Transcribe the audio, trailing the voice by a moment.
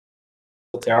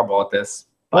terrible at this.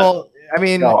 Well, I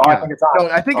mean, no, yeah. I think it's on. No,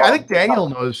 I think Daniel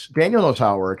knows. Daniel knows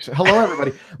how it works. Hello,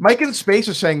 everybody. Mike in Space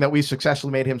is saying that we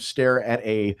successfully made him stare at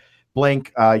a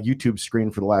blank YouTube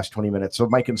screen for the last 20 minutes. So,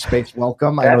 Mike in Space,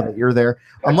 welcome. I know that you're there.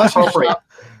 Unless you stop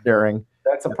staring.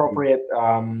 That's appropriate.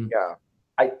 Yeah.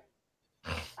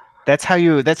 That's how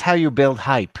you build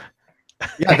hype.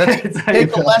 Yeah, that's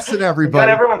take a lesson,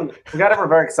 everybody. We got everyone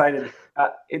very excited.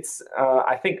 It's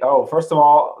I think. Oh, first of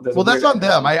all, well, that's on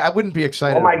them. I wouldn't be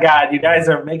excited. Oh my God, you guys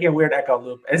are making a weird echo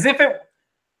loop, as if it.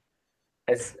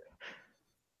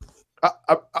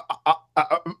 Oh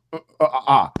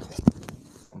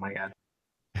my God.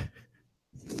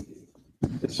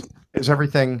 Is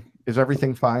everything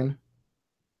fine?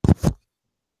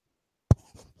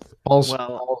 Paul's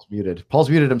muted.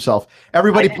 Paul's muted himself.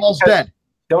 Everybody, Paul's dead.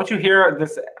 Don't you hear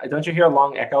this? Don't you hear a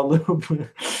long echo loop?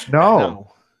 No.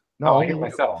 No, I hear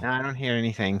myself. No, I don't hear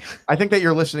anything. I think that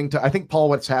you're listening to. I think, Paul,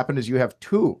 what's happened is you have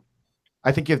two.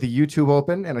 I think you have the YouTube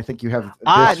open, and I think you have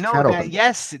this chat open.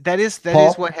 Yes, that is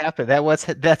what happened. I've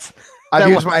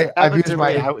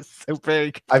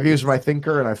used my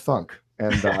thinker and I've thunk,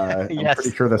 and yes. I'm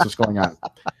pretty sure that's what's going on.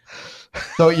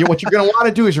 So what you're going to want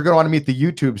to do is you're going to want to meet the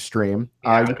YouTube stream.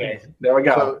 Okay, there we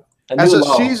go. So as a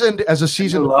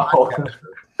seasoned low.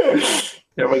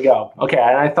 There we go. Okay,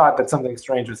 and I thought that something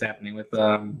strange was happening with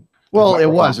well, it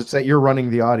was. It's that you're running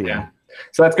the audio. Yeah.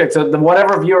 So that's good. So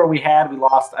whatever viewer we had, we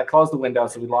lost. I closed the window,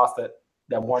 so we lost that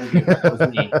one viewer.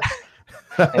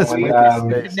 That was me.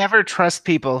 You never trust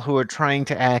people who are trying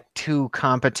to act too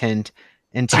competent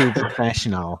and too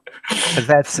professional, because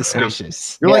that's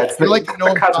suspicious. You're like the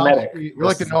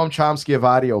Noam Chomsky of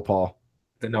audio, Paul.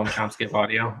 The Noam Chomsky of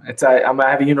audio.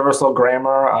 I have a universal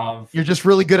grammar of. You're just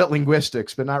really good at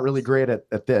linguistics, but not really great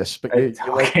at this. But you seem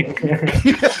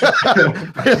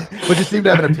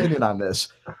to have an opinion on this.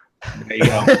 There you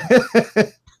go.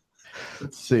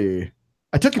 Let's see.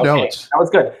 I took notes. That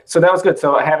was good.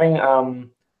 So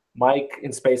having Mike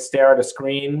in Space stare at a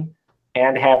screen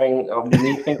and having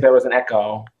me think there was an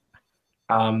echo.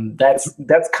 That's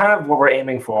kind of what we're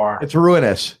aiming for. It's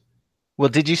ruinous. Well,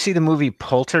 did you see the movie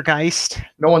Poltergeist?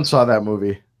 No one saw that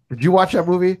movie. Did you watch that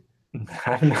movie?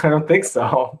 I don't think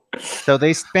so. So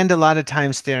they spend a lot of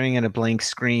time staring at a blank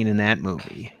screen in that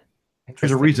movie.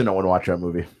 There's a reason no one watched that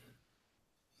movie.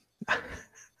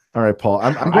 All right, Paul.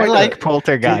 I like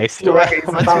Poltergeist. I was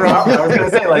going to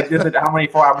say, how many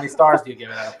stars do you give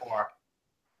it out of 4?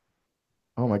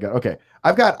 Oh my God. Okay.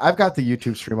 I've got the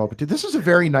YouTube stream open too. This is a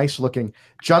very nice looking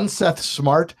Junseth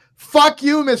Smart. Fuck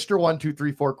you, Mr.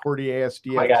 1234 Cordy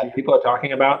ASD. Oh my God, people are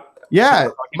talking about. Yeah.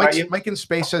 Mike in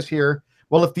Space says here,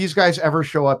 well, if these guys ever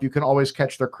show up, you can always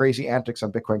catch their crazy antics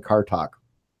on Bitcoin Car Talk.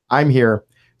 I'm here.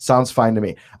 Sounds fine to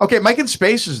me. Okay, Mike in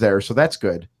Space is there, so that's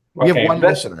good. We have one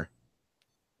listener.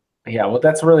 Yeah, well,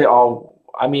 that's really all.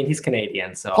 I mean, he's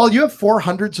Canadian, so. Paul, you have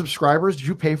 400 subscribers. Did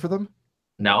you pay for them?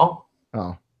 No.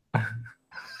 Oh.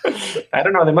 I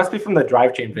don't know. They must be from the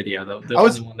drive chain video, though. The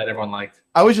one that everyone liked.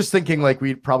 I was just thinking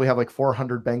we'd probably have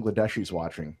 400 Bangladeshis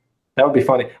watching. That would be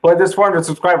funny. Well, there's 400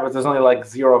 subscribers. There's only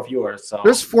 0 viewers. So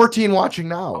there's 14 watching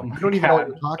now. You don't even know what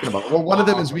you're talking about. Well, one of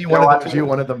them is me. One of them is you.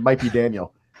 One of them might be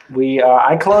Daniel.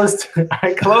 I closed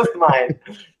mine,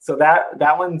 so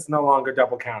that one's no longer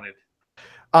double counted.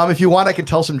 If you want, I can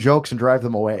tell some jokes and drive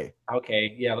them away.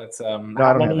 Okay. Yeah. Let's. How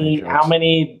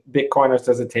many Bitcoiners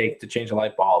does it take to change a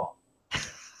light bulb?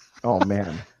 Oh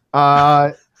man.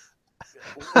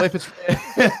 If it's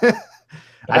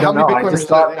how many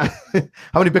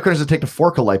Bitcoiners does it take to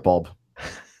fork a light bulb?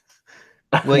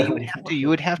 Well, you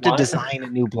would have to design a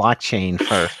new blockchain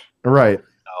first. Right.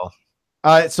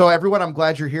 So everyone, I'm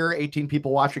glad you're here. 18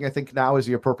 people watching. I think now is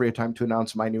the appropriate time to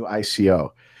announce my new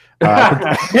ICO. Time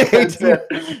to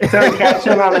catch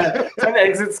him on that. Time to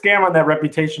exit scam on that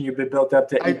reputation you've been built up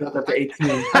to. You built up to 18.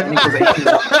 I think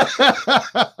it was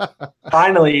 18.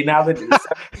 Finally, now that 17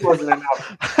 wasn't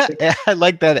enough. I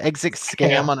like that exit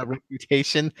scam on a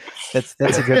reputation. That's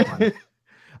a good one.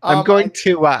 I'm going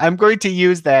to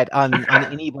use that on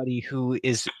anybody who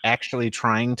is actually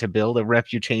trying to build a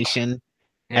reputation.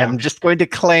 Yeah. I'm just going to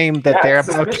claim that they're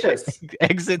about to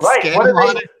exit scam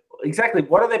on it. Exactly.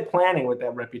 What are they planning with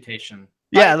that reputation?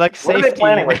 Yeah, like what safety. Are they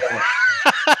planning with that?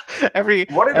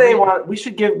 What do they want? We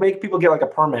should make people get a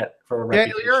permit for a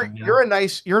reputation. You're a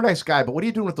nice guy, but what are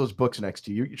you doing with those books next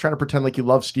to you? You're trying to pretend like you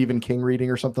love Stephen King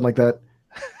reading or something like that?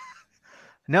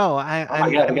 No,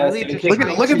 I'm really just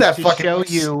look at that fucking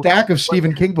stack of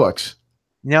Stephen King books.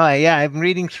 No, I'm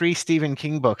reading 3 Stephen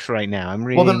King books right now. I'm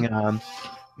reading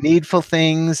Needful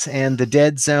Things and The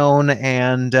Dead Zone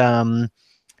and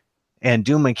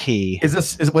Duma Key.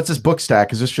 What's this book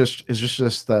stack? Is this just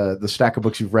the stack of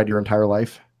books you've read your entire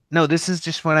life? No, this is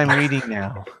just what I'm reading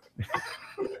now.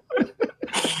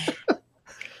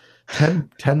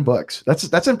 10 books.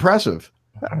 That's impressive.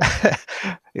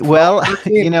 Well,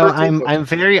 13 you know, 13 books. I'm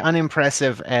very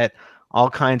unimpressive at all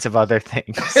kinds of other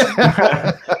things.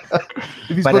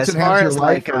 These But books as enhance far your as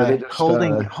life, like or are they just,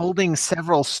 holding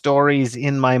several stories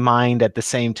in my mind at the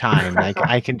same time, like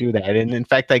I can do that. And in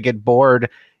fact, I get bored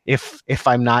if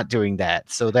I'm not doing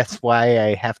that. So that's why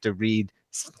I have to read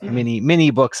many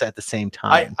books at the same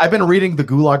time. I've been reading the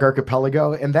Gulag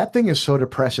Archipelago, and that thing is so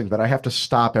depressing that I have to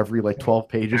stop every like 12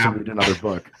 pages and read another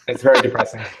book. It's very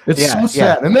depressing. It's so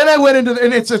sad. And then I went into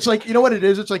and it's like, you know what it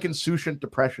is? It's like insouciant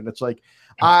depression. It's like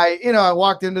I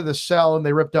walked into the cell and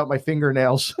they ripped out my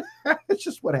fingernails. It's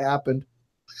just what happened.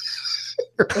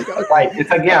 Like, okay. Right. It's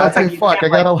like, yeah, it's like fuck. I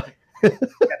gotta there's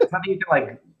nothing you can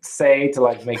like say to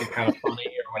like make it kind of funny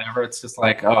or whatever. It's just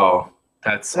like, oh,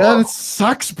 it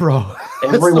sucks, bro.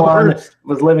 Everyone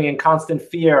was living in constant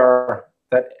fear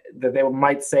that they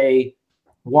might say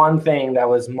one thing that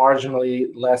was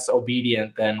marginally less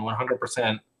obedient than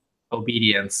 100%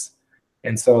 obedience,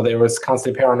 and so there was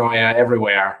constant paranoia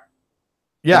everywhere.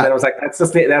 Yeah, and then it was like that's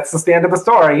the stand of the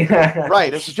story.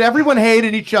 Right. It's just everyone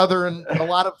hated each other, and a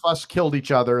lot of us killed each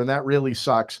other, and that really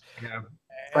sucks. Yeah,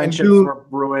 friendships were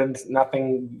ruined.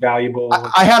 Nothing valuable.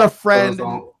 I had a friend.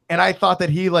 And I thought that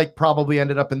he like probably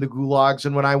ended up in the gulags.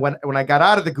 And when I got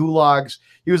out of the gulags,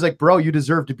 he was like, "Bro, you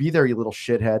deserve to be there, you little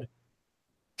shithead."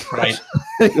 Right.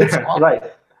 It's right.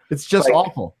 It's just like,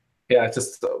 awful. Yeah, it's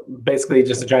just basically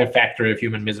just a giant factory of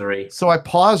human misery. So I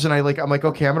paused and I'm like,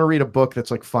 okay, I'm gonna read a book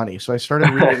that's like funny. So I started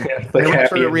reading. I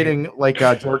started reading like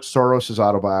George Soros's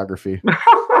autobiography.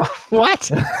 What?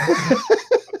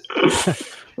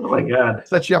 Oh my god!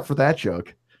 Set you up for that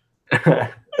joke.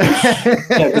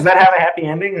 Yeah, does that have a happy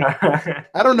ending?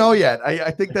 I don't know yet.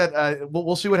 I think that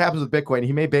we'll see what happens with Bitcoin.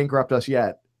 He may bankrupt us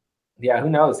yet. Yeah, who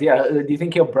knows? Yeah, do you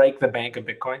think he'll break the bank of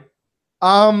Bitcoin?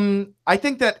 I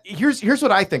think that here's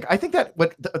what I think. I think that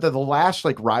what the last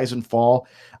like rise and fall,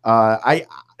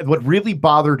 what really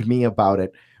bothered me about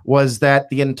it was that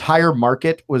the entire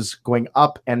market was going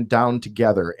up and down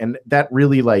together. And that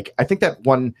really I think that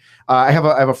one, I have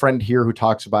a friend here who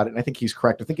talks about it, and I think he's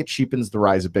correct. I think it cheapens the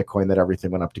rise of Bitcoin that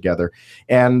everything went up together.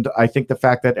 And I think the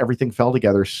fact that everything fell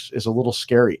together is a little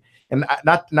scary. And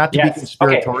not to be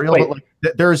conspiratorial, but like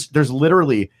there's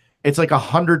literally, it's like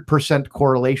 100%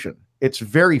 correlation. It's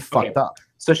very fucked up.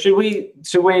 So should we,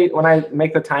 when I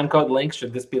make the time code link,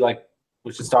 should this be like,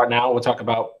 we should start now? We'll talk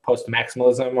about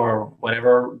post-maximalism or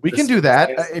whatever. We can do that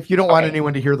if you don't want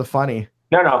anyone to hear the funny.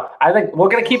 No. I think we're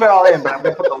going to keep it all in, but I'm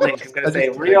going to put the link. I'm going to say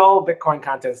real Bitcoin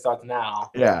content starts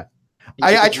now. Yeah.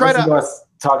 I try to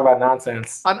talk about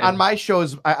nonsense. On my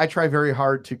shows, I try very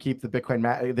hard to keep the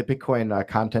Bitcoin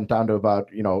content down to about,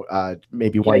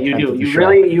 maybe one. You do. You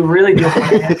really do.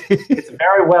 It's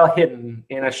very well hidden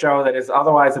in a show that is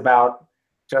otherwise about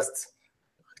just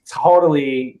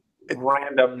totally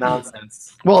random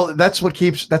nonsense. Well, that's what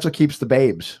keeps the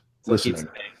babes listening.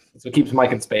 That's what keeps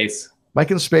Mike in Space.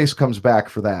 Mike in Space comes back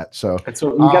for that. So you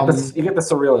get the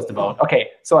surrealist vote. Okay,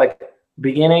 so like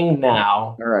beginning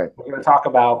now. All right, we're going to talk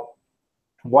about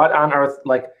what on earth,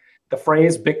 like the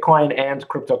phrase Bitcoin and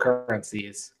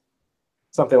cryptocurrencies,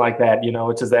 something like that.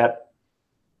 Which is that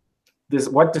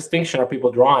what distinction are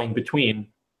people drawing between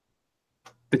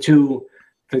the two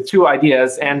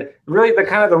ideas? And really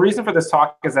the reason for this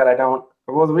talk is that the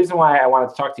reason why I wanted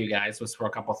to talk to you guys was for a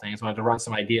couple of things. I wanted to run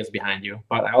some ideas behind you,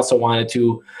 but I also wanted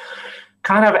to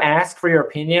kind of ask for your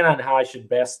opinion on how I should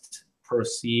best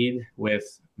proceed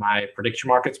with my prediction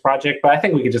markets project. But I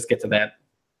think we could just get to that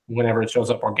whenever it shows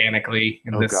up organically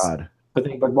in this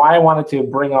thing. But why I wanted to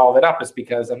bring all that up is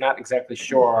because I'm not exactly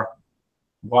sure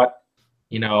what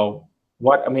we got,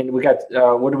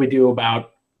 what do we do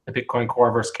about the Bitcoin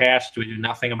core versus cash? Do we do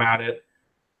nothing about it?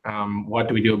 What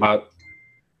do we do about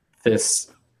this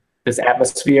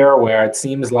atmosphere where it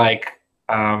seems like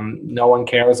no one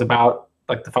cares about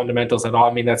like the fundamentals at all?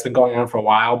 I mean, that's been going on for a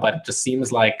while, but it just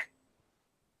seems like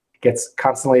is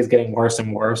getting worse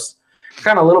and worse. It's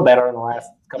gotten a little better in the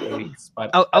last couple of weeks. But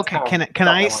okay, can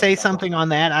I say something on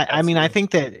that? I mean, I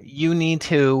think that you need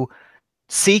to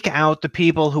seek out the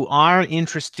people who are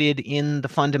interested in the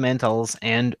fundamentals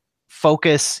and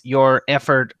focus your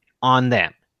effort on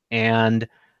them, and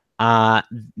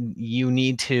you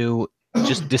need to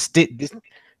just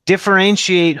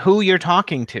differentiate who you're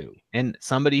talking to. And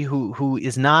somebody who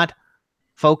is not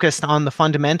focused on the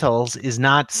fundamentals is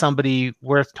not somebody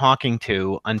worth talking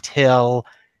to until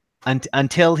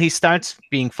he starts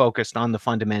being focused on the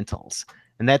fundamentals.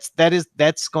 And that's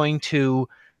going to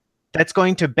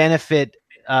benefit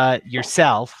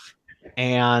yourself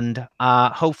And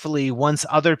hopefully once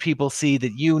other people see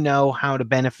that you know how to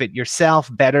benefit yourself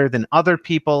better than other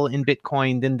people in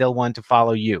Bitcoin, then they'll want to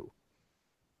follow you.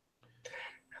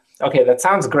 Okay, that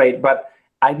sounds great, but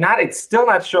it's still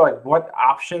not sure like what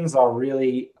options are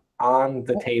really on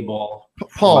the table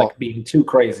Paul, like being too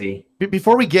crazy.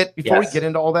 Before we get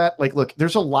into all that, like, look,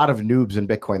 there's a lot of noobs in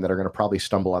Bitcoin that are going to probably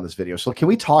stumble on this video. So can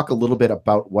we talk a little bit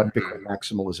about what Bitcoin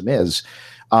maximalism is?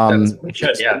 We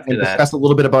should, yeah, and discuss a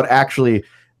little bit about actually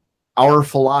our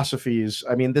philosophies.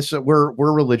 I mean, we're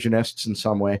religionists in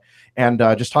some way, and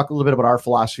just talk a little bit about our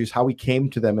philosophies, how we came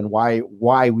to them, and why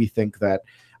we think that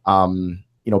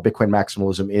Bitcoin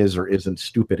maximalism is or isn't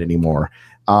stupid anymore.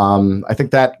 I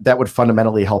think that would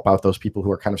fundamentally help out those people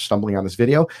who are kind of stumbling on this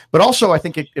video, but also I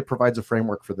think it provides a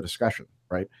framework for the discussion,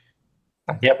 right?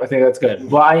 Yep, I think that's good.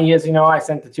 Well, as you know, I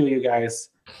sent the two of you guys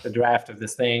the draft of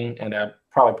this thing, and I'll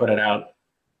probably put it out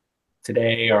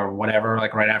today or whatever,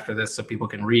 like right after this, so people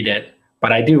can read it.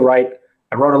 But I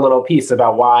wrote a little piece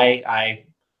about why I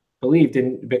believed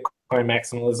in Bitcoin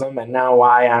maximalism, and now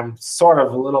why I'm sort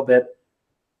of a little bit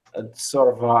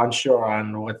unsure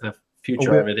on what the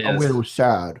future of it is. A little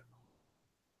sad.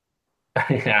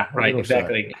 Yeah, right,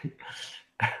 exactly.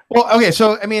 Well, okay,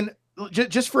 so I mean,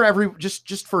 just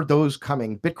for those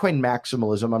coming, Bitcoin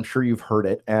maximalism, I'm sure you've heard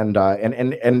it, and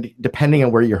depending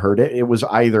on where you heard it, it was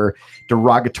either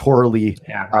derogatorily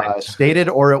stated,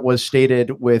 or it was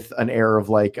stated with an air of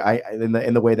like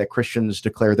in the way that Christians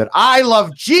declare that I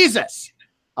love Jesus.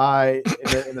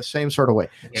 In the same sort of way.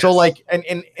 Yes. So like, and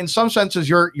in some senses,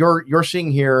 you're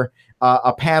seeing here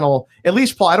a panel, at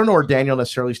least Paul, I don't know where Daniel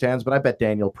necessarily stands, but I bet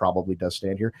Daniel probably does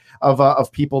stand here,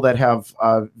 of people that have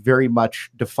very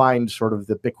much defined sort of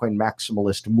the Bitcoin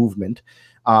maximalist movement.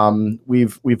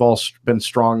 We've all been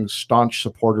staunch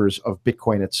supporters of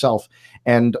Bitcoin itself,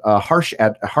 and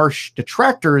harsh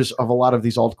detractors of a lot of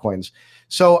these altcoins.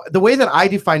 So the way that I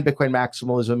define Bitcoin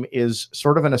maximalism is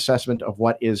sort of an assessment of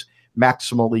what is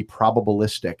maximally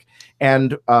probabilistic.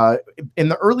 And in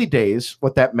the early days,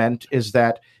 what that meant is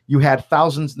that you had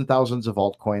thousands and thousands of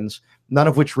altcoins, none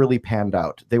of which really panned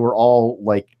out. They were all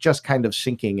like just kind of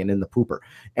sinking and in the pooper.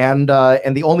 And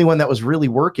the only one that was really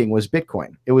working was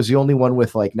Bitcoin. It was the only one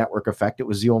with like network effect. It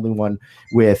was the only one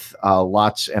with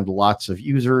lots and lots of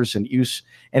users and use.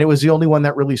 And it was the only one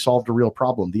that really solved a real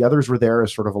problem. The others were there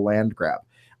as sort of a land grab.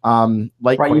 Right,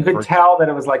 you could tell that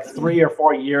it was like 3 or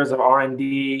 4 years of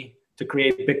R&D to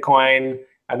create Bitcoin,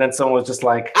 and then someone was just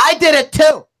like, I did it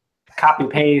too. Copy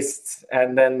paste,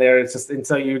 and then there's just, and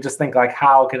so you just think like,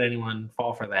 how can anyone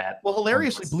fall for that? Well,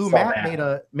 hilariously, Blue Matt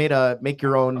made a make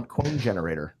your own coin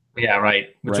generator. Yeah,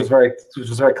 right, which was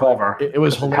very clever. It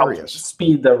was hilarious.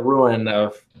 Speed the ruin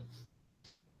of.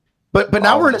 But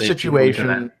now we're in a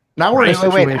situation. Now we're in a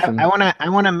situation. I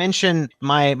want to mention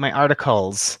my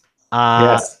articles.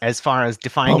 Yes. As far as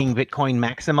defining Bitcoin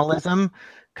maximalism,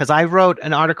 because I wrote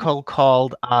an article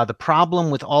called "The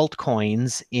Problem with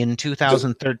Altcoins" in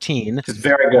 2013. It's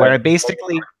very good. Where I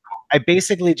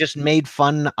basically just made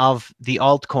fun of the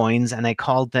altcoins, and I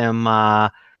called them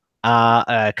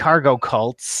cargo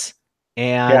cults.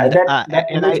 And that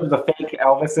image of the fake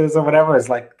Elvises or whatever is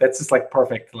like, that's just like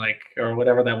perfect, like, or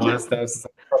whatever that was. That was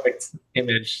like a perfect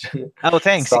image. Oh,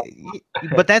 thanks. So,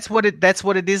 but that's what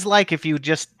it is like if you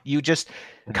just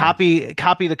copy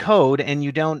the code and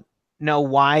you don't know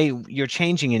why you're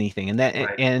changing anything. And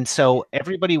and so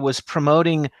everybody was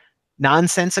promoting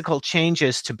nonsensical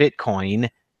changes to Bitcoin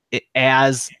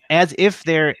as if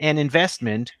they're an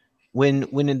investment when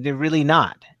they're really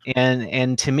not.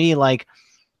 And to me, like,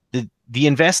 the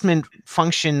investment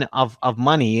function of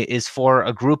money is for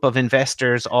a group of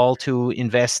investors all to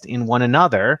invest in one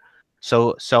another.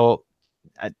 So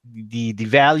the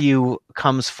value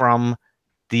comes from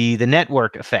the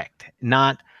network effect,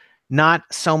 not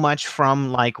so much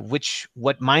from like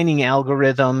what mining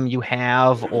algorithm you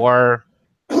have or.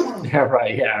 Yeah,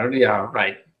 right. Yeah,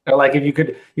 right. Or like if you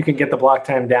can get the block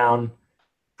time down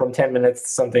from 10 minutes to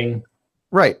something.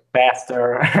 Right.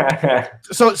 Faster.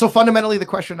 So fundamentally, the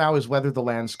question now is whether the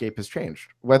landscape has changed,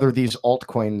 whether these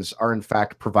altcoins are in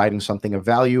fact providing something of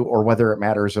value, or whether it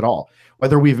matters at all.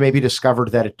 Whether we've maybe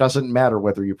discovered that it doesn't matter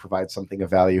whether you provide something of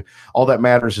value. All that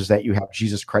matters is that you have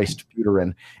Jesus Christ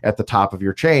Buterin at the top of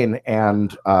your chain,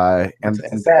 and it's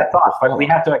a sad thought, but we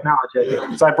have to acknowledge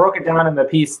it. So I broke it down in the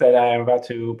piece that I'm about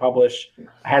to publish.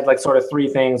 I had like sort of 3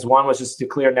 things. One was just to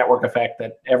clear network effect,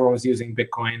 that everyone was using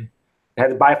Bitcoin. It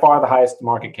had by far the highest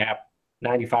market cap,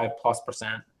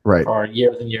 95+%, right, for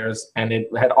years and years, and it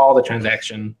had all the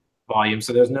transaction volume.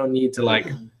 So there's no need to like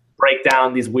break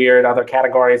down these weird other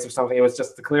categories or something. It was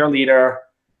just the clear leader,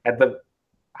 had the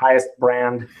highest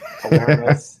brand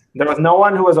awareness, There was no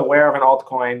one who was aware of an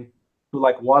altcoin who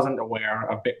like wasn't aware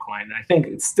of Bitcoin. And I think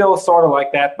it's still sort of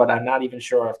like that, but I'm not even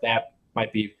sure if that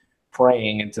might be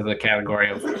praying into the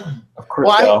category of crypto.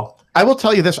 Well, I will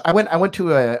tell you this. I went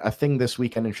to a thing this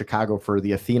weekend in Chicago for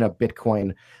the Athena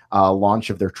Bitcoin launch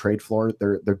of their trade floor.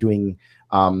 They're doing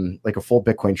like a full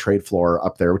Bitcoin trade floor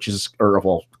up there, which is, or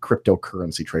well,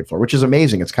 cryptocurrency trade floor, which is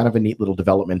amazing. It's kind of a neat little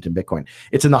development in Bitcoin.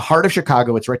 It's in the heart of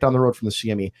Chicago. It's right down the road from the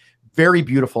CME. Very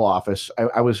beautiful office.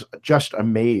 I was just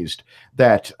amazed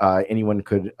that anyone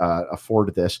could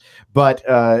afford this. But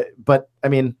I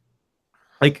mean,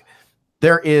 like,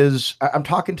 there is, I'm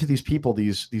talking to these people,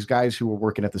 these guys who are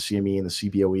working at the CME and the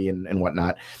CBOE and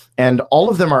whatnot, and all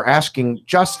of them are asking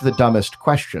just the dumbest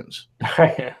questions.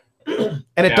 And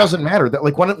it doesn't matter. That,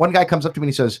 like, one guy comes up to me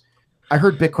and he says, I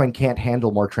heard Bitcoin can't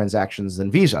handle more transactions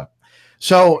than Visa.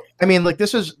 So, I mean, like,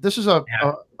 this is a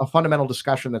fundamental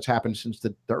discussion that's happened since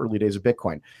the early days of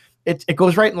Bitcoin. It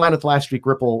goes right in line with last week.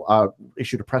 Ripple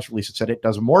issued a press release that said it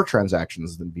does more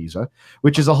transactions than Visa,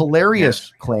 which is a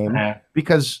hilarious claim,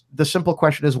 because the simple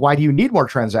question is, why do you need more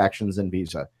transactions than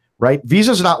Visa, right?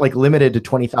 Visa's not like limited to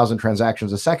 20,000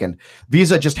 transactions a second.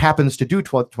 Visa just happens to do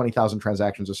 20,000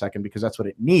 transactions a second because that's what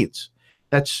it needs.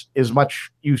 That's as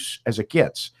much use as it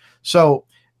gets. So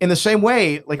in the same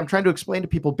way, like I'm trying to explain to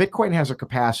people, Bitcoin has a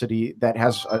capacity that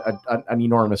has an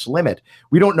enormous limit.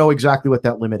 We don't know exactly what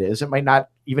that limit is. It might not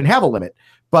even have a limit,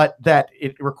 but that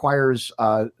it requires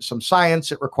some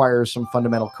science, it requires some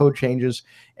fundamental code changes,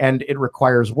 and it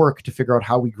requires work to figure out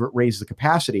how we raise the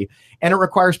capacity. And it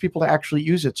requires people to actually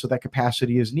use it, so that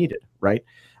capacity is needed, right?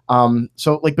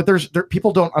 So like, but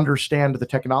people don't understand the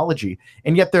technology,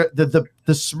 and yet the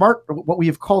smart, what we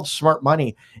have called smart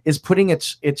money, is putting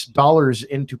its dollars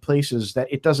into places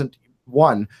that it doesn't,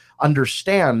 one,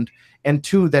 understand, and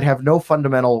two, that have no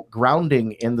fundamental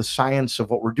grounding in the science of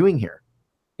what we're doing here.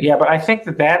 Yeah, but I think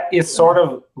that is sort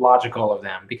of logical of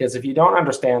them, because if you don't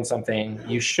understand something,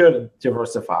 you should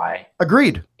diversify.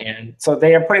 Agreed. And so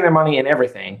they are putting their money in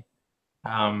everything.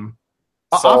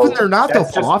 So often they're not, though.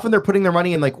 Often they're putting their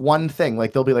money in like one thing.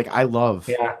 Like they'll be like, I love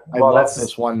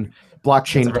this one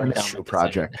blockchain chemistry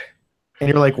project. And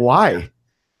you're like, why?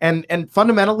 And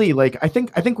fundamentally, like, I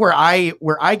think where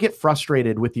I get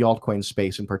frustrated with the altcoin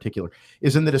space in particular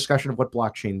is in the discussion of what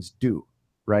blockchains do,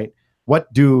 right?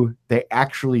 What do they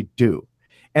actually do?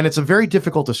 And it's a very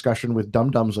difficult discussion with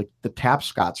dum-dums like the Tap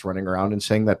Scots running around and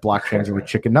saying that blockchains are like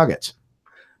chicken nuggets.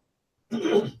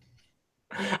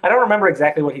 I don't remember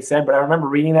exactly what he said, but I remember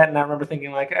reading that, and I remember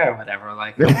thinking like, oh, whatever.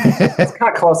 Like, it's kind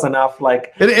of close enough.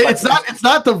 Like, it's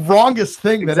not the wrongest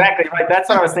thing. Exactly. Right. That's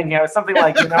what I was thinking. I was something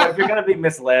like, if you're going to be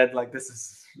misled, like, this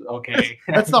is okay.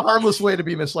 That's the harmless way to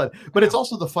be misled. But it's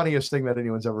also the funniest thing that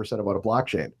anyone's ever said about a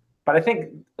blockchain. But I think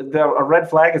a red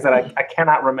flag is that I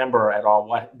cannot remember at all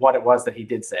what it was that he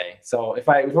did say. So if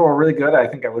it were really good, I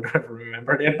think I would have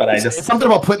remembered it. But it's something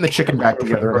about putting the chicken back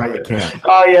together. Right? You can't.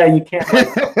 Oh yeah, you can't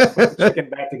put the chicken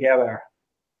back together.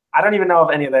 I don't even know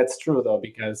if any of that's true though,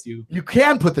 because you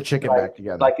can put the chicken back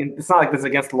together. Like, it's not like this is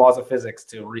against the laws of physics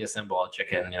to reassemble a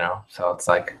chicken, So it's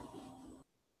like,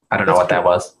 I don't know what that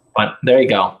was, but there you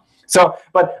go. So,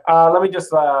 but let me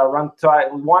just run. So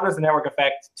one is the network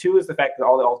effect. Two is the fact that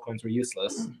all the altcoins were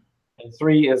useless. And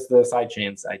three is the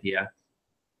sidechains idea.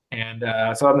 And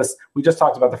so on this, we just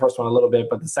talked about the first one a little bit,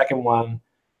 but the second one,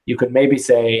 you could maybe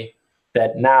say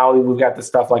that now we've got the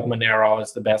stuff like Monero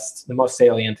is the most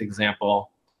salient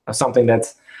example of something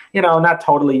that's, not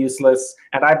totally useless.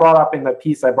 And I brought up in the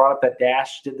piece, that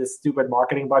Dash did this stupid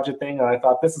marketing budget thing, and I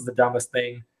thought this is the dumbest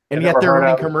thing. And yet they're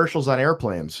running commercials on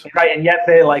airplanes. Right, and yet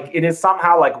it is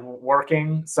somehow like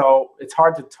working. So it's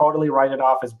hard to totally write it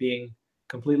off as being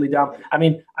completely dumb. I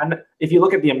mean, if you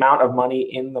look at the amount of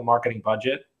money in the marketing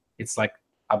budget, it's like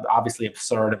obviously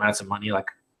absurd amounts of money, like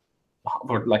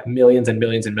millions and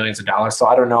millions and millions of dollars. So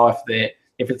I don't know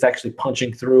if it's actually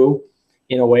punching through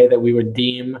in a way that we would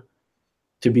deem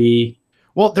to be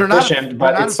they're efficient,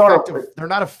 they're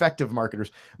not effective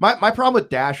marketers. My problem with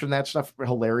Dash and that stuff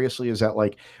hilariously is that,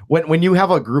 like, when you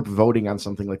have a group voting on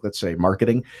something like, let's say,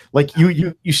 marketing, like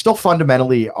you still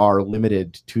fundamentally are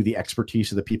limited to the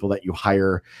expertise of the people that you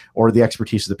hire, or the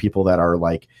expertise of the people that are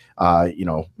like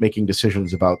making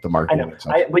decisions about the marketing.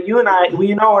 But you and I,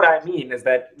 we know what I mean, is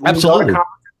that absolutely.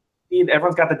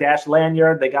 Everyone's got the Dash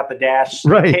lanyard, they got the Dash,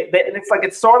 right? And it's like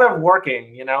it's sort of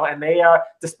working, and they are,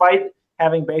 despite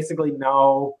having basically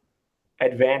no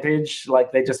advantage,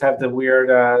 like they just have the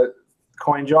weird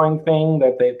coin join thing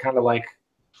that they kind of like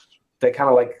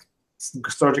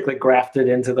surgically grafted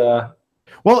into the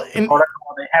protocol.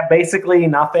 They have basically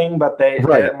nothing, but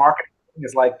the marketing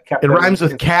is like kept. It rhymes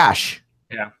with cash.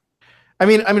 Yeah. I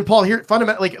mean, Paul, here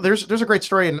fundamentally, like, there's a great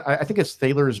story, and I think it's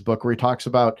Thaler's book where he talks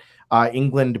about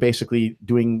England basically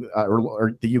doing,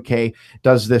 or the UK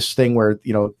does this thing where,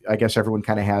 you know, I guess everyone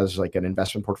kind of has like an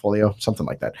investment portfolio, something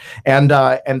like that, and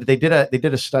they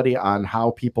did a study on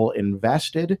how people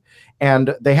invested,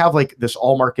 and they have like this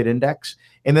all market index,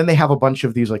 and then they have a bunch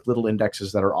of these like little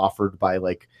indexes that are offered by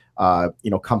like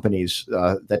you know, companies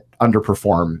that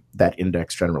underperform that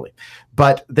index generally,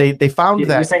 but they found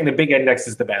that you're saying the big index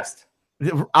is the best.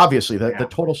 Obviously the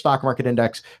total stock market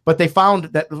index, but they found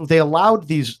that they allowed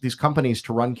these companies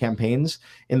to run campaigns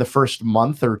in the first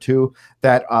month or two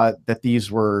that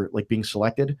these were like being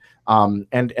selected,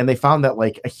 and they found that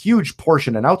like a huge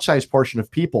portion, an outsized portion of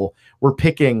people were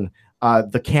picking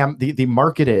the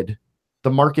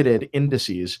marketed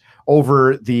indices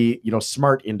over the, you know,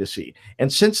 smart indice.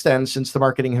 And since then, since the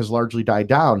marketing has largely died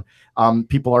down,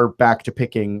 people are back to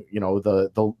picking, you know,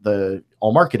 the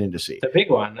all market indice, the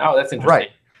big one. Oh, that's interesting. Right.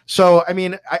 So I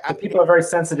mean, people are very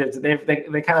sensitive. They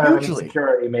kind of have an Hugely.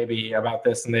 insecurity maybe about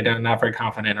this, and they're not very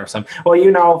confident or something. Well,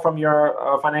 you know, from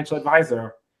your financial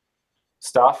advisor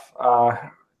stuff,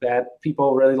 that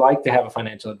people really like to have a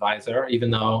financial advisor, even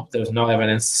though there's no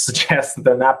evidence to suggest that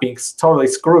they're not being totally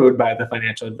screwed by the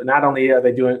financial. But not only are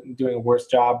they doing a worse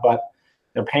job, but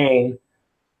they're paying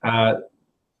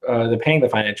the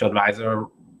financial advisor,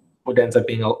 what ends up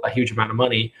being a huge amount of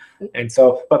money. And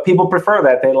so, but people prefer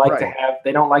that. They like to have,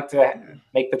 they don't like to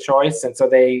make the choice, and so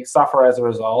they suffer as a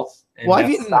result. And well, I've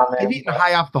eaten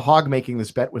high off the hog making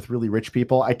this bet with really rich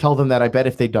people. I tell them that I bet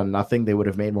if they'd done nothing, they would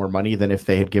have made more money than if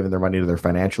they had given their money to their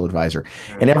financial advisor.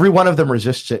 And every one of them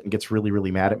resists it and gets really,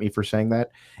 really mad at me for saying that.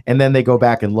 And then they go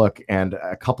back and look, and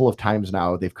a couple of times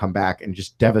now they've come back and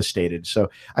just devastated.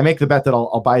 So I make the bet that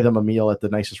I'll buy them a meal at the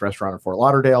nicest restaurant in Fort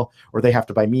Lauderdale, or they have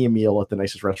to buy me a meal at the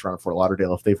nicest restaurant in Fort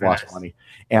Lauderdale if they've lost money.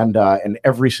 And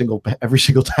every single time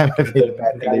I've made a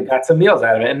bet, they've got some meals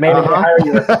out of it, and maybe they hire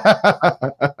you.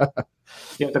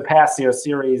 You have to pass your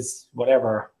series,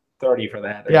 whatever, 30 for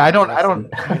that. Yeah, I don't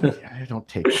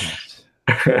take tests.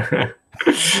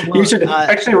 You should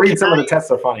actually read some of the tests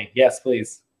are funny. Yes,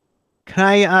 please. Can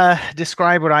I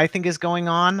describe what I think is going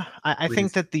on? I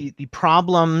think that the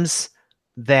problems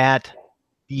that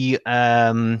the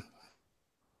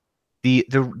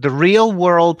real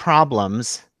world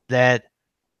problems that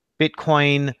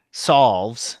Bitcoin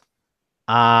solves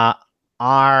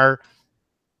are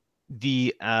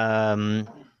the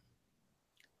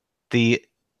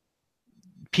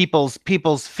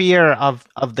people's fear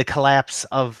of the collapse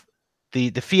of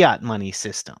the fiat money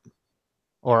system,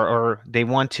 or they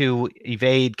want to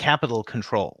evade capital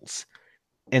controls,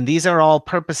 and these are all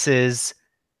purposes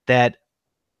that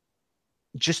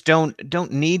just don't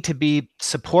need to be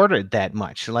supported that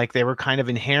much. Like, they were kind of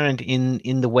inherent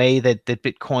in the way that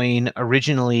Bitcoin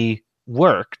originally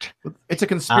worked. It's a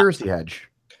conspiracy hedge.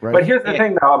 Right. But here's the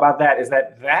thing, though, about that is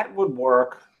that would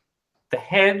work. The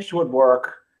hedge would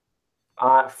work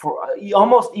for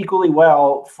almost equally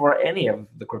well for any of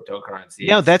the cryptocurrencies.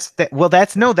 No,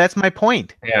 that's my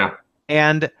point. Yeah.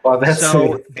 And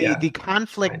the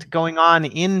conflict going on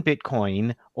in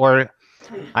Bitcoin, or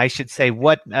I should say,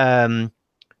 what the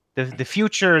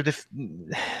future, the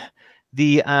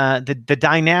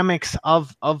dynamics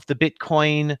of the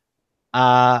Bitcoin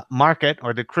market,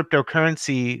 or the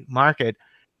cryptocurrency market,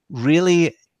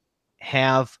 really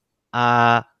have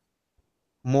more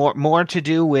to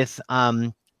do with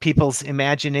people's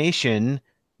imagination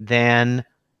than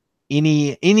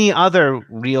any other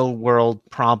real world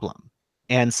problem.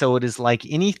 And so it is like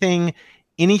anything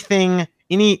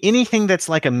that's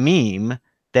like a meme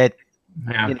that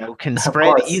can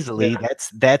spread easily.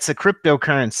 That's a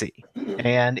cryptocurrency,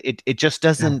 and it just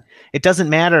doesn't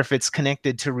matter if it's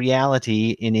connected to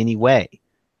reality in any way.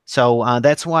 So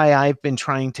that's why I've been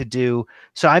trying to do.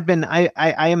 So I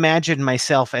imagined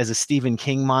myself as a Stephen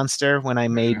King monster when I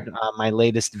made my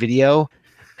latest video,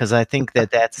 because I think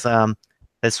that's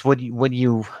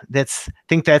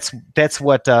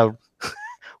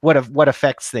what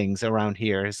affects things around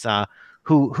here is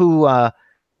who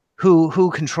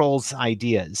controls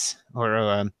ideas,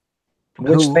 or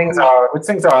which things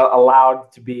are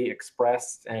allowed to be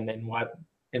expressed, and in what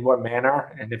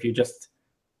manner. And if you're just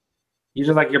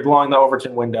like you're blowing the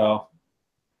Overton window.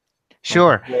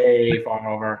 Sure. Way far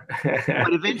over.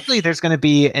 But eventually there's going to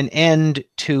be an end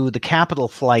to the capital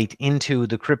flight into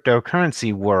the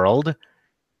cryptocurrency world,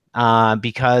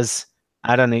 because,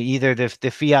 I don't know, either the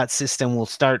fiat system will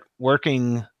start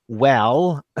working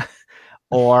well,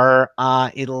 or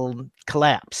it'll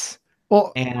collapse.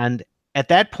 Well, and at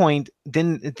that point,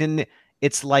 then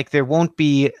it's like there won't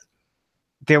be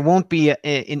there won't be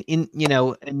a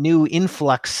new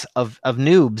influx of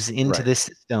noobs into this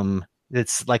system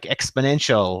that's like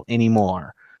exponential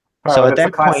anymore. So at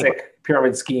that classic point,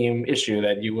 pyramid scheme issue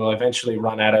that you will eventually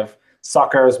run out of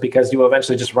suckers because you will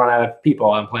eventually just run out of people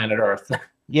on planet Earth.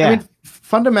 Yeah. I mean,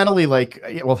 fundamentally, like,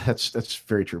 well, that's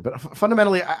very true. But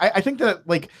fundamentally, I think that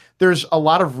like there's a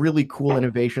lot of really cool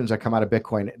innovations that come out of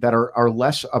Bitcoin that are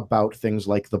less about things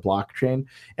like the blockchain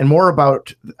and more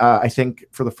about, I think,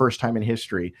 for the first time in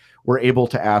history, we're able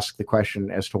to ask the question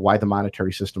as to why the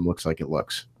monetary system looks like it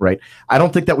looks, right? I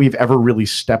don't think that we've ever really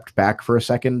stepped back for a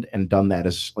second and done that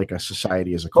as like a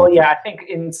society, as a culture. Well, yeah, I think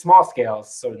in small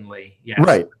scales, certainly, yes.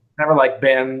 Right.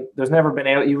 There's never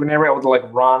been you were never able to like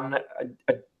run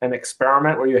an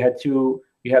experiment where you had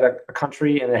a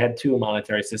country and it had two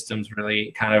monetary systems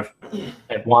really kind of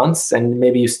at once, and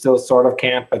maybe you still sort of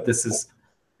can't, but this is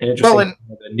an interesting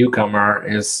the newcomer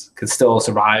could still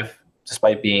survive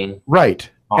despite being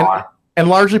right. smaller. And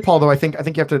largely, Paul, though, I think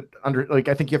you have to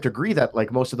agree that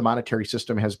like most of the monetary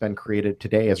system has been created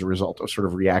today as a result of sort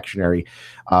of reactionary,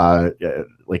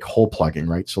 like hole plugging,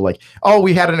 right? So like, oh,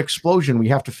 we had an explosion, we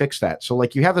have to fix that. So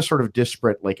like, you have this sort of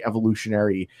disparate, like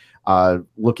evolutionary,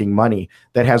 looking money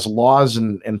that has laws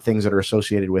and things that are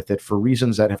associated with it for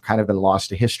reasons that have kind of been lost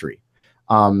to history.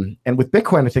 And with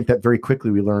Bitcoin, I think that very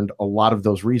quickly we learned a lot of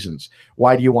those reasons.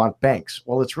 Why do you want banks?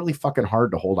 Well, it's really fucking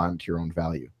hard to hold on to your own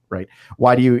value, right?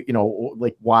 Why do you,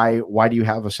 like, why do you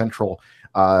have a central,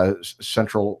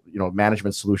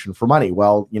 management solution for money?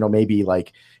 Well, maybe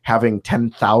like having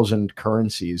 10,000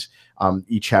 currencies,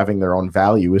 each having their own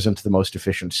value isn't the most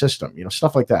efficient system,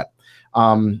 stuff like that.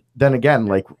 Then again,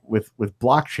 like with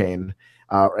blockchain,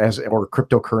 or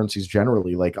cryptocurrencies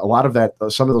generally, like a lot of that,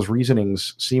 some of those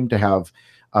reasonings seem to have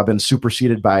been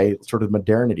superseded by sort of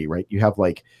modernity, right? You have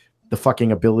like the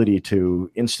fucking ability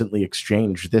to instantly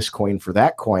exchange this coin for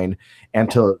that coin and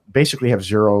to basically have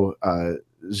zero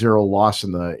loss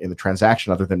in the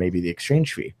transaction other than maybe the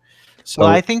exchange fee. So,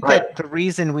 well, I think that the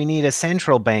reason we need a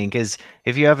central bank is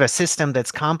if you have a system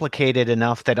that's complicated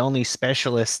enough that only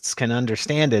specialists can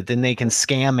understand it, then they can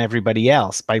scam everybody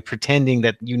else by pretending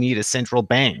that you need a central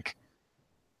bank.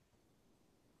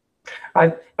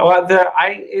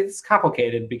 It's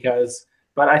complicated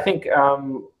but I think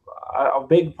a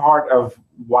big part of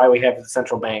why we have the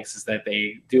central banks is that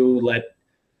they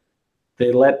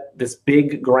let this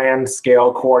big grand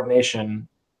scale coordination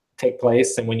take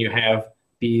place, and when you have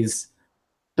these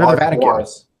they're the Vatican.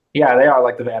 Wars. Yeah, they are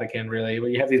like the Vatican, really. Where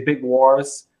you have these big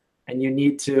wars, and you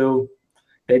need to.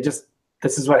 This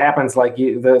is what happens. Like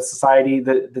the society,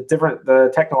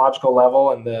 the technological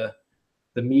level, and the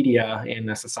media in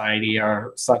a society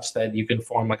are such that you can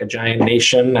form like a giant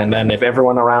nation, and then if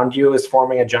everyone around you is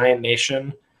forming a giant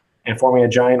nation and forming a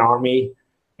giant army,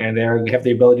 and they have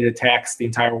the ability to tax the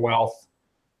entire wealth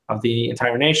of the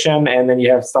entire nation, and then you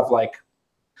have stuff like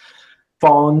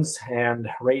phones and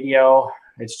radio.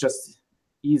 It's just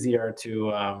easier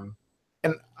to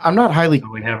and I'm not highly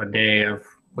we had an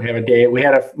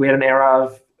era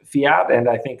of fiat, and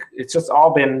I think it's just all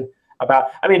been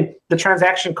about, I mean, the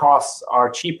transaction costs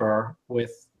are cheaper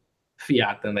with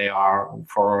fiat than they are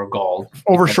for gold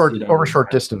over short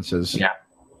distances. Yeah.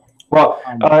 Well,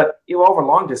 over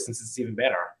long distances it's even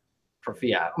better for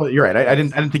fiat. Well, you're right. I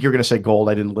didn't think you were going to say gold.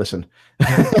 I didn't listen.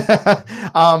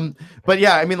 But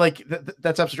yeah, I mean, like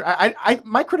that's absolutely.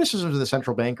 My criticisms of the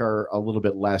central bank are a little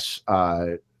bit less.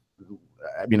 I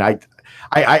mean, I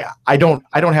don't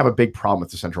have a big problem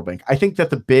with the central bank. I think that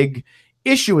the big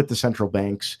issue with the central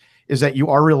banks is that you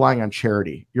are relying on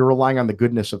charity. You're relying on the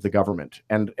goodness of the government,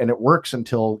 and it works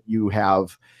until you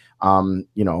have,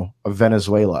 a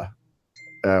Venezuela.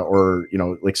 Or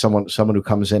like someone who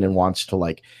comes in and wants to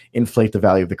like inflate the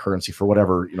value of the currency for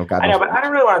whatever God. I know, but I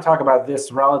don't really want to talk about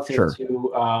this relative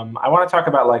to. I want to talk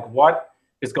about like what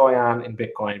is going on in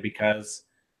Bitcoin because,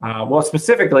 well,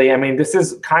 specifically, I mean, this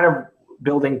is kind of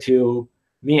building to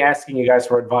me asking you guys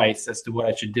for advice as to what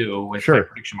I should do with my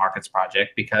prediction markets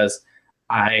project because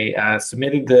I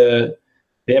submitted the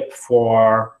BIP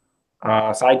for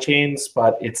Sidechains,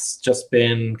 but it's just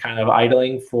been kind of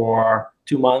idling for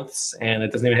 2 months, and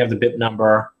it doesn't even have the BIP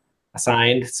number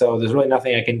assigned. So there's really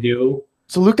nothing I can do.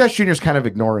 So Luke Dash Jr. is kind of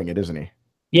ignoring it, isn't he?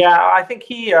 Yeah, I think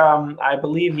I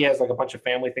believe he has like a bunch of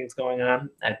family things going on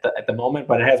at the moment,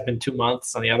 but it has been 2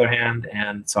 months on the other hand,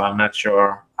 and so I'm not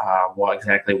sure what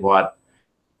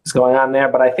is going on there.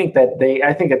 But I think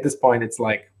at this point it's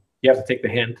like you have to take the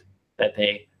hint that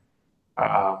they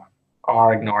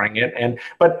are ignoring it.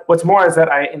 But what's more is that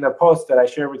in the post that I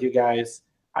shared with you guys,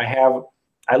 I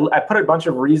put a bunch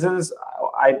of reasons.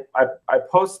 I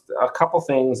post a couple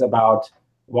things about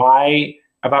why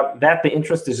about that, the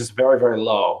interest is just very, very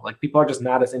low. Like people are just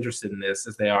not as interested in this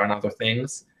as they are in other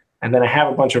things. And then I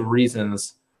have a bunch of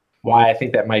reasons why I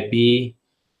think that might be.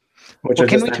 Well,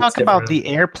 can we talk about the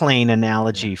airplane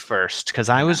analogy first? Because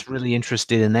I was really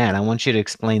interested in that. I want you to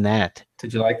explain that.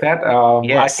 Did you like that?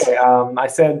 Yes. Okay, I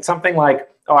said something like,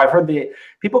 oh, I've heard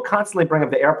people constantly bring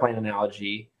up the airplane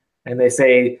analogy, and they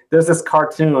say there's this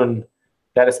cartoon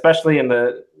that, especially in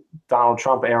the Donald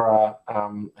Trump era,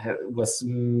 was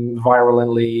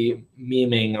virally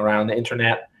memeing around the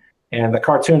internet. And the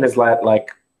cartoon is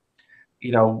like,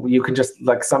 you know, you can just,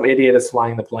 like, some idiot is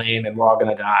flying the plane and we're all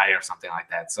going to die or something like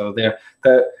that. So the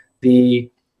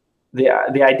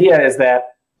idea is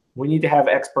that we need to have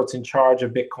experts in charge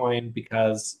of Bitcoin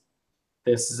because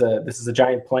this is a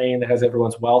giant plane that has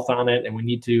everyone's wealth on it, and we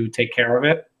need to take care of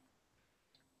it.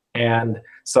 And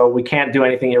so we can't do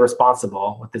anything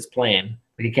irresponsible with this plane.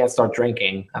 You can't start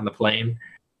drinking on the plane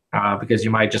because you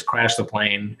might just crash the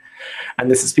plane. And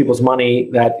this is people's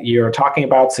money that you're talking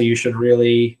about, so you should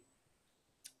really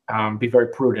be very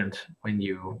prudent when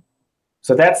you.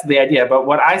 So that's the idea. But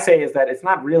what I say is that it's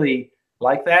not really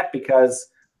like that, because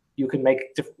you can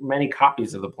make many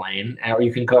copies of the plane, or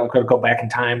you can go back in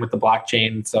time with the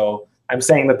blockchain. So I'm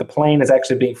saying that the plane is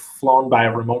actually being flown by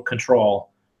a remote control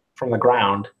from the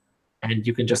ground, and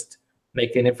you can just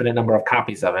make an infinite number of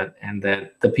copies of it. And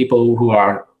that the people who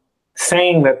are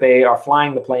saying that they are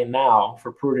flying the plane now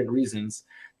for prudent reasons,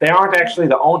 they aren't actually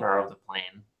the owner of the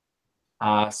plane.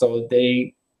 So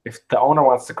if the owner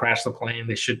wants to crash the plane,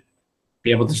 they should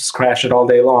be able to just crash it all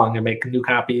day long and make new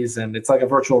copies. And it's like a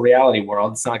virtual reality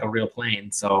world. It's not like a real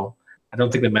plane. So I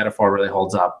don't think the metaphor really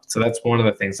holds up. So that's one of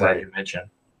the things that I did mention.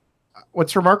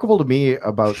 What's remarkable to me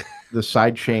about the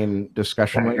sidechain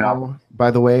discussion right now, by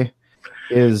the way,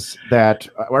 is that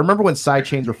I remember when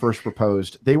sidechains were first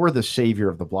proposed, they were the savior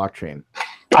of the blockchain.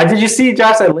 Did you see,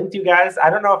 Josh? I linked you guys. I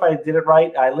don't know if I did it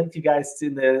right. I linked you guys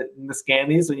in the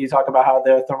Scandies when you talk about how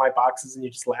they're thermite boxes and you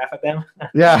just laugh at them.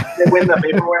 Yeah. They win the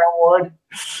Vaporware Award.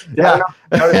 Yeah.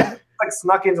 It's like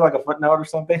snuck into like a footnote or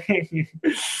something.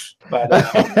 But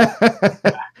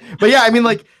yeah, I mean,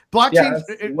 like blockchains.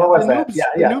 Yeah, what was that?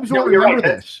 The noobs won't remember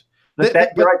this. You're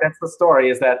right. That's the story.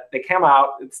 Is that they came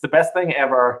out? It's the best thing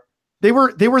ever. They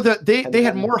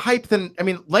had more hype than, I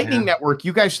mean, Lightning Network,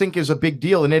 you guys think is a big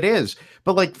deal, and it is.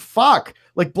 But like, fuck,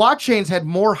 like blockchains had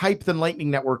more hype than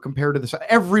Lightning Network compared to this.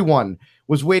 Everyone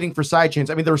was waiting for sidechains.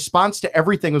 I mean, the response to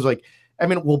everything was like, I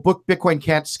mean, well, Bitcoin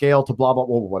can't scale to blah, blah,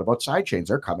 blah. Well, what about sidechains?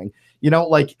 They're coming. You know,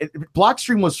 like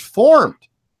Blockstream was formed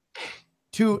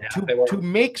to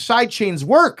make sidechains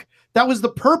work. That was the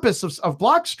purpose of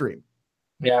Blockstream.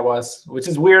 Yeah, it was, which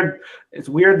is weird. It's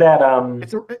weird that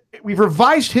we've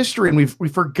revised history and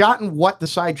we've forgotten what the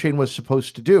sidechain was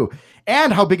supposed to do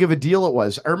and how big of a deal it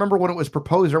was. I remember when it was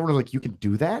proposed, everyone was like, "You can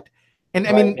do that," and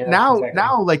I mean,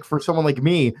 now, like for someone like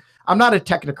me, I'm not a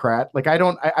technocrat. Like I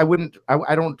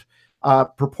don't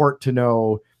purport to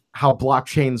know how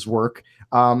blockchains work.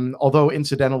 Although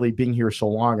incidentally, being here so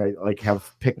long, I like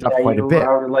have picked up quite a bit. You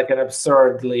are like an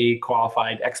absurdly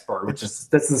qualified expert, which is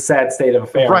a sad state of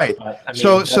affairs. Right. But, I mean,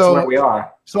 that's where we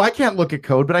are. So I can't look at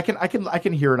code, but I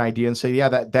can hear an idea and say, yeah,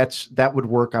 that would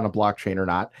work on a blockchain or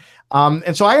not.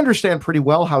 And so I understand pretty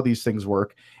well how these things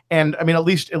work. And I mean, at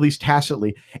least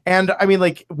tacitly. And I mean,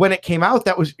 like when it came out,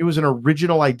 it was an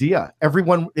original idea.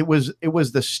 Everyone, it was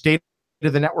the state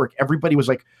of the network. Everybody was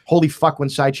like, holy fuck, when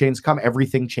sidechains come,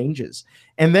 everything changes.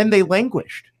 And then they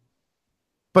languished.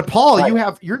 But Paul,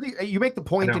 right. You make the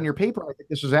point in your paper, I think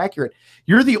this is accurate.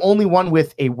 You're the only one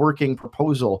with a working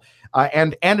proposal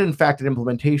and in fact an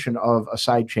implementation of a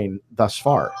sidechain thus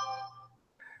far.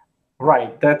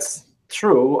 Right, that's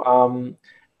true.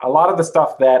 A lot of the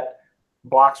stuff that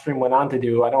Blockstream went on to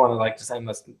do, I don't want to like just end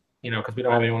this, because we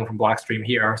don't have anyone from Blockstream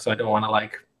here, so I don't want to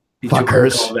like be too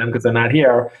critical of them because they're not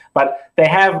here. But they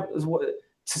have,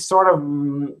 to sort of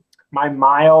my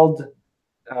mild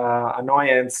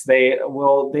annoyance, they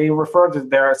refer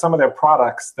to some of their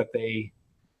products that they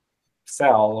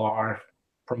sell or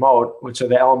promote, which are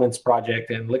the Elements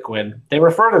project and Liquid. They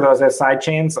refer to those as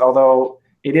sidechains, although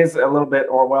it is a little bit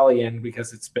Orwellian because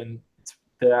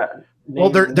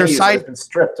their side has been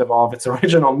stripped of all of its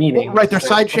original meaning. Well, right, they're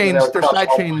sidechains. They're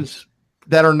sidechains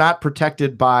that are not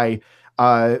protected by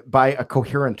a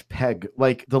coherent peg.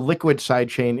 Like the Liquid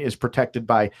sidechain is protected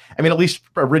by, I mean, at least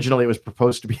originally it was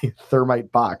proposed to be a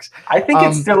thermite box. I think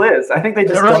it still is. I think they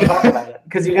just don't talk about it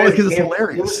because it's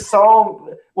hilarious. It was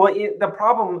so the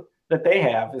problem that they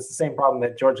have is the same problem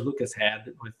that George Lucas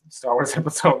had with Star Wars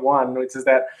Episode 1, which is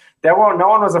that no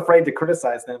one was afraid to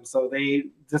criticize them. So they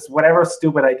just, whatever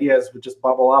stupid ideas would just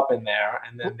bubble up in there,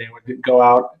 and then they would go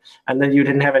out, and then you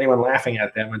didn't have anyone laughing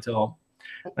at them until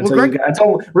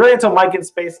until Mike in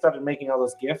Space started making all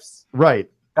those GIFs. Right.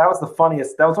 That was the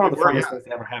funniest. That was one of the funniest things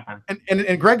that ever happened.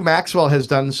 And Greg Maxwell has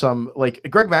done some, like,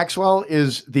 Greg Maxwell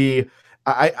is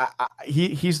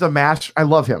he's the master. I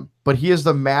love him, but he is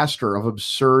the master of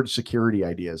absurd security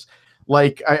ideas.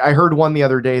 Like I heard one the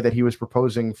other day that he was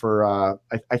proposing for,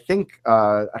 I think,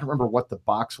 I don't remember what the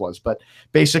box was, but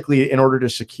basically in order to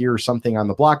secure something on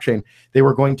the blockchain, they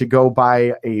were going to go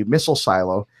buy a missile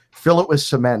silo, fill it with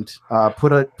cement,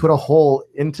 put a hole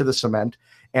into the cement,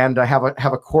 and have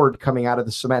a cord coming out of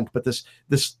the cement. But this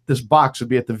box would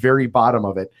be at the very bottom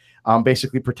of it,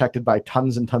 basically protected by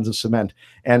tons and tons of cement,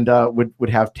 and would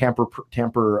have tamper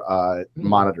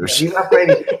monitors. Yeah, he's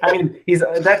upgrading. I mean,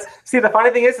 the funny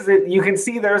thing is that you can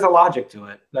see there's a logic to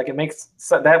it. Like it makes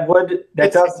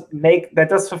that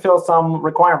does fulfill some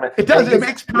requirement. It does. It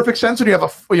makes perfect sense when you have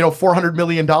 $400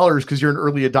 million because you're an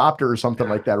early adopter or something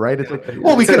like that, right? It's like,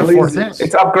 well, we can afford this.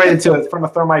 It's upgraded from a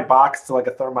thermite box to like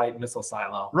a thermite missile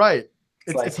silo. Right.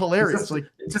 It's hilarious.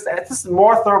 It's just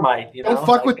more thermite. Don't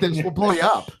fuck with this. We'll blow you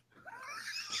up.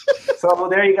 So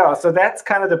there you go. So that's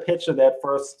kind of the pitch of that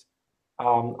first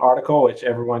article, which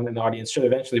everyone in the audience should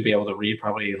eventually be able to read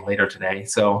probably later today.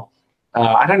 So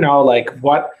I don't know, like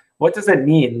what does it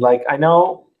mean? Like I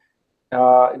know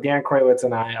Dan Krawisz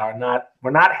and I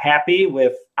I'm not happy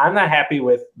with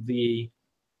the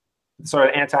sort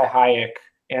of anti-Hayek,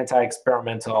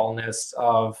 anti-experimentalness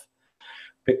of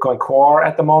Bitcoin Core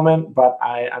at the moment, but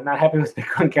I'm not happy with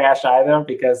Bitcoin Cash either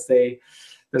because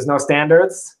there's no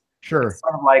standards. Sure. It's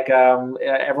sort of like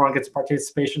everyone gets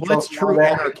participation. Well, it's true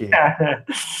anarchy.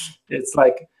 It's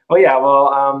like, oh yeah,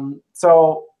 well,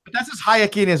 so. But that's as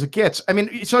Hayekian as it gets. I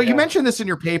mean, so you mentioned this in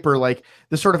your paper, like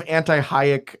the sort of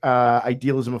anti-Hayek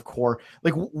idealism of Core.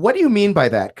 Like, what do you mean by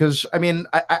that? Because I mean,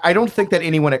 I don't think that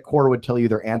anyone at Core would tell you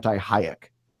they're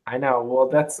anti-Hayek. I know. Well,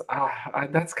 that's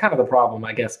kind of the problem,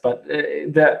 I guess. But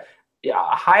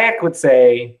Hayek would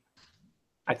say,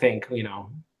 I think,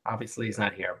 obviously he's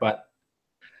not here, but.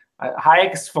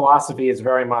 Hayek's philosophy is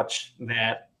very much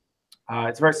that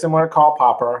it's very similar to Karl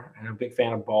Popper, and I'm a big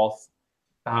fan of both,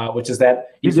 which is that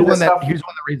he's the one that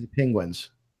raised the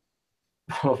penguins.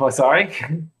 Oh, sorry?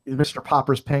 Mr.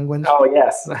 Popper's penguins? Oh,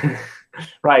 yes.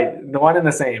 Right, the one and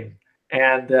the same.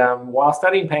 And while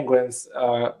studying penguins,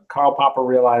 Karl Popper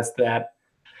realized that,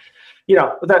 he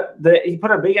put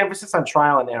a big emphasis on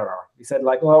trial and error. He said,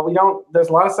 like, well, there's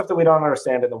a lot of stuff that we don't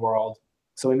understand in the world.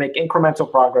 So we make incremental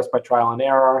progress by trial and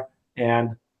error,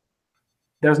 and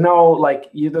there's no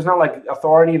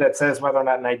authority that says whether or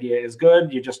not an idea is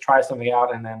good. You just try something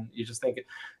out, and then you just think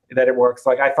that it works.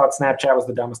 Like I thought Snapchat was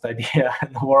the dumbest idea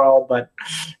in the world, but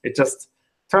it just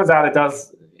turns out it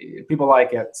does. People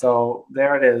like it, so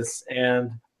there it is.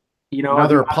 And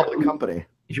another public company.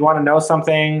 If you want to know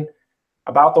something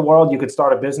about the world, you could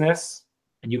start a business,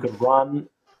 and you could run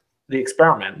the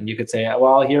experiment, and you could say,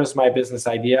 well, here's my business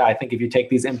idea. I think if you take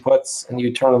these inputs and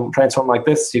you transform like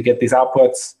this, you get these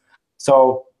outputs.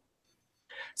 So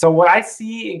what I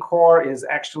see in Core is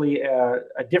actually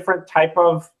a different type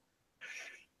of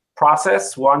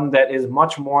process, one that is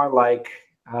much more like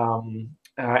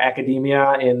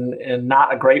academia in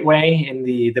not a great way, in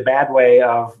the bad way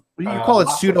of. You call it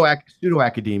pseudo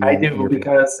academia. I do,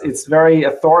 because it's very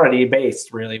authority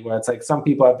based, really, where it's like some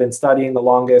people have been studying the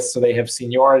longest, so they have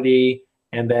seniority,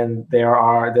 and then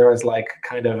there is like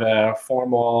kind of a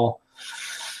formal.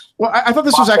 Well, I thought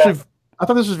this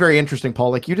was very interesting,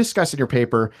 Paul. Like you discussed in your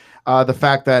paper, the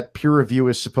fact that peer review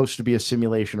is supposed to be a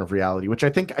simulation of reality, which I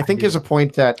think is a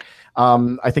point that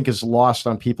I think is lost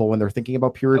on people when they're thinking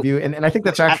about peer review, and I think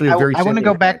that's actually a very. I want to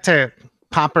go back to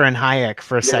Popper and Hayek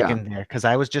for a second there, because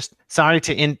I was just sorry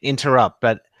to interrupt,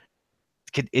 but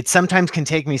it sometimes can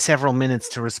take me several minutes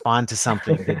to respond to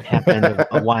something that happened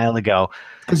a while ago.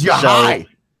 Because you're high.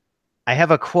 I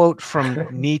have a quote from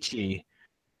Nietzsche,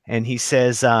 and he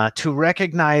says, to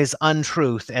recognize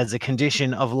untruth as a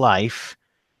condition of life,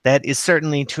 that is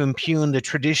certainly to impugn the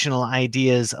traditional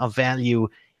ideas of value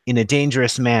in a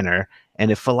dangerous manner, and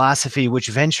a philosophy which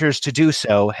ventures to do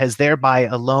so has thereby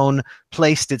alone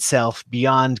placed itself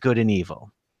beyond good and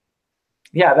evil.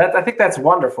 Yeah, I think that's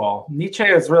wonderful. Nietzsche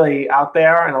is really out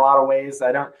there in a lot of ways.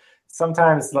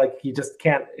 Sometimes like you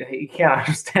can't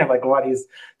understand like what he's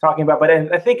talking about. But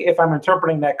I think if I'm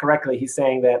interpreting that correctly, he's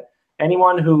saying that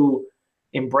anyone who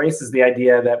embraces the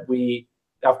idea that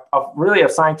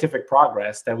of scientific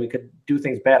progress, that we could do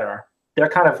things better, they're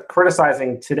kind of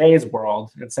criticizing today's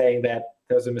world and saying that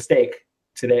there's a mistake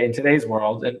in today's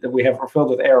world, and that we are filled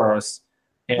with errors.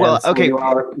 And well, okay, you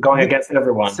are going against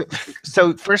everyone.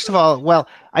 So first of all, well,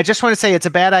 I just want to say it's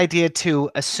a bad idea to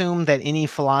assume that any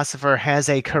philosopher has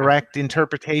a correct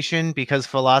interpretation, because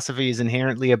philosophy is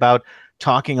inherently about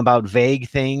talking about vague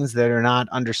things that are not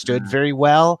understood very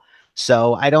well.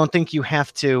 So I don't think you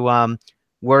have to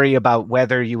worry about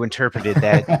whether you interpreted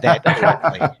that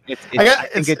correctly.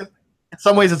 In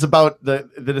some ways, it's about the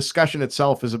discussion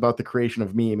itself is about the creation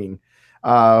of memeing.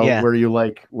 Where you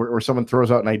where someone throws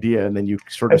out an idea and then you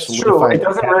sort of solidify. True. It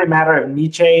doesn't really matter if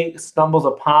Nietzsche stumbles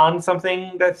upon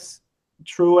something that's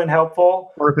true and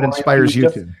helpful, or if it inspires you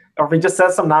to, or if he just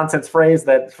says some nonsense phrase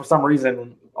that for some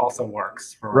reason also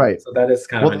works. Right. So that is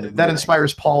kind of that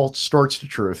inspires Paul Stortz to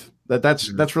truth.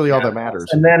 That's really all that matters.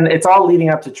 And then it's all leading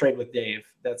up to Trade with Dave.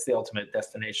 That's the ultimate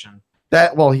destination.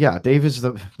 Dave is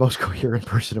the most coherent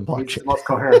person in blockchain. He's the most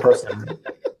coherent person.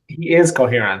 He is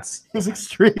coherence. He's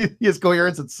extreme. He is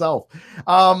coherence itself.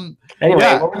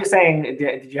 Anyway, what were you saying?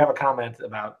 Did you have a comment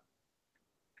about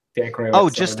Dan Krawisz? Oh,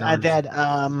 just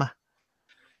that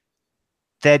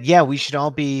we should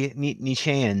all be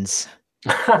Nietzscheans.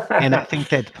 And I think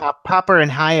that Popper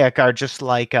and Hayek are just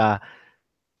like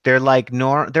they're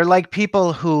like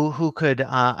people who could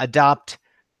adopt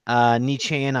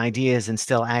Nietzschean ideas and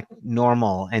still act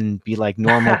normal and be like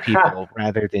normal people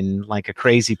rather than like a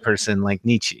crazy person like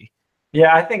Nietzsche.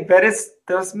 Yeah, I think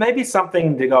there's maybe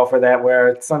something to go for that, where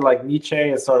it's sort of like Nietzsche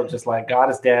is sort of just like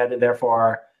God is dead and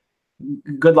therefore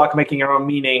good luck making your own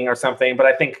meaning or something. But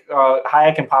I think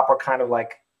Hayek and Popper kind of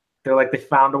like they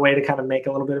found a way to kind of make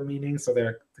a little bit of meaning, so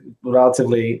they're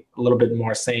relatively a little bit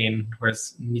more sane,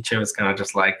 whereas Nietzsche was kind of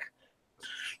just like,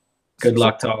 good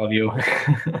luck to all of you.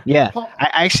 Yeah, I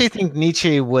actually think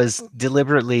Nietzsche was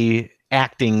deliberately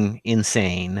acting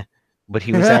insane, but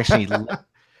he was actually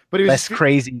less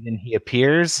crazy than he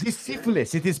appears. This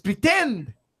syphilis, it is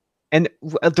pretend. And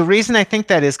the reason I think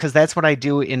that is because that's what I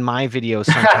do in my videos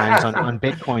sometimes on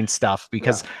Bitcoin stuff,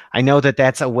 because I know that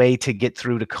that's a way to get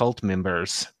through to cult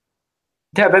members.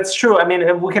 Yeah, that's true. I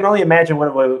mean, we can only imagine what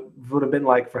it would have been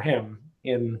like for him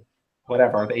in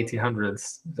whatever, the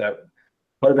 1800s. That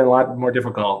would have been a lot more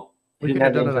difficult. He didn't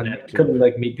have the internet. Couldn't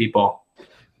like meet people.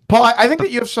 Paul, I think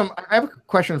that you have some. I have a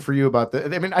question for you about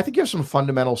I mean, I think you have some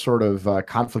fundamental sort of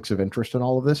conflicts of interest in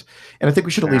all of this, and I think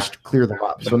we should at least clear them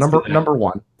up. So number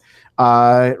one,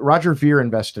 Roger Ver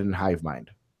invested in HiveMind.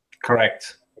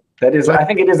 Correct. That is, I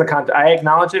think it is I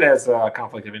acknowledge it as a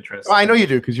conflict of interest. I know you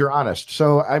do because you're honest.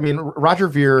 So, I mean, Roger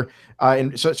Ver,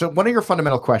 so one of your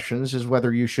fundamental questions is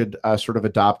whether you should sort of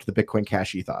adopt the Bitcoin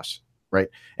Cash ethos, right?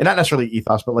 And not necessarily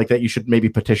ethos, but like that you should maybe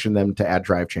petition them to add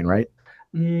drive chain, right?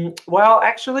 Well,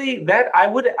 actually, that I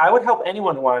would help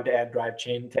anyone who wanted to add drive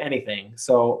chain to anything.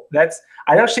 So that's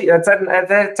actually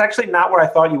not where I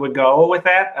thought you would go with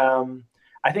that.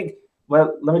 I think.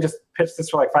 Well, let me just pitch this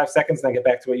for like 5 seconds and then get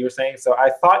back to what you were saying. So I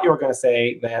thought you were going to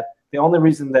say that the only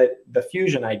reason that the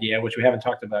fusion idea, which we haven't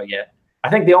talked about yet, I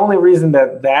think the only reason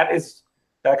that I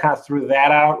kind of threw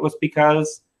that out was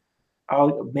because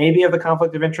maybe of the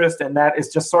conflict of interest, and that is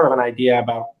just sort of an idea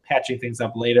about patching things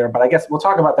up later. But I guess we'll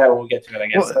talk about that when we get to it, I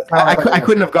guess. Well, I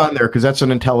couldn't have gone there because that's an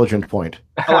intelligent point.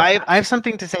 Oh, I have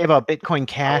something to say about Bitcoin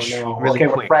Cash. Really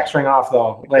quick. We're fracturing off,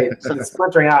 though. So it's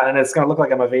splintering out, and it's going to look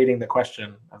like I'm evading the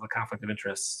question of the conflict of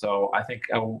interest. So I think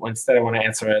instead I want to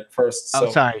answer it first. So,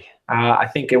 sorry. I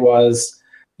think it was,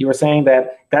 you were saying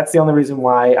that that's the only reason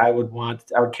why I would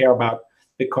care about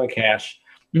Bitcoin Cash.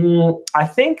 I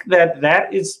think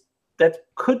that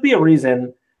could be a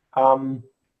reason.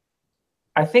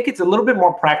 I think it's a little bit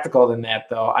more practical than that,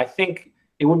 though. I think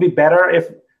it would be better if,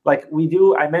 like we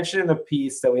do, I mentioned in the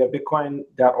piece that we have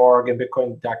bitcoin.org and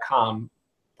bitcoin.com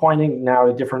pointing now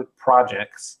to different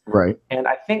projects. Right. And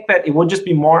I think that it would just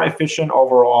be more efficient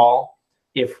overall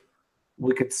if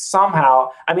we could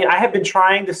somehow, I mean, I have been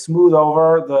trying to smooth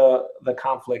over the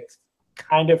conflict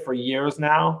kind of for years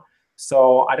now.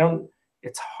 So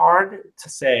it's hard to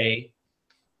say.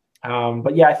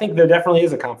 But yeah, I think there definitely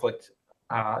is a conflict.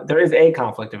 There is a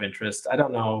conflict of interest. I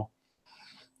don't know.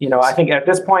 I think at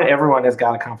this point, everyone has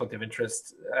got a conflict of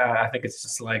interest. I think it's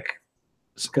just like,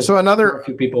 so a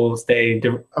few people stayed,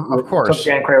 of course, took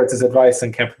Dan Krawicz's advice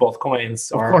and kept both coins,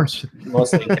 or of course,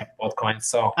 mostly kept both coins.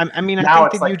 So I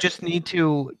think that you just need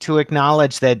to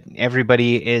acknowledge that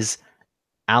everybody is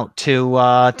out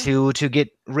to get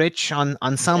rich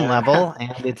on some level,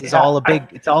 and it's all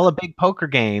a big poker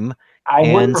game.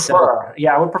 I would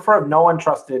prefer if no one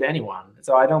trusted anyone.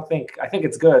 So I think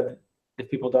it's good if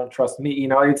people don't trust me.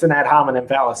 It's an ad hominem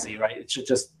fallacy, right? It should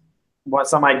just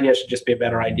some idea should just be a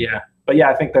better idea. But yeah,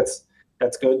 I think that's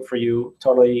good for you.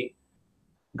 Totally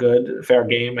good, fair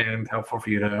game, and helpful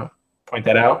for you to point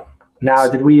that out. Now,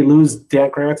 did we lose Dan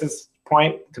Krawicz's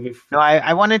point? No,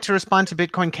 I wanted to respond to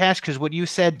Bitcoin Cash because what you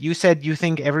said you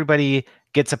think everybody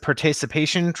gets a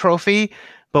participation trophy,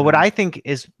 but what I think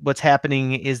is what's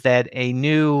happening is that a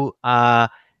new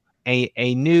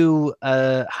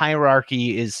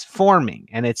hierarchy is forming,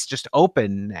 and it's just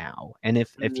open now. And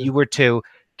if you were to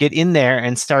get in there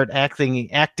and start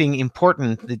acting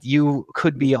important, that you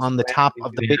could be on the top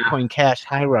of the Bitcoin Cash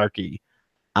hierarchy.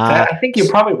 I think you're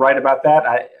probably right about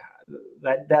that.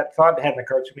 That thought hadn't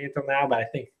occurred to me until now, but I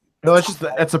think no,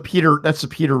 that's a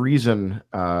Peter Reason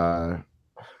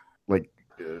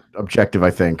objective, I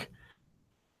think.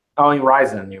 Oh,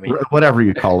 Ryzen, you mean? Whatever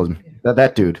you call him,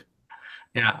 that dude.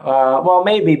 Yeah, well,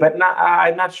 maybe, but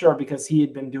I'm not sure because he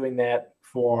had been doing that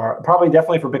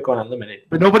definitely for Bitcoin Unlimited.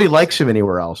 But nobody likes him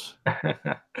anywhere else.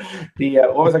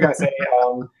 What was I going to say?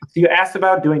 So you asked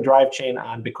about doing drive chain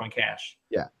on Bitcoin Cash.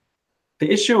 Yeah.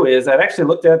 The issue is I've actually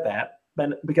looked at that,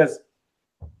 but because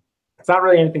it's not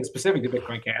really anything specific to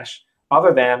Bitcoin Cash,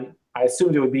 other than I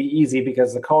assumed it would be easy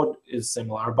because the code is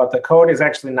similar, but the code is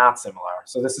actually not similar.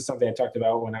 So this is something I talked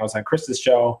about when I was on Chris's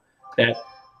show, that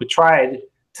we tried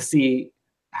to see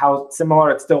how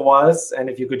similar it still was and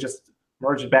if you could just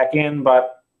merge it back in,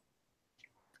 but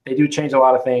they do change a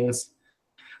lot of things.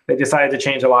 They decided to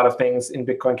change a lot of things in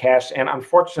Bitcoin Cash, and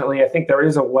unfortunately, I think there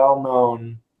is a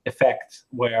well-known effect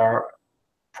where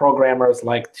programmers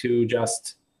like to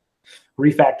just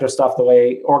refactor stuff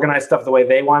organize stuff the way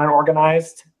they want it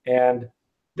organized. And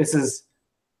this is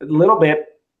a little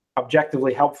bit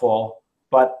objectively helpful,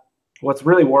 but what's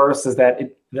really worse is that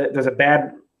there's a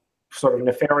bad sort of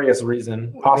nefarious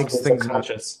reason, possibly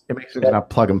subconscious. It makes things not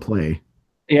plug and play.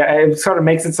 Yeah, it sort of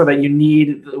makes it so that you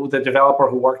need the developer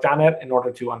who worked on it in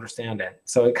order to understand it.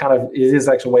 So it is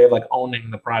actually a way of like owning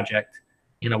the project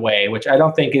in a way, which I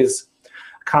don't think is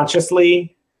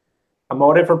consciously a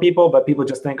motive for people, but people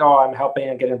just think, oh, I'm helping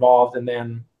and get involved. And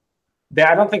then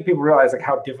I don't think people realize like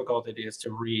how difficult it is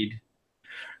to read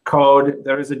code.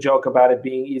 There is a joke about it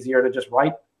being easier to just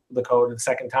write the code the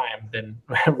second time than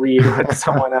read what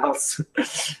someone else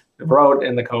wrote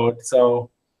in the code. So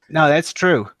no, that's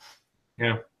true.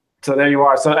 Yeah. So there you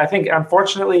are. So I think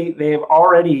unfortunately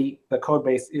the code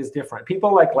base is different.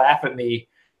 People like laugh at me.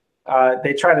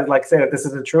 They try to like say that this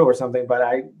isn't true or something, but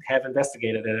I have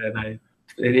investigated it, and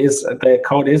the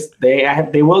code is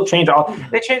they will change all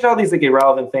these like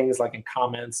irrelevant things like in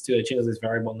comments too. They change all these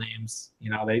variable names,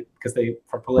 because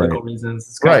for political reasons.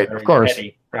 It's kind of course.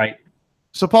 petty, right?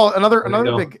 So Paul, another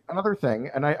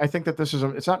thing, and I think that this is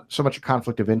it's not so much a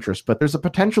conflict of interest, but there's a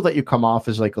potential that you come off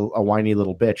as like a whiny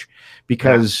little bitch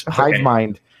because Hive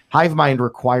Mind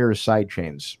requires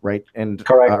sidechains, right? And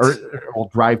correct. Or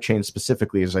drive chains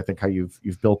specifically is I think how you've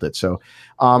built it. So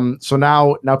so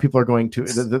now people are going to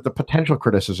the potential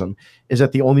criticism is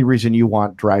that the only reason you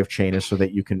want drive chain is so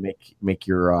that you can make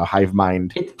your Hive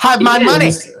Mind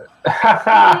money.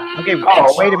 Okay,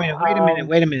 wait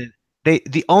a minute.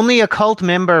 The only occult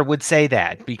member would say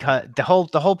that, because the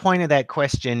whole point of that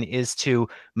question is to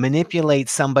manipulate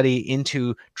somebody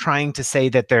into trying to say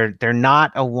that they're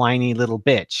not a whiny little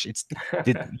bitch.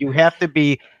 You have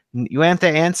to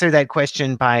answer that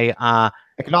question by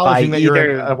acknowledging that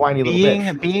you're a whiny little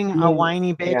bitch. Being a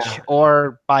whiny bitch,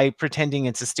 or by pretending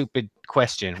it's a stupid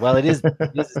question. Well, it is.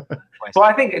 Well,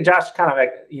 I think Josh kind of,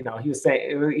 he was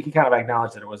saying, he kind of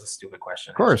acknowledged that it was a stupid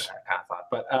question. Of course, I kind of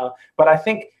thought, but I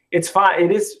think it's fine.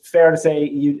 It is fair to say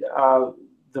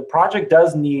the project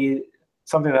does need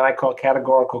something that I call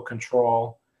categorical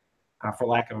control, for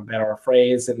lack of a better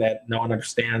phrase, and that no one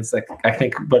understands. Like I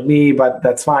think, but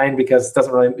that's fine because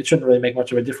it shouldn't really make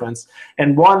much of a difference.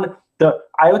 And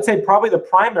I would say probably the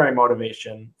primary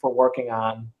motivation for working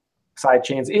on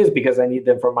sidechains is because I need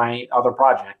them for my other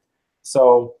project.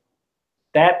 So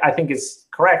that I think is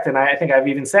correct, and I think I've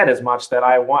even said as much that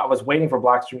I was waiting for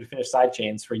Blockstream to finish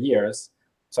sidechains for years,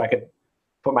 so I could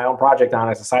put my own project on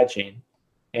as a sidechain,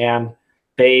 and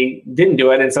they didn't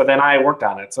do it, and so then I worked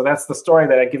on it. So that's the story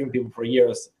that I've given people for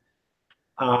years.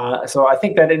 So I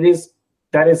think that is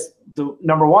the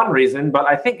number one reason, but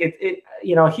I think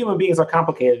human beings are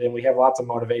complicated, and we have lots of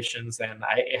motivations, and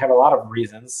I have a lot of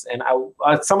reasons, and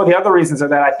some of the other reasons are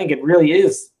that I think it really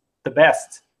is the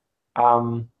best.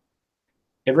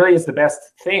 It really is the best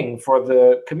thing for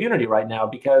the community right now,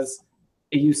 because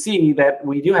you see that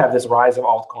we do have this rise of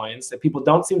altcoins, and people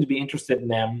don't seem to be interested in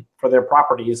them for their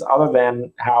properties other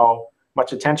than how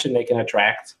much attention they can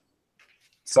attract.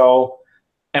 So,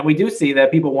 and we do see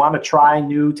that people want to try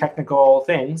new technical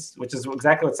things, which is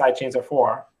exactly what sidechains are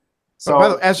for. So by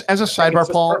the way, as a sidebar,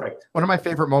 Paul, one of my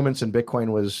favorite moments in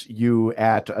Bitcoin was you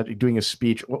at doing a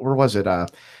speech. Where was it?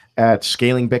 At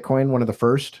Scaling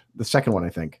Bitcoin, the second one, I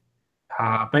think.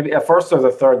 maybe at first or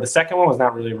the third. The second one was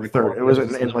not really recorded. It was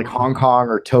in like Hong Kong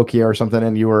or Tokyo or something,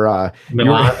 and you were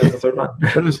Milan is the third one.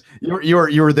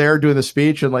 You were there doing the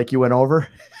speech, and like you went over.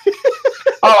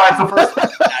 Oh, that's the first one.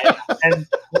 And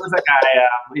what was that guy?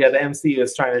 Yeah, the MC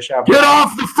was trying to shout, "Get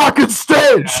off the fucking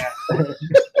stage!"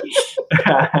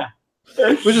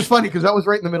 Which is funny because that was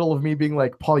right in the middle of me being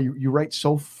like, Paul, you write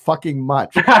so fucking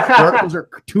much. Your articles are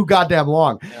too goddamn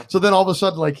long. Yeah. So then all of a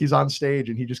sudden, like, he's on stage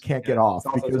and he just can't get off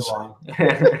because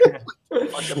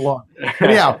fucking long.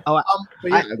 Anyhow,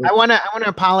 I want to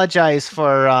apologize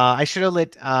for I should have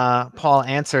let Paul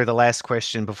answer the last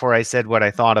question before I said what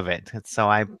I thought of it.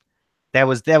 So that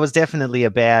was definitely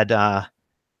a bad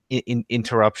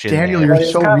interruption. Daniel, there.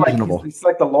 You're so reasonable. Like, he's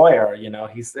like the lawyer, you know.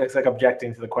 He's like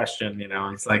objecting to the question, you know.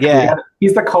 He's like, yeah,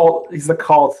 he's the cult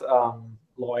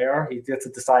lawyer. He gets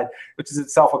to decide, which is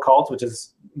itself a cult, which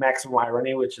is maximum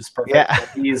irony, which is perfect. Yeah.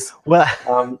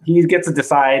 He gets to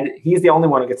decide. He's the only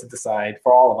one who gets to decide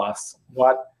for all of us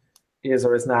what is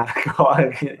or is not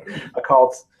a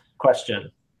cult question.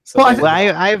 So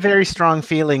I have very strong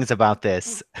feelings about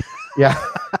this. Yeah.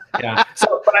 Yeah.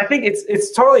 So, but I think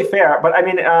it's totally fair. But I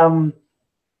mean,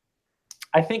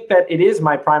 I think that it is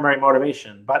my primary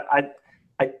motivation. But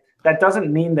that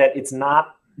doesn't mean that it's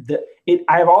not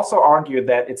I have also argued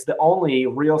that it's the only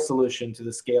real solution to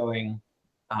the scaling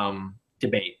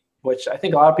debate, which I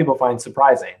think a lot of people find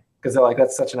surprising because they're like,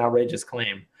 that's such an outrageous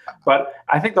claim. But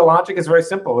I think the logic is very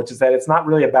simple, which is that it's not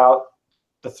really about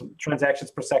the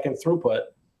transactions per second throughput.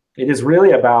 It is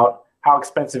really about how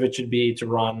expensive it should be to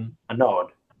run a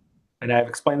node. And I've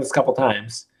explained this a couple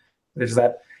times, which is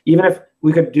that even if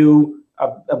we could do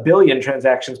a billion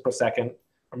transactions per second,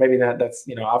 or maybe that's,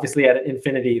 you know, obviously at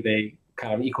infinity, they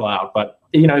kind of equal out. But,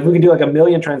 you know, if we could do like 1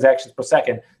 million transactions per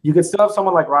second, you could still have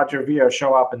someone like Roger Ver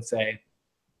show up and say,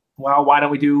 well, why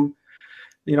don't we do,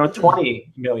 you know,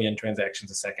 20 million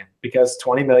transactions a second? Because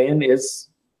 20 million is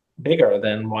bigger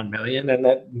than 1 million, and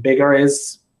that bigger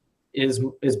is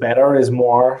better, is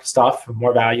more stuff,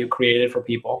 more value created for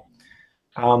people.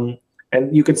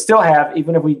 And you could still have,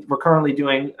 even if we're currently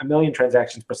doing 1 million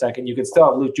transactions per second, you could still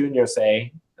have Luke Jr.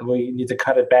 say, we need to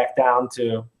cut it back down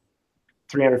to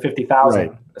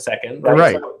 350,000 a second.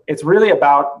 Right? So it's really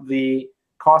about the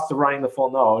cost of running the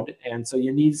full node. And so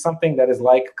you need something that is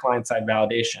like client-side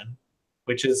validation,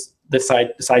 which is the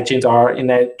sidechains are in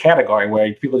that category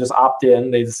where people just opt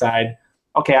in, they decide,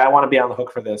 okay, I want to be on the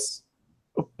hook for this.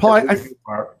 Paul, I think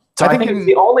it's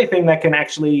the only thing that can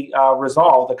actually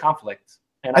resolve the conflict.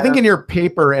 And I think in your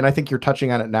paper, and I think you're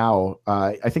touching on it now,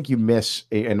 I think you miss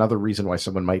another reason why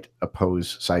someone might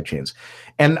oppose sidechains.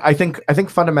 And I think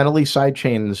fundamentally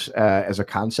sidechains as a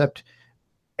concept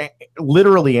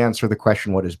literally answer the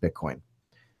question, what is Bitcoin?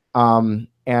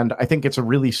 And I think it's a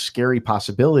really scary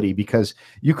possibility because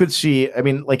you could see, I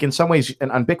mean, like in some ways,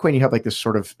 and on Bitcoin, you have like this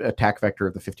sort of attack vector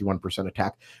of the 51%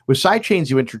 attack. With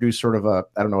sidechains, you introduce sort of a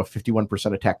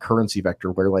 51% attack currency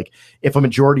vector where like if a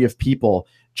majority of people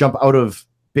jump out of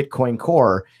Bitcoin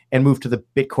Core and move to the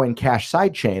Bitcoin Cash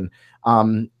sidechain,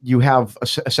 you have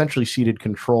essentially ceded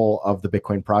control of the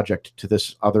Bitcoin project to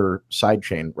this other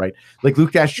sidechain, right? Like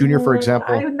Luke Dash Jr., for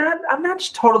example. I'm not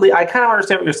totally, I kind of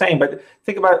understand what you're saying, but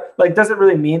think about, like, does it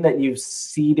really mean that you've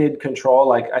ceded control?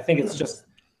 Like, I think it's just,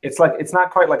 it's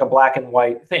not quite like a black and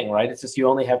white thing, right? It's just you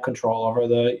only have control over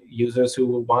the users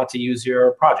who want to use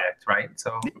your project, right?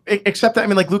 So, except that, I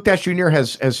mean, like Luke Dash Jr.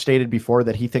 has stated before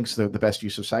that he thinks the best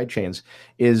use of sidechains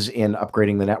is in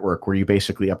upgrading the network, where you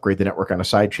basically upgrade the network on a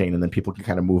sidechain and then people can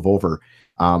kind of move over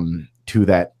to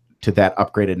that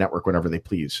upgraded network whenever they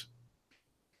please.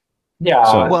 Yeah.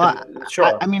 So, well,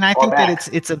 sure. I mean, I think that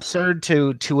it's absurd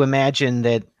to imagine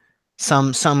that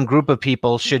some group of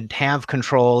people should have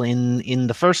control in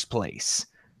the first place.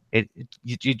 It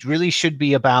really should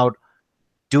be about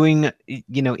doing,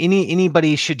 you know,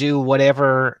 anybody should do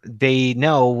whatever they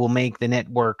know will make the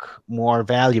network more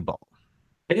valuable.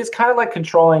 It is kind of like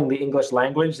controlling the English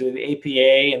language, the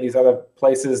APA and these other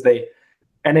places.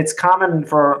 And it's common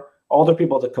for older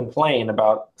people to complain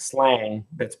about slang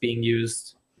that's being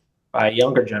used by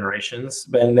younger generations.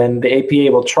 And then the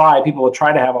APA people will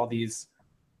try to have all these,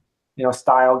 you know,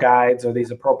 style guides or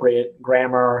these appropriate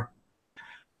grammar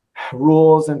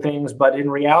rules and things. But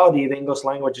in reality, the English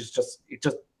language is just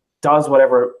does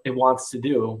whatever it wants to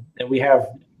do. And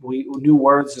new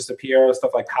words just appear,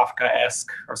 stuff like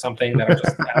Kafka-esque or something that are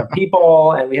just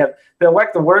people. And we have the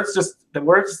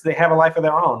words, they have a life of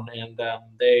their own. And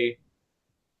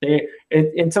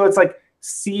and so it's like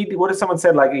cede, what if someone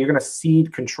said, like, you're going to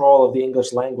cede control of the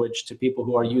English language to people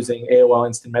who are using AOL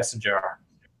Instant Messenger?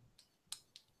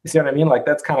 You see what I mean? Like,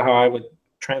 that's kind of how I would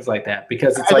translate that,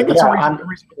 because it's I like, think it's yeah, a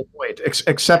reasonable point,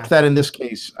 except that in this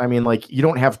case, I mean, like, you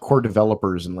don't have core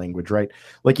developers in language, right?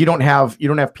 Like, you don't have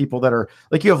people that are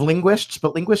like, you have linguists,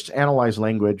 but linguists analyze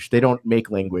language. They don't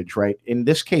make language, right? In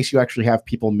this case, you actually have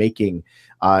people making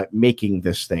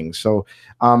this thing. So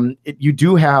you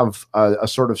do have a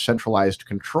sort of centralized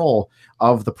control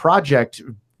of the project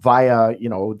via, you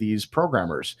know, these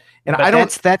programmers. And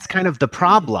but that's kind of the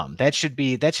problem. That should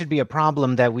be a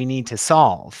problem that we need to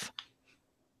solve.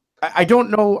 I don't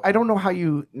know how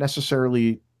you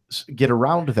necessarily get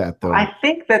around that, though. I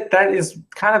think that is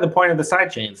kind of the point of the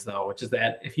sidechains, though, which is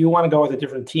that if you want to go with a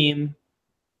different team,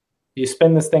 you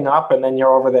spin this thing up and then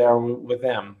you're over there with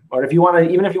them. Or if you want to,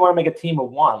 even if you want to make a team of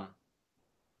one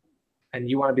and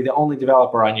you want to be the only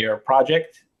developer on your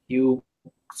project, you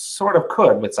sort of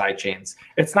could with sidechains.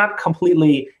 It's not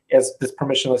completely as this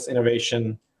permissionless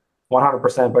innovation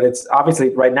 100%, but it's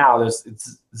obviously right now it's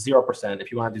 0%. If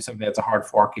you want to do something that's a hard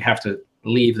fork, you have to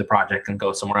leave the project and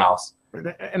go somewhere else.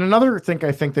 And another thing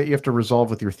I think that you have to resolve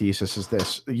with your thesis is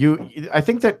this. I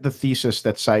think that the thesis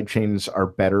that sidechains are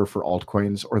better for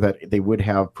altcoins, or that they would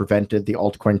have prevented the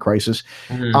altcoin crisis,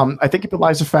 I think it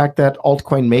belies the fact that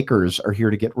altcoin makers are here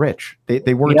to get rich.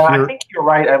 They weren't here. I think you're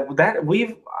right.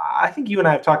 I think you and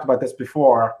I have talked about this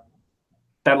before,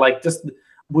 that like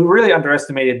we really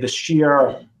underestimated the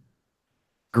sheer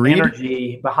greed,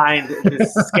 energy behind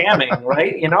this scamming,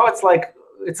 right? You know, it's like,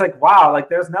 wow, like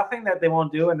there's nothing that they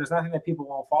won't do and there's nothing that people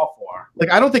won't fall for. Like,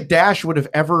 I don't think Dash would have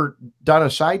ever done a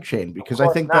sidechain, because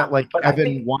I think that, like,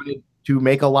 Evan wanted to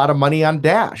make a lot of money on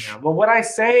Dash. Yeah, well, what I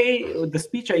say, the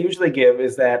speech I usually give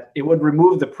is that it would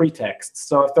remove the pretext.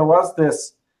 So if there was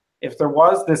this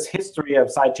history of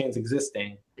sidechains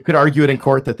existing, you could argue it in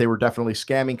court that they were definitely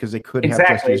scamming, because they could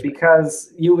have just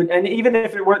because you would, and even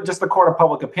if it were just the court of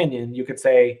public opinion, you could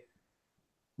say,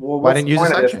 well, why didn't you use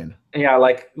a sidechain? Yeah,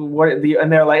 like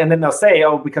and they're like, and then they'll say,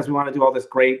 oh, because we want to do all this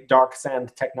great dark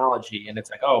sand technology, and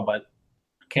it's like, oh, but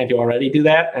can't you already do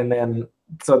that? And then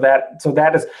and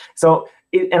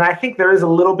I think there is a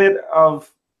little bit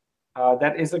of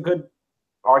that is a good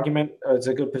argument, or it's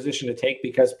a good position to take,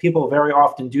 because people very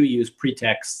often do use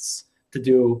pretexts to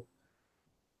do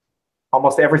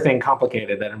almost everything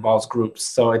complicated that involves groups.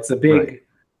 So it's a big,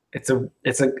 that's a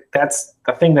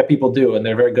thing that people do, and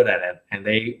they're very good at it, and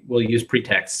they will use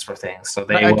pretexts for things. So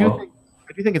I do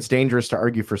think it's dangerous to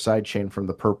argue for sidechain from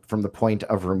the point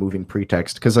of removing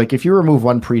pretext, because, like, if you remove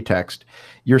one pretext,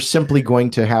 you're simply going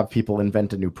to have people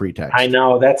invent a new pretext. I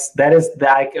know I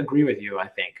agree with you. I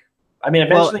think. I mean,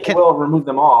 eventually we'll remove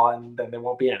them all, and then there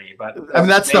won't be any. But I mean,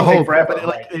 that's the hope.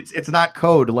 But it's not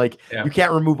code. Like, you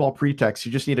can't remove all pretexts.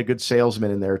 You just need a good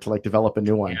salesman in there to, like, develop a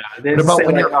new one. Yeah, what about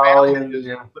when you're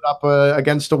put up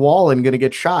against a wall and going to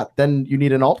get shot? Then you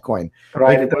need an altcoin.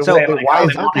 Right. Like, so why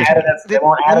is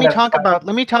let me talk about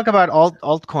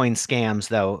altcoin scams,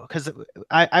 though, because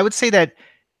I would say that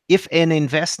if an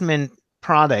investment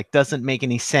product doesn't make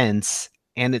any sense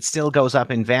and it still goes up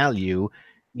in value,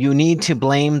 you need to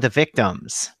blame the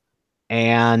victims,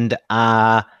 and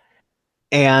the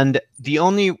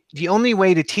only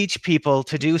way to teach people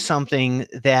to do something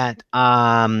that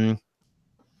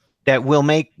that will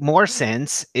make more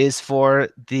sense is for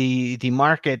the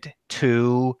market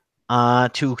to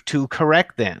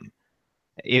correct them.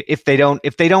 If they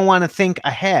don't want to think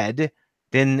ahead,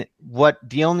 then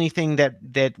the only thing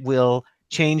that will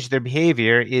change their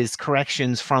behavior is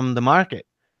corrections from the market.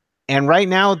 And right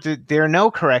now, there are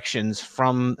no corrections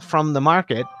from the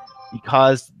market,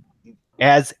 because,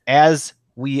 as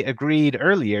we agreed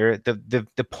earlier,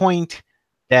 the point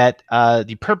that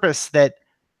the purpose that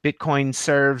Bitcoin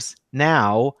serves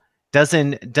now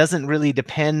doesn't really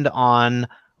depend on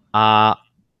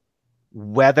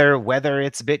whether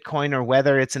it's Bitcoin or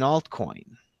whether it's an altcoin.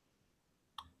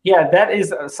 Yeah, that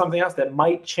is something else that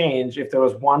might change if there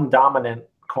was one dominant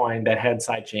coin that had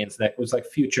sidechains that was like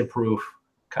future proof.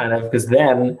 Kind of, because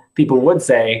then people would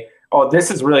say, oh,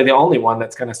 this is really the only one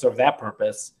that's going to serve that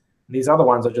purpose. These other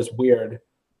ones are just weird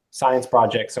science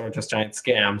projects or just giant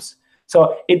scams.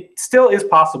 So it still is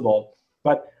possible.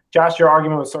 But Josh, your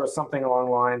argument was sort of something along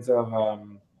the lines of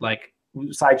like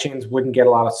sidechains wouldn't get a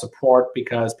lot of support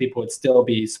because people would still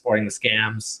be supporting the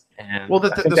scams. And well,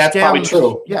 that's scams, probably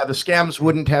true. Yeah, the scams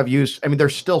wouldn't have used. I mean, they're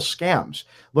still scams.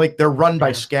 Like, they're run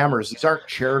by scammers. These aren't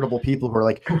charitable people who are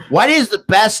like, what is the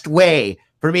best way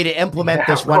for me to implement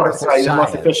this wonderful science, the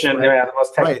most efficient, the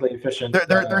most technically efficient.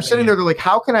 They're sitting there. They're like,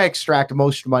 how can I extract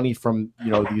most money from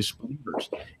these believers?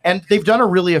 And they've done a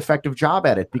really effective job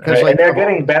at it, because and they're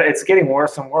getting better. It's getting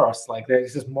worse and worse. Like, they're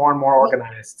just more and more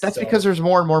organized. That's because there's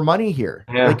more and more money here.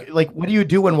 Yeah. Like what do you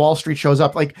do when Wall Street shows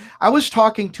up? Like, I was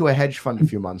talking to a hedge fund a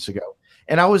few months ago,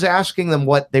 And I was asking them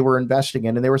what they were investing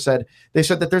in, and they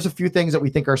said that there's a few things that we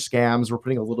think are scams, we're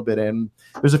putting a little bit in.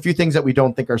 There's a few things that we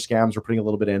don't think are scams, we're putting a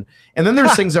little bit in. And then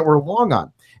there's things that we're long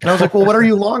on. And I was like, well, what are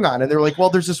you long on? And they're like, well,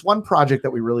 there's this one project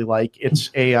that we really like. It's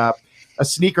a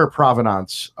sneaker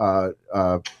provenance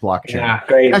blockchain. Yeah,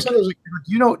 great. And I said,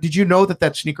 did you know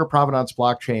that sneaker provenance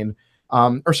blockchain,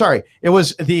 it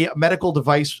was the medical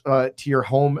device to your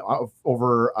home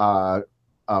over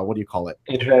what do you call it?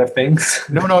 Internet of Things?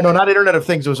 No, not Internet of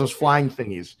Things. It was those flying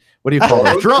thingies. What do you call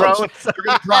those? Drones. They're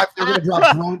going to drop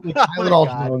drones, like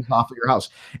Tylenol drones off of your house,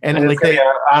 and like they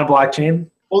on blockchain.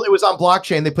 Well, it was on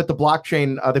blockchain. They put the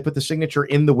blockchain, they put the signature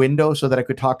in the window so that I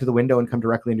could talk to the window and come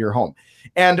directly into your home.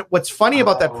 And what's funny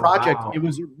about that project, It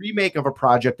was a remake of a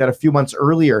project that a few months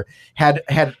earlier had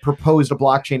proposed a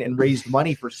blockchain and raised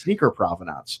money for sneaker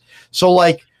provenance. So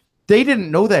like they didn't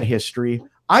know that history.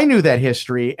 I knew that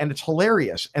history, and it's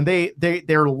hilarious. And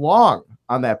they're long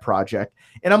on that project.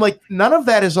 And I'm like, none of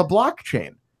that is a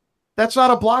blockchain. That's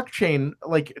not a blockchain.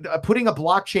 Like putting a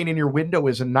blockchain in your window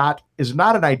is not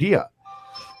an idea.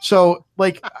 So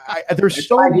like there's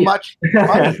so much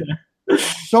money,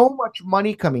 so much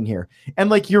money coming here. And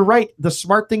like, you're right. The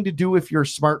smart thing to do if you're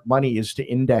smart money is to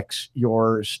index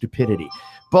your stupidity.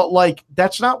 But like,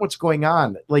 that's not what's going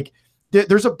on. Like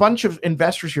there's a bunch of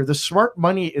investors here. The smart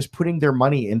money is putting their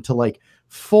money into like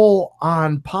full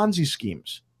on Ponzi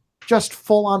schemes, just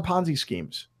full on Ponzi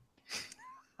schemes.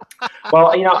 Well,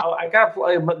 I got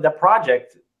the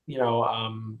project,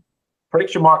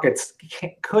 prediction markets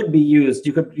could be used.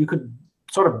 You could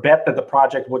sort of bet that the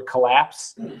project would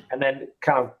collapse and then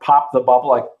kind of pop the bubble,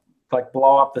 like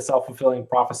blow up the self-fulfilling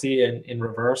prophecy in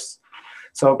reverse.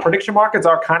 So prediction markets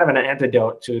are kind of an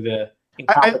antidote to the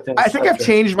incompetence. I think I've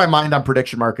changed my mind on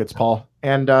prediction markets, Paul,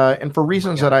 and for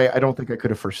reasons that I don't think I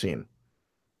could have foreseen.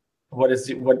 What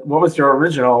was your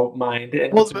original mind?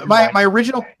 Well, my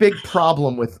original big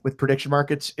problem with prediction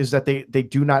markets is that they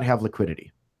do not have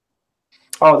liquidity.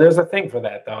 Oh, there's a thing for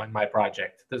that though in my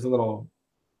project. There's a little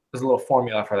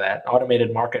formula for that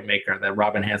automated market maker that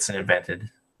Robin Hanson invented.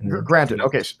 Granted,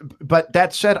 okay, but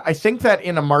that said, I think that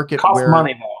in a market costs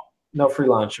money though, no free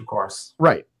lunch, of course.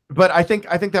 Right, but I think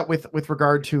that with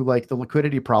regard to like the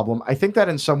liquidity problem, I think that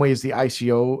in some ways the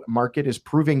ICO market is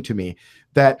proving to me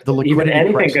that the liquidity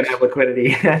anything crisis, could have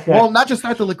liquidity. Well, not just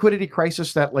that, the liquidity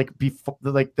crisis that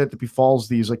that befalls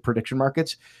these like prediction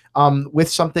markets, with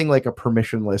something like a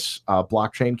permissionless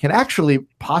blockchain can actually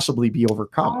possibly be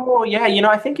overcome. Oh yeah,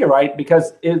 I think you're right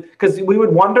because we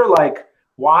would wonder like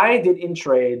why did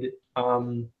InTrade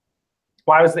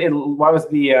why was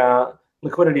the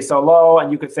liquidity so low?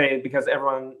 And you could say because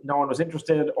no one was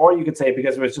interested, or you could say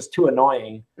because it was just too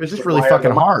annoying. It was just really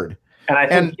fucking hard. And I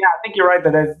think you're right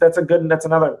that that's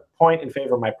another point in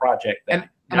favor of my project. And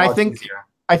I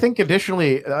think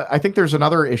additionally, I think there's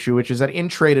another issue, which is that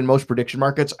InTrade in most prediction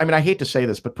markets, I mean, I hate to say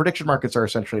this, but prediction markets are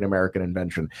essentially an American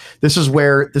invention. This is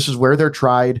where they're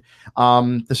tried.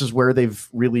 This is where they've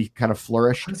really kind of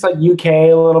flourished. It's like UK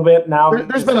a little bit now.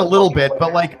 There's been a little bit,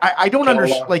 but like I don't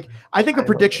understand. Like I think a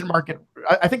prediction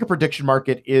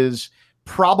market is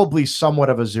probably somewhat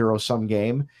of a zero-sum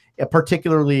game.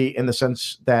 Particularly in the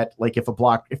sense that like if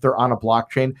they're on a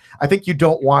blockchain, I think you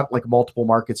don't want like multiple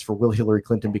markets for will Hillary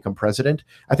Clinton become president.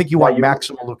 I think you want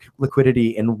maximum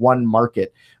liquidity in one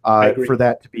market for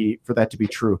that to be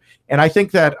true. And I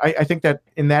think that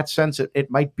in that sense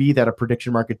it might be that a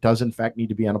prediction market does in fact need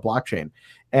to be on a blockchain.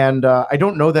 And I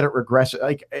don't know that it regresses.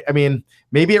 Like I mean,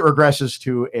 maybe it regresses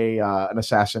to an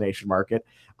assassination market,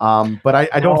 but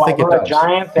I don't think it does. A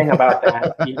giant thing about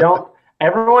that. You don't.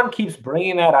 Everyone keeps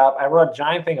bringing that up. I wrote a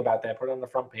giant thing about that, put it on the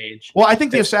front page. Well, I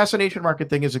think the assassination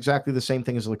market thing is exactly the same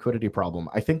thing as a liquidity problem.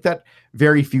 I think that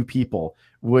very few people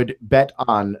would bet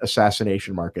on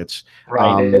assassination markets.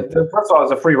 Right. First of all,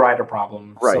 it's a free rider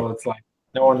problem. Right. So it's like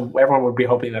everyone would be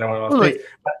hoping that everyone else pays.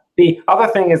 But the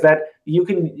other thing is that you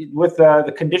can, with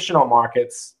the conditional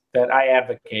markets that I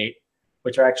advocate,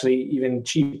 which are actually even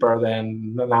cheaper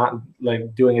than not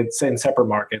like doing it in separate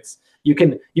markets. You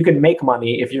can make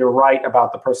money if you're right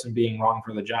about the person being wrong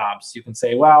for the jobs. You can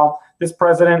say, well, this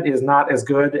president is not as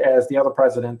good as the other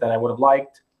president that I would have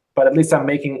liked, but at least I'm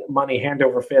making money hand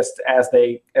over fist as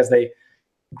they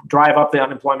drive up the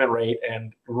unemployment rate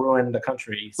and ruin the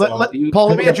country. So Paul,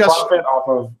 let me adjust. Profit off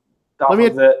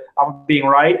of being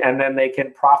right, and then they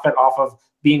can profit off of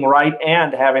being right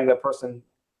and having the person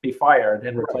be fired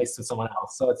and replaced with someone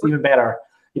else. So it's even better.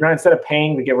 instead of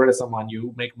paying to get rid of someone,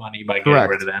 you make money by getting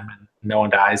rid of them, and no one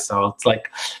dies. So it's like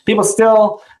people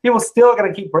still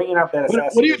gonna keep bringing up that.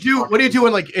 What do you do? What do you do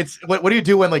when what do you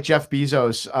do when like Jeff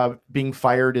Bezos being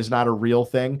fired is not a real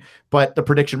thing, but the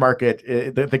prediction market,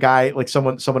 the guy, like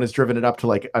someone has driven it up to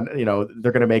like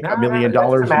they're gonna make $1 million.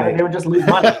 They would just lose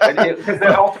money because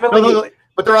they're ultimately.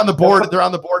 But they're on the board. They're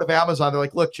on the board of Amazon. They're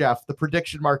like, look, Jeff, the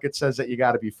prediction market says that you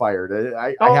got to be fired.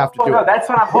 I have to do it. That's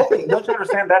what I'm hoping. Don't you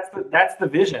understand? That's the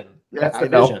vision. That's the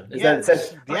vision.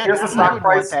 Here's the stock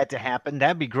price. Want that to happen.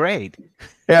 That'd be great.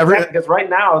 Yeah, because right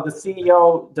now the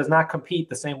CEO does not compete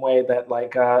the same way that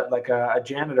like a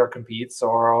janitor competes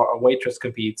or a waitress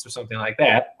competes or something like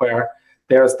that, where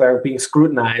they're being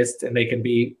scrutinized and they can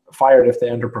be fired if they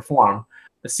underperform.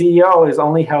 The CEO is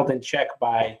only held in check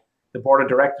by the board of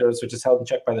directors, which is held in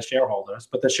check by the shareholders.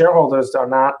 But the shareholders are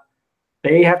not,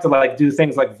 they have to like do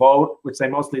things like vote, which they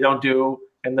mostly don't do.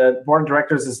 And the board of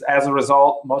directors is, as a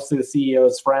result, mostly the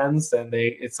CEO's friends. And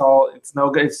it's no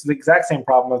good. It's the exact same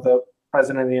problem of the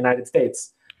president of the United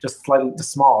States, just slightly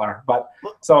smaller. But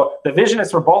so the vision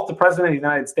is for both the president of the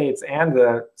United States and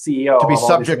the CEO to be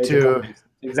subject to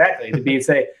exactly to be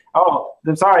say, oh,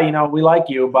 I'm sorry, we like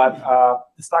you, but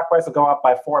the stock price will go up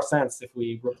by 4 cents if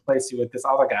we replace you with this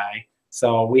other guy.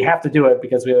 So we have to do it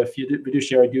because we have a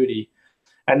fiduciary duty.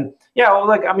 And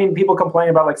people complain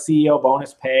about like CEO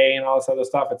bonus pay and all this other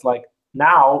stuff. It's like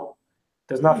now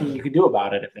there's nothing you can do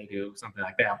about it if they do something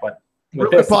like that. But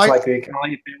with this, it's like they can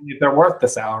only if they're worth the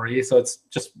salary. So it's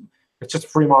just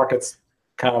free markets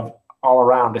kind of all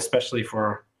around, especially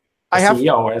for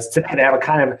CEO, whereas today they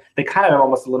have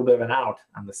almost a little bit of an out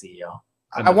on the CEO.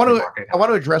 I want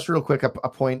to address real quick a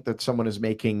point that someone is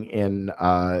making in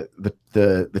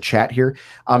the chat here.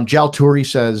 Jal Turi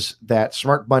says that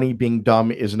smart money being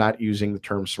dumb is not using the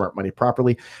term smart money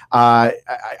properly. I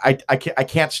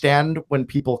can't stand when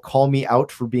people call me out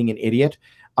for being an idiot.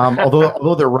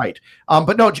 Although they're right.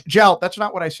 But no, Jal, that's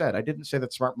not what I said. I didn't say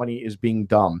that smart money is being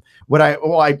dumb.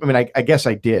 I guess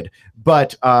I did,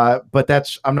 but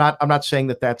I'm not saying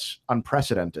that that's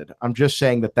unprecedented. I'm just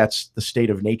saying that that's the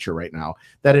state of nature right now,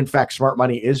 that in fact, smart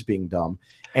money is being dumb.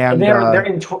 And they're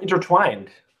intertwined.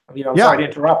 I'm sorry to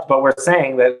interrupt, but we're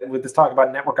saying that with this talk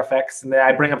about network effects, and then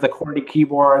I bring up the QWERTY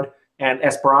keyboard and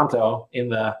Esperanto in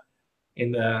the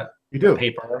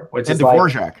paper, which and is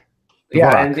Dvorak. Like,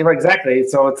 yeah, and exactly.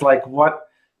 So it's like what?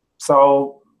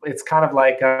 So it's kind of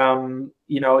like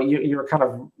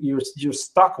you're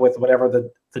stuck with whatever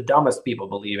the dumbest people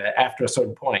believe after a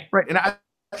certain point. Right,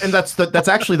 and that's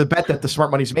actually the bet that the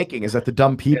smart money's making, is that the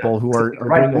dumb people who are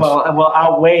right doing this will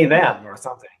outweigh them or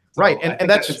something. So right, and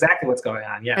that's exactly what's going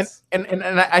on. Yes, and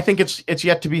I think it's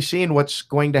yet to be seen what's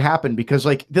going to happen, because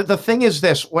like the thing is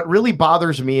this: what really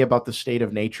bothers me about the state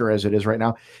of nature as it is right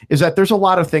now is that there's a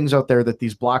lot of things out there that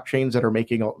these blockchains that are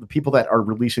making, the people that are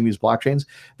releasing these blockchains,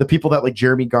 the people that like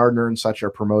Jeremy Gardner and such are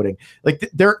promoting, like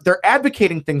they're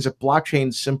advocating things that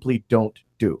blockchains simply don't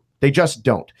do. They just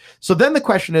don't. So then the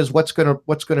question is, what's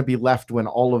gonna be left when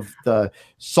all of the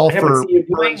sulfur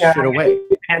burns shit away?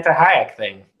 Anti-Hayek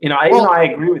thing. I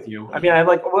agree with you. I mean,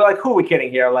 who are we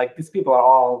kidding here? Like, these people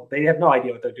are they have no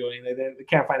idea what they're doing. They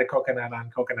can't find a coconut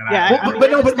on coconut. Yeah,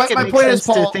 but my point is,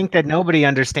 Paul, to think that nobody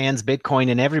understands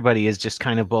Bitcoin and everybody is just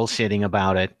kind of bullshitting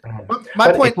about it.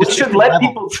 My point is, we should let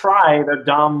people try their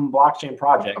dumb blockchain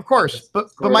project. Of course, but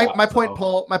my point,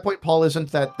 Paul,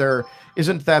 isn't that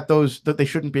they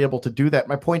shouldn't be able to do that.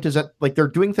 My point is that like they're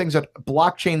doing things that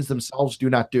blockchains themselves do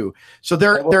not do. So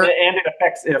they're and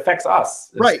it affects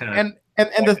us, right?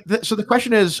 So the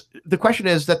question is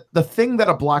that the thing that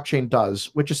a blockchain does,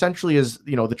 which essentially is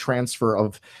the transfer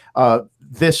of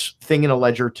this thing in a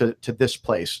ledger to this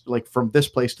place, like from this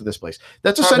place to this place.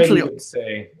 That's essentially,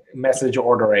 say, message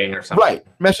ordering or something. Right,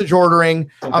 message ordering.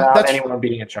 Without anyone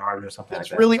being in charge or something.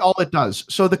 That's really all it does.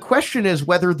 So the question is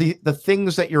whether the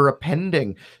things that you're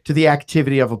appending to the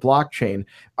activity of a blockchain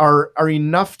are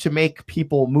enough to make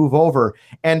people move over.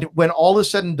 And when all is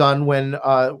said and done,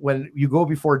 when you go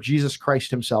before Jesus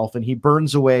Christ himself and he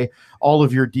burns away all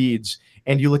of your deeds,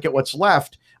 and you look at what's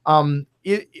left,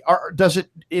 does it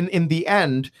in the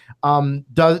end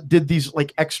did these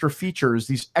like extra features,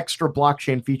 these extra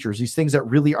blockchain features, these things that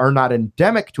really are not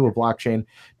endemic to a blockchain,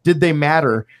 did they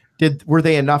matter? Were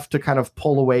they enough to kind of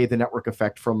pull away the network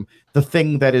effect from the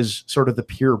thing that is sort of the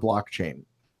pure blockchain?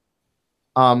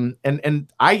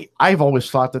 And I've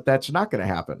always thought that that's not going to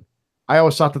happen. I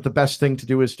always thought that the best thing to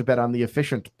do is to bet on the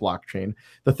efficient blockchain,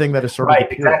 the thing that is sort of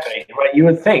the purest. Exactly. Right. You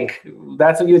would think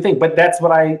that's what you would think, but that's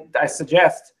what I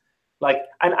suggest. Like,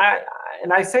 and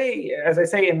I say, as I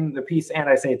say in the piece, and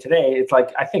I say today, it's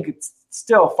like I think it's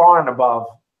still far and above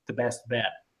the best bet.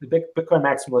 the Bitcoin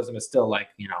maximalism is still like,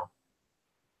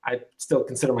 I still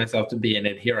consider myself to be an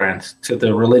adherent to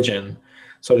the religion,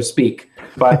 so to speak.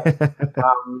 But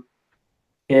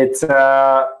it's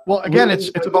well, again, it's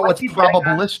about what's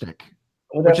probabilistic,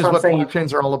 which is what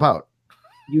blockchains are all about.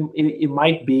 You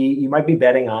might be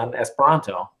betting on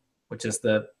Esperanto, which is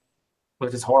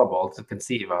horrible to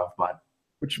conceive of, but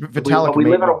Vitalik we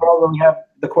live in a world where we have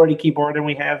the QWERTY keyboard, and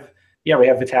we have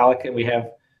Vitalik, and we have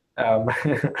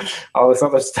all this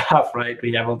other stuff, right?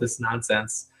 We have all this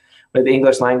nonsense, but the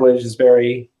English language is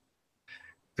very,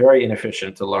 very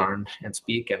inefficient to learn and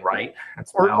speak and write.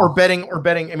 Or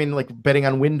betting. I mean, like betting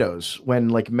on Windows when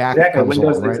like Mac comes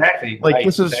Windows, along, right? exactly. Like right,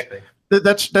 this is exactly.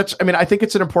 That's. I mean, I think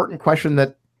it's an important question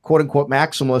that quote unquote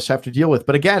maximalists have to deal with.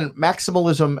 But again,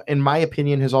 maximalism, in my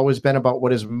opinion, has always been about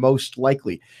what is most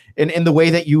likely. In the way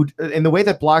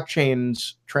that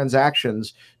blockchains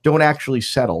transactions don't actually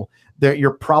settle.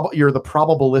 You're the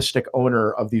probabilistic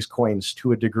owner of these coins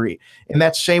to a degree. In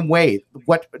that same way,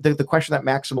 what the question that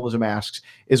maximalism asks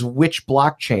is which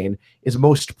blockchain is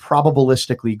most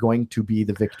probabilistically going to be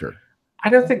the victor. I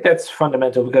don't think that's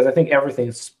fundamental, because I think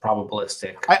everything's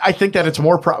probabilistic. I think that it's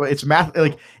more it's math.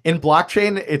 Like in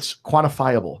blockchain, it's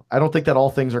quantifiable. I don't think that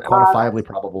all things are quantifiably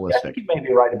probabilistic. I think you may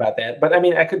be right about that. But I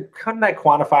mean, couldn't I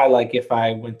quantify, like, if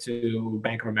I went to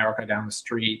Bank of America down the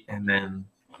street and then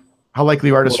how likely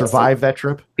you are to survive that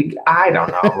trip? I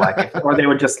don't know, like, or they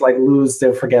would just like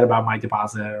they forget about my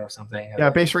deposit or something.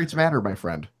 Yeah, base rates matter, my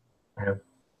friend. Yeah.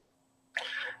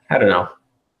 I don't know.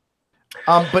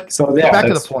 But so yeah, back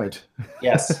to the point.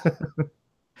 Yes.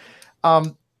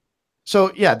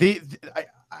 So yeah, these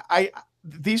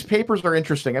papers are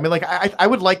interesting. I mean, like I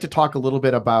would like to talk a little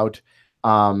bit about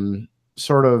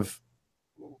sort of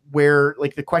where,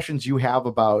 like, the questions you have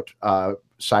about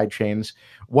sidechains.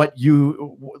 What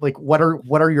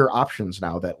are your options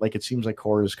now that, like, it seems like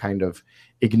Core is kind of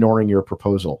ignoring your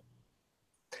proposal?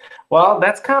 Well,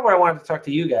 that's kind of what I wanted to talk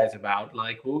to you guys about.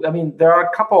 Like, I mean, there are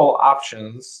a couple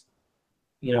options.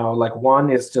 Like one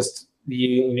is just the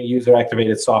user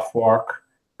activated soft fork,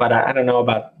 but I don't know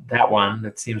about that one.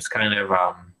 That seems kind of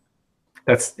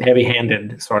that's heavy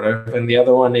handed, sort of. And the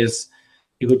other one is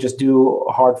you could just do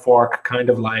a hard fork, kind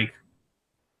of like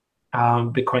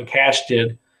Bitcoin Cash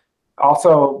did.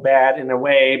 Also bad in a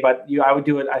way, but I would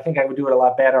do it. I think I would do it a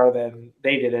lot better than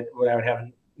they did it. Where I would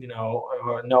have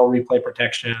no replay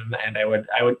protection, and I would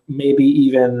maybe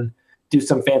even do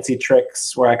some fancy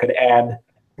tricks where I could add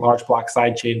large block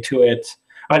sidechain to it.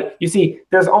 But you see,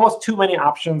 there's almost too many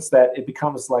options that it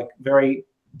becomes like very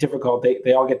difficult.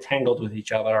 They all get tangled with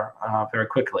each other very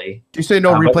quickly. Do you say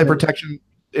no replay protection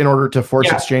in order to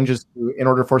force exchanges? In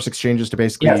order to force exchanges to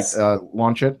basically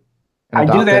launch it? I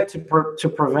do that to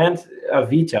prevent a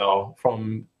veto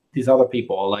from these other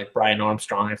people like Brian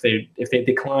Armstrong. If they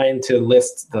decline to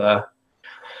list the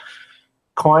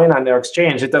coin on their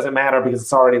exchange, it doesn't matter because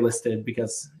it's already listed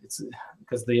because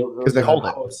they hold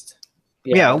it.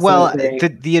 Yeah, well,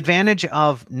 the advantage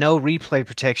of no replay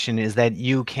protection is that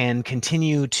you can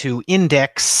continue to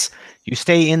index. You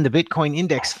stay in the Bitcoin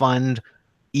index fund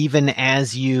even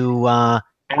as you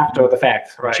after the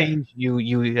fact, right? Change you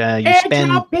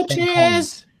spend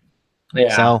bitches.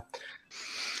 Yeah.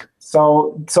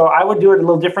 So I would do it a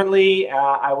little differently.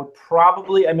 I would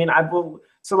probably. I mean, I will.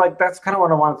 So like that's kind of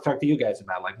what I wanted to talk to you guys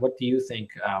about. Like, what do you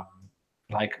think?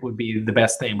 Like would be the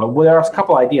best thing? But there are a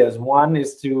couple ideas. One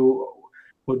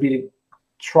would be to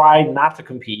try not to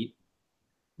compete.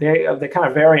 They kind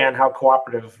of vary on how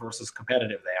cooperative versus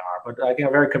competitive they are. But I think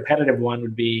a very competitive one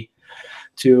would be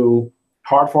to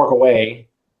hard fork away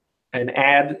and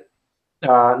add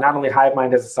not only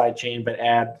Hivemind as a sidechain, but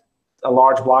add a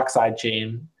large block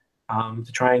sidechain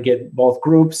to try and get both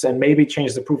groups, and maybe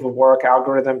change the proof of work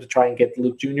algorithm to try and get the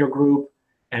Luke Jr. group,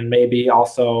 and maybe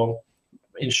also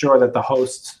ensure that the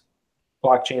host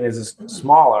blockchain is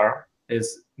smaller,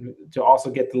 is to also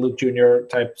get the Luke Jr.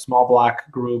 type small block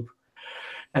group,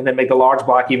 and then make the large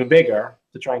block even bigger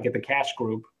to try and get the cash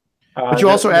group. But you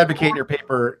also advocate in your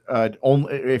paper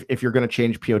only if you're going to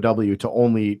change POW to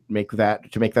only make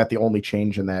that the only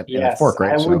change in that fork,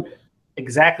 right?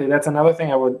 Exactly. That's another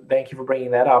thing I would thank you for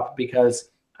bringing that up, because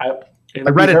I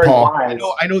read it, Paul.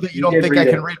 I know that you don't think I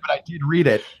can read, but I did read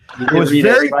it. It was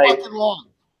very fucking long.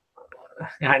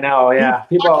 I know, yeah.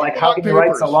 People are like, how can you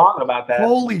write so long about that?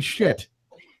 Holy shit.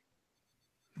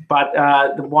 But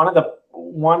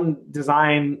one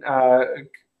design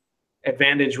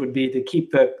advantage would be to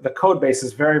keep the code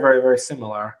bases very, very, very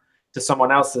similar to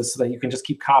someone else's, so that you can just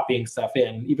keep copying stuff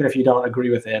in, even if you don't agree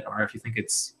with it or if you think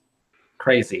it's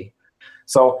crazy.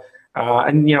 So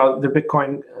And the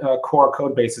Bitcoin core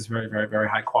code base is very, very, very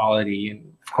high quality.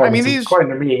 And according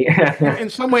to me, in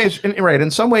some ways,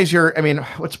 in some ways,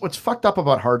 what's fucked up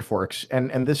about hard forks,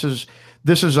 and this is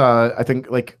I think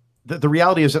like the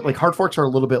reality is that like hard forks are a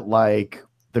little bit like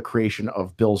the creation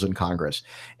of bills in Congress,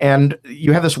 and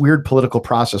you have this weird political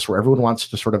process where everyone wants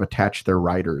to sort of attach their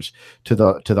riders to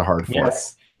the hard fork.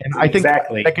 Yes, and I think that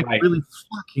gets really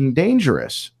fucking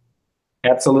dangerous.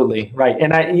 Absolutely right,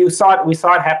 and we saw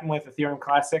it happen with Ethereum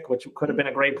Classic, which could have been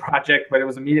a great project, but it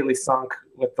was immediately sunk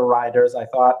with the riders, I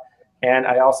thought. And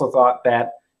I also thought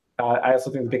that I also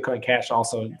think the Bitcoin Cash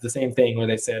also the same thing, where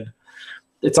they said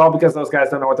it's all because those guys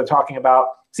don't know what they're talking about.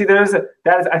 See, that's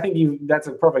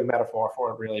a perfect metaphor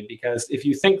for it, really, because if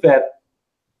you think that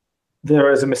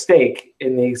there is a mistake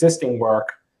in the existing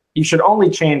work, you should only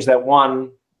change that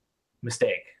one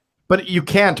mistake. But you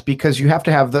can't, because you have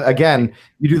to have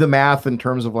you do the math in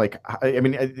terms of like,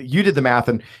 you did the math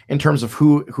in terms of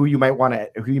who you might want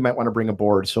to bring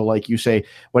aboard. So like you say,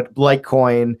 what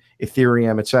Litecoin,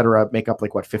 Ethereum, et cetera, make up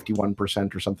like what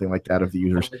 51% or something like that of the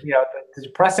users. Yeah, the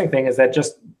depressing thing is that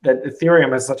that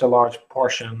Ethereum is such a large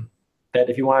portion that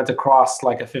if you wanted to cross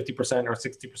like a 50% or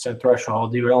 60%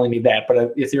 threshold, you would only need that.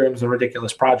 But Ethereum is a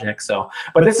ridiculous project.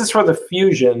 But this is for the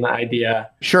fusion idea.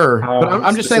 Sure, but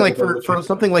I'm just saying, like for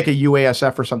something like a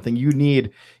UASF or something,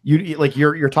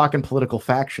 you're talking political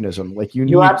factionism. Like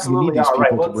you absolutely need these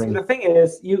people to bring. The thing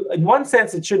is, in one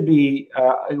sense, it would be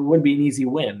an easy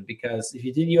win, because if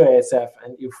you did UASF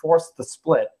and you forced the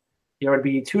split, there would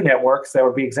be two networks that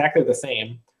would be exactly the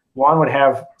same. One would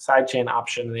have sidechain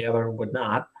option, and the other would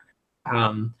not.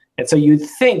 And so you'd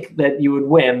think that you would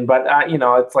win, but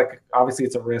it's like obviously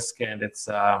it's a risk, and it's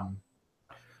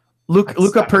Luca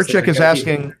Perchik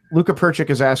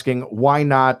is asking why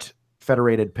not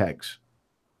federated pegs?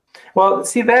 Well,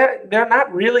 see, they're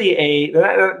not really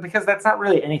because that's not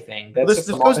really anything. This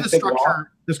goes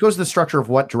to the structure of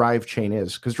what drive chain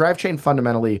is, because drive chain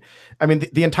fundamentally,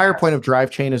 the entire point of drive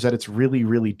chain is that it's really,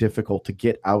 really difficult to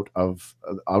get out of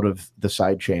the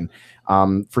side chain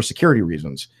for security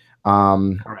reasons.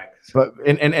 Correct. But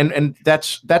and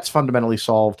that's fundamentally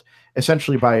solved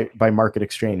essentially by market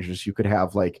exchanges. You could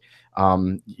have like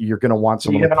you're going to want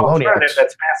someone like Poloniex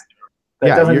that's faster.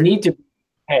 That doesn't need to be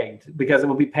pegged, because it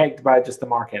will be pegged by just the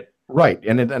market. Right,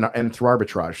 and through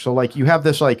arbitrage. So like you have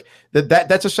this like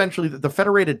that's essentially the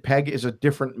federated peg is a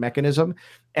different mechanism,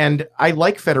 and I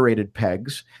like federated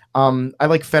pegs. I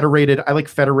like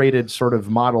federated sort of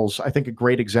models. I think a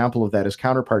great example of that is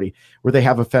Counterparty, where they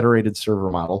have a federated server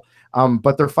model,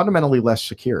 but they're fundamentally less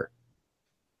secure.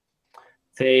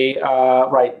 They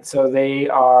right, so they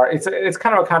are. It's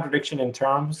kind of a contradiction in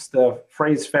terms. The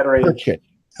phrase federated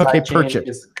Perchit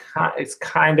is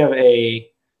kind of a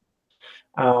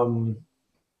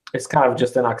it's kind of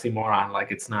just an oxymoron.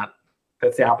 Like it's not.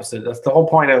 That's the opposite. That's the whole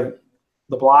point of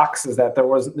the blocks, is that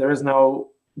there is no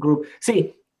group.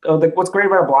 See, what's great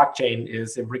about a blockchain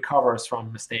is it recovers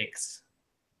from mistakes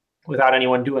without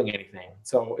anyone doing anything.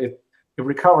 So it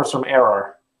recovers from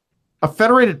error. A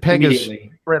federated peg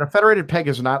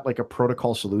is not like a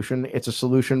protocol solution. It's a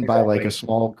solution by like a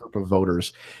small group of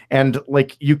voters, and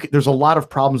like there's a lot of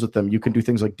problems with them. You can do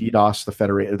things like DDoS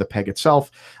the peg itself.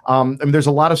 There's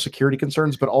a lot of security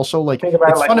concerns, but also like think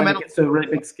about when it gets to a really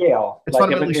big scale. It's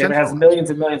like if it has millions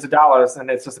and millions of dollars,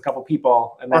 and it's just a couple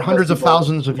people, and or hundreds of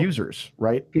thousands of users,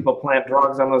 right? People plant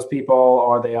drugs on those people,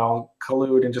 or they all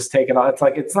collude and just take it all. It's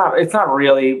like it's not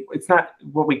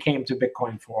what we came to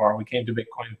Bitcoin for. We came to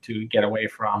Bitcoin to get away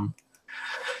from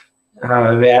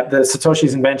that. The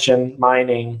Satoshi's invention,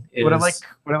 mining, is what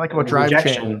I like about drive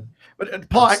chain. But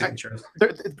Paul,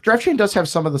 drive chain does have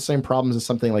some of the same problems as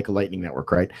something like a Lightning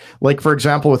Network, right? Like for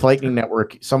example, with Lightning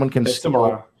Network, someone can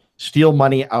steal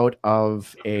money out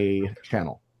of a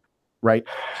channel, right?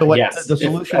 So what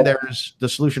the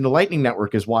solution to Lightning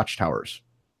Network is watchtowers.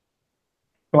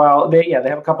 Well, they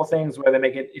have a couple things where they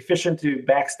make it efficient to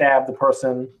backstab the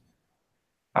person.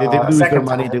 They lose their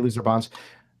money, they lose their bonds.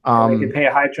 They can pay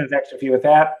a high transaction fee with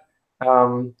that.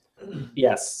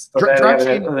 Yes. So they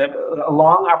have a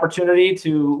long opportunity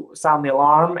to sound the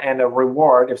alarm, and a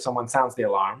reward if someone sounds the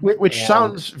alarm. Which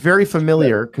sounds very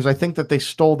familiar, because I think that they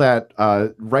stole that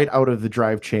right out of the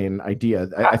drive chain idea.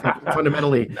 I think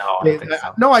fundamentally.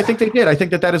 I think they did. I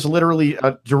think that is literally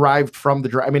derived from the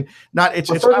drive. It's not a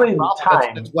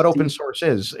problem. It's what open source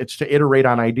is. It's to iterate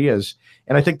on ideas.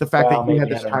 And I think the fact that you had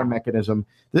this time mechanism,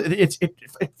 it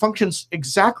functions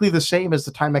exactly the same as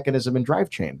the time mechanism in drive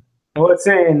chain. Well, let's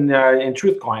say in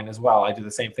TruthCoin as well, I do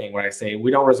the same thing where I say we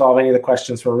don't resolve any of the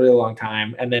questions for a really long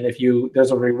time, and then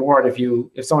there's a reward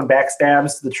if someone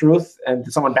backstabs the truth and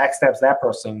someone backstabs that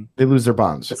person, they lose their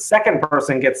bonds. The second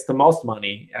person gets the most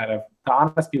money out of the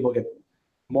honest people get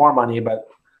more money, but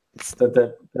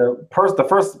the first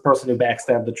person who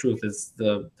backstabbed the truth is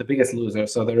the biggest loser.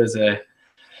 So there's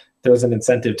an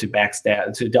incentive to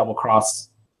backstab, to double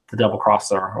cross the double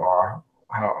crosser or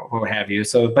what have you.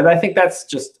 So, but I think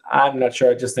I'm not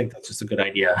sure. I just think that's just a good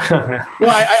idea. Well,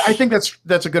 I think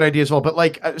that's a good idea as well. But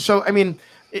like, so, I mean,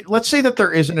 let's say that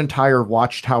there is an entire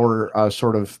watchtower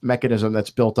sort of mechanism that's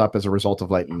built up as a result of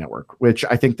Lightning Network, which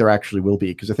I think there actually will be,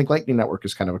 because I think Lightning Network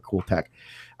is kind of a cool tech.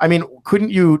 I mean,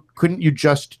 couldn't you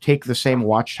just take the same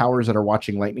watchtowers that are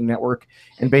watching Lightning Network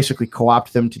and basically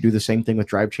co-opt them to do the same thing with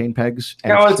drive chain pegs?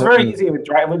 No, it's very easy with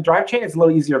drive chain. It's a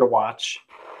little easier to watch,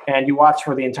 and you watch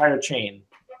for the entire chain,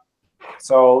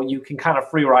 so you can kind of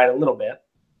free ride a little bit.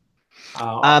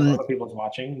 Other people's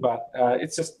watching, but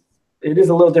it is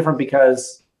a little different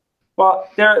because, well,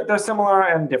 they're similar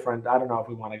and different. I don't know if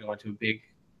we want to go into a big.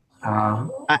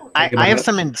 I have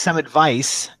some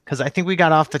advice, because I think we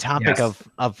got off the topic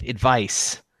of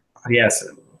advice. Yes,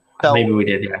 so maybe we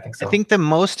did. Yeah, I think so. I think the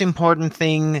most important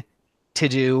thing to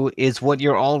do is what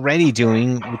you're already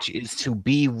doing, which is to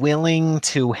be willing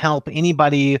to help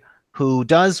anybody who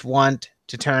does want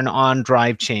to turn on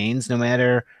drive chains, no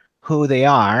matter who they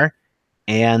are,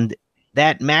 and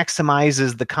that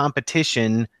maximizes the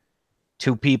competition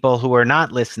to people who are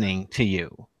not listening to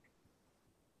you.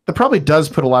 That probably does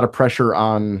put a lot of pressure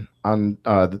on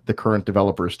the current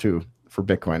developers too for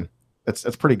Bitcoin.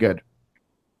 That's pretty good.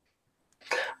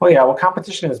 Well, yeah. Well,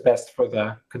 competition is best for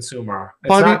the consumer. It's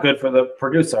not good for the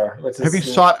producer. Have you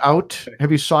sought out? I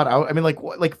mean,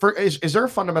 is there a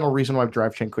fundamental reason why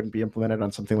drive chain couldn't be implemented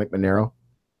on something like Monero?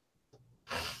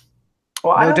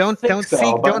 Well, no, don't seek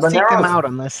them out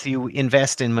unless you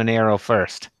invest in Monero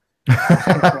first.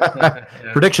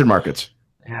 Prediction markets.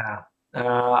 Yeah.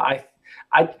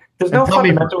 There's no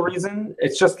fundamental reason.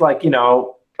 It's just like, you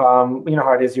know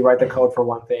how it is. You write the code for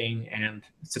one thing, and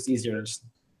it's just easier to just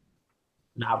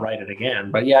not write it again.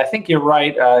 But yeah, I think you're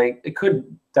right.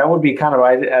 That would be kind of,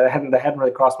 that hadn't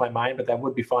really crossed my mind, but that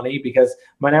would be funny because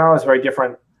Monero is very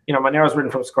different. You know, Monero is written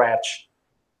from scratch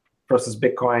versus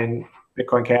Bitcoin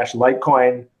Cash,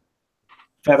 Litecoin,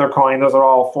 Feathercoin. Those are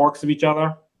all forks of each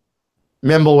other.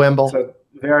 Mimblewimble. So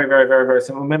very, very, very, very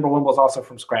similar. Mimblewimble is also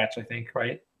from scratch, I think,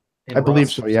 right? I believe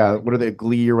so. Yeah. What are they?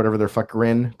 Glee or whatever they're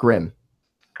Grin,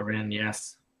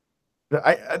 yes.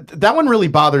 That one really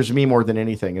bothers me more than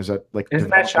anything. Is that like? Isn't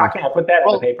that shocking? I put that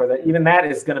in the paper. That even that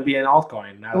is going to be an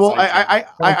altcoin. Well, I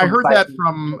heard that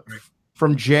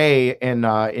from Jay in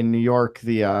New York,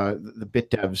 the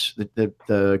BitDevs,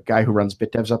 the guy who runs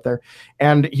BitDevs up there,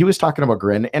 and he was talking about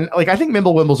Grin, and like I think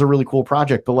Mimblewimble's a really cool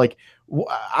project, but like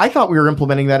I thought we were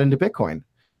implementing that into Bitcoin.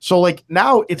 So like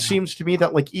now it seems to me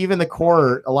that like even a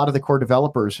lot of the core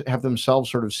developers have themselves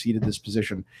sort of ceded this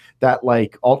position that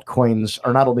like altcoins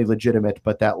are not only legitimate,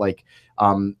 but that like, they're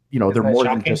more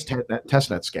than just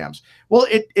testnet scams. Well,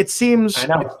 it seems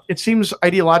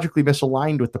ideologically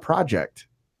misaligned with the project.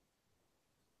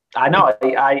 I know.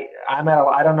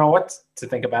 I don't know what to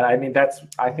think about it. I mean,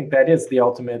 I think that is the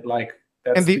ultimate, like,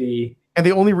 that's the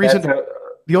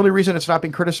only reason it's not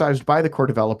being criticized by the core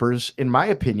developers, in my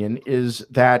opinion, is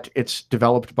that it's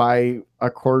developed by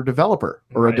a core developer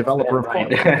or a developer of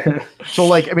core. So,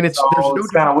 like, I mean, it's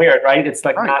kind of weird, right? It's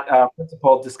like not a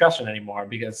principled discussion anymore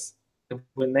because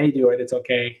when they do it, it's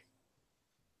okay.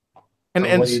 And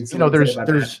there's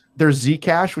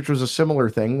Zcash, which was a similar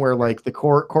thing where like the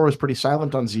core was pretty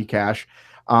silent on Zcash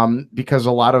because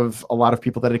a lot of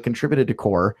people that had contributed to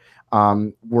core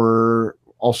were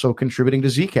also contributing to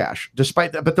Zcash,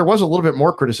 despite that. But there was a little bit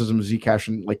more criticism of Zcash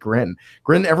and like Grin.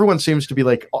 Everyone seems to be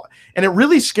like, and it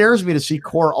really scares me to see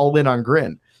core all in on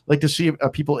Grin, like to see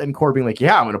people in core being like,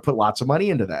 yeah, I'm going to put lots of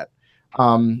money into that.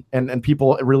 And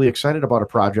people are really excited about a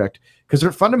project because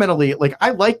they're fundamentally like, I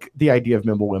like the idea of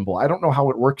Mimblewimble. I don't know how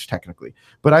it works technically,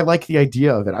 but I like the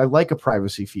idea of it. I like a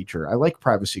privacy feature. I like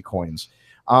privacy coins.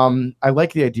 I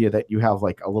like the idea that you have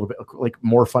like a little bit like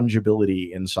more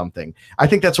fungibility in something. I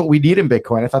think that's what we need in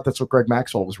Bitcoin. I thought that's what Greg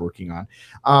Maxwell was working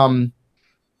on.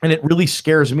 And it really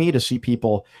scares me to see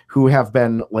people who have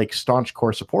been like staunch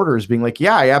core supporters being like,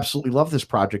 yeah, I absolutely love this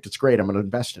project. It's great. I'm going to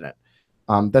invest in it.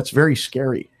 That's very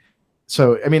scary.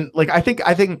 So, I mean, like, I think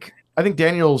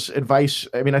Daniel's advice,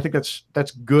 I mean, I think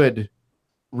that's good,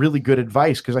 really good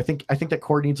advice. Cause I think that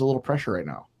core needs a little pressure right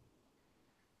now.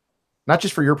 Not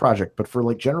just for your project, but for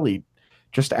like generally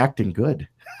just acting good.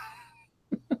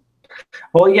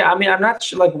 Well, yeah, I mean, I'm not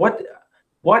sure, like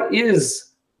what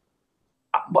is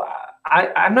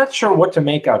I'm not sure what to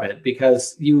make of it,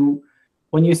 because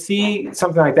when you see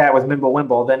something like that with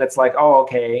Mimblewimble, then it's like, oh,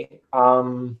 okay.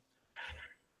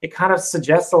 It kind of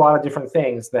suggests a lot of different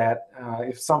things, that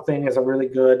if something is a really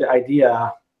good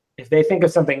idea, if they think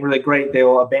of something really great, they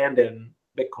will abandon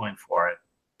Bitcoin for it.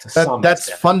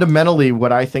 That's fundamentally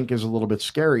what I think is a little bit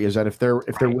scary, is that if they're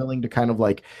willing to kind of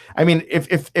like, I mean,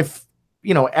 if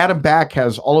you know, Adam Back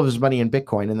has all of his money in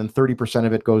Bitcoin and then 30%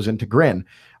 of it goes into Grin.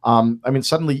 I mean,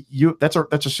 suddenly that's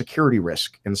a security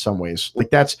risk in some ways. Like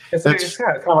it's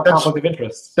kind of a conflict of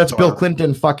interest. That's Bill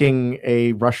Clinton fucking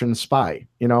a Russian spy,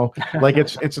 you know, like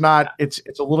it's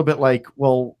a little bit like,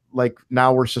 well, like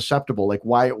now we're susceptible. Like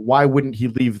why wouldn't he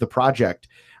leave the project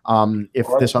if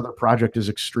this other project is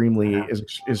extremely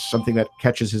is something that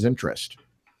catches his interest?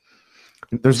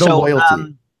 There's no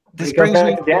loyalty. This brings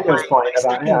me to Daniel's point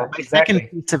about my second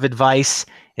piece of advice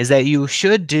is that you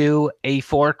should do a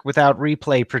fork without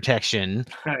replay protection,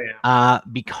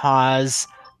 because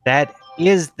that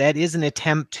is an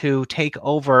attempt to take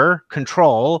over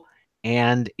control,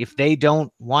 and if they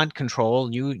don't want control,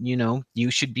 you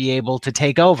should be able to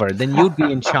take over. Then you'd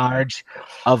be in charge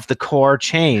of the core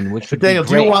chain, which would Daniel,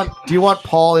 be great. do you want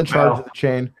Paul in charge of the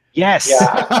chain? Yes. Yeah.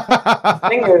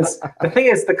 the thing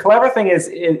is, the clever thing is,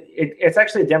 it's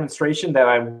actually a demonstration that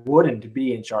I wouldn't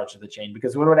be in charge of the chain,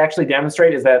 because what it would actually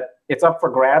demonstrate is that it's up for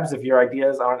grabs. If your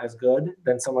ideas aren't as good,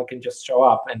 then someone can just show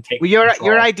up and take. Well,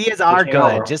 your ideas are good.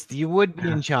 Over. Just you would be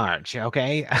in charge,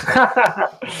 okay?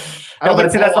 No, but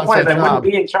see, that's the point. I wouldn't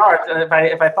be in charge if I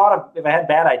had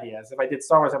bad ideas. If I did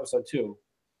Star Wars Episode 2,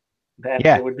 then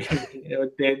it would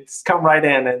come right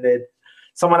in, and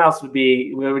someone else would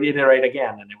iterate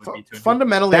again, and it would be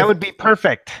fundamentally that would be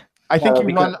perfect. I think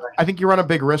you run a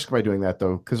big risk by doing that,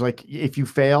 though, because like if you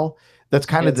fail, that's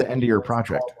kind of the end of your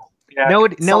project. Yeah,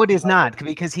 no, it is not,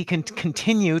 because he can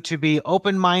continue to be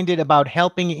open-minded about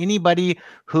helping anybody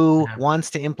who wants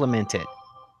to implement it.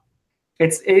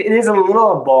 It is a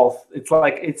little of both. It's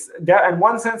like in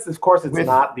one sense, of course, it's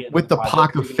not the end with of the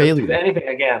pock of failure. Do anything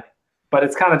again, but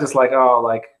it's kind of just like,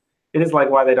 it is like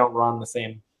why they don't run the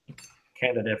same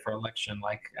candidate for election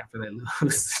like after they lose.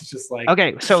 It's just like,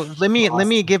 okay, so let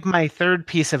me give my third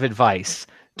piece of advice.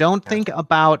 Don't think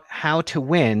about how to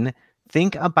win.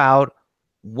 Think about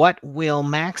what will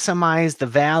maximize the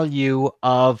value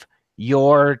of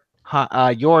your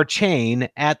chain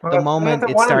at the moment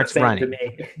it starts running.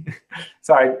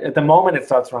 Sorry, at the moment it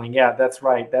starts running. Yeah, that's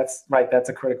right. That's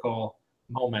a critical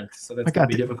moment. So that's going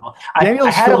to be difficult.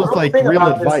 Daniel's filled with like real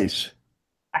advice.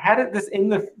 I had this in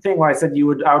the thing where I said I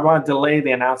would want to delay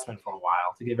the announcement for a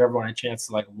while to give everyone a chance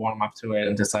to like warm up to it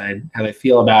and decide how they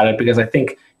feel about it, because I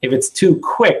think if it's too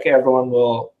quick,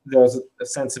 there's a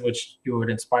sense in which you would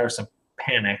inspire some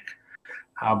panic.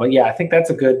 But yeah, I think that's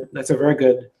a very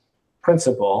good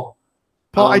principle.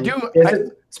 Paul, Is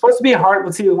it supposed to be hard?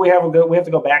 Let's see, we have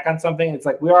to go back on something. It's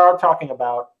like we are talking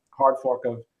about hard fork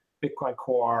of Bitcoin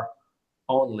Core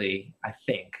only, I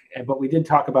think. But we did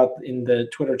talk about in the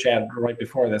Twitter chat right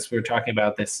before this, we were talking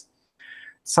about this,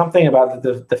 something about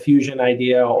the fusion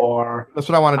idea, or that's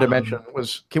what I wanted to mention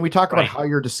was, can we talk about how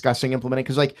you're discussing implementing?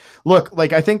 Because I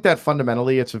think that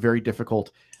fundamentally it's a very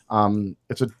difficult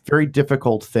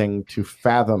thing to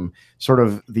fathom, sort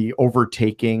of the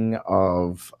overtaking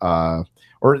of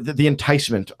or the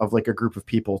enticement of like a group of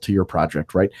people to your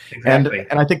project, right? Exactly.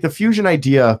 And I think the fusion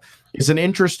idea is an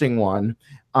interesting one.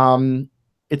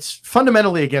 It's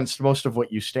fundamentally against most of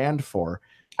what you stand for.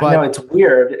 But, I know it's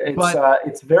weird.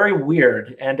 It's very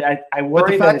weird, and I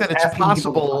worry that it's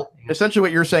possible. Essentially,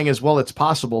 what you're saying is, well, it's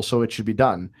possible, so it should be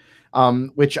done,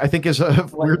 which I think is a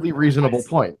weirdly reasonable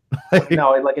point.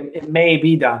 No, it may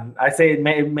be done. I say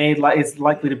it's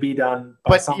likely to be done.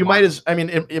 But someone.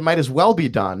 It might as well be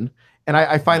done. And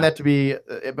I find that to be,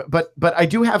 but I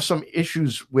do have some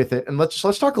issues with it. And let's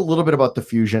talk a little bit about the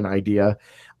fusion idea,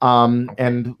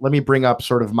 and let me bring up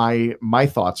sort of my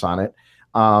thoughts on it,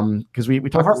 because we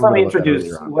talked. First, let me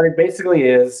introduce what it basically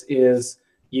is. It's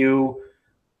adding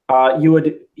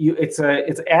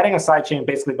a sidechain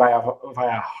basically via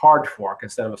hard fork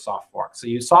instead of a soft fork. So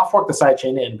you soft fork the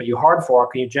sidechain in, but you hard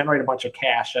fork and you generate a bunch of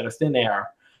cash out of thin air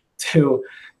to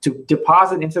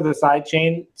deposit into the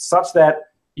sidechain such that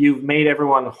you've made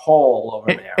everyone whole over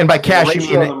there. And by cash,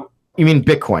 you mean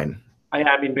Bitcoin. I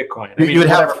mean Bitcoin. You would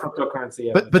have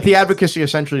cryptocurrency. But the advocacy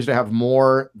essentially is to have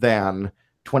more than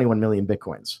 21 million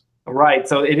Bitcoins. Right.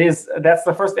 So that's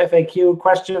the first FAQ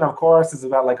question, of course, is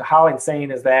about like how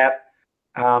insane is that?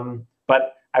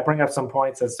 But I bring up some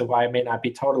points as to why it may not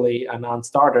be totally a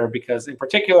non-starter, because in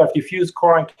particular, if you fuse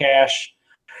core and cash,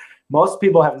 most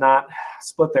people have not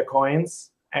split their coins.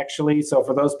 actually. So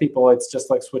for those people, it's just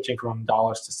like switching from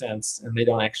dollars to cents, and they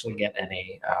don't actually get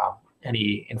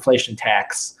any inflation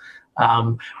tax.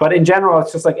 But in general,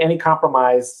 it's just like any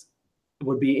compromise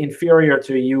would be inferior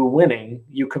to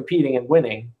you competing and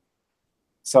winning.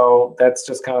 So that's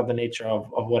just kind of the nature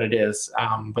of what it is.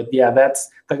 But yeah, that's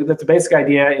the basic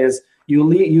idea is you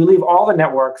leave all the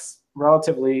networks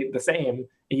relatively the same,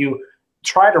 and you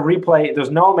try to replay. There's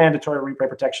no mandatory replay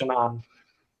protection on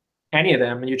any of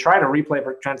them, and you try to replay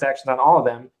transactions on all of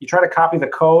them. You try to copy the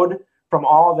code from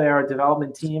all their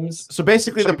development teams. So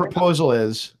basically, the proposal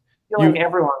is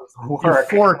everyone's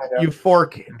work. You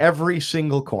fork every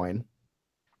single coin,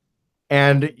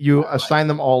 and you assign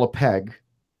them all a peg.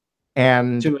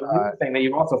 And to a new thing that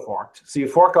you've also forked. So you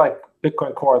fork like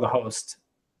Bitcoin Core, the host.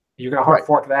 You're gonna hard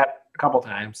fork that a couple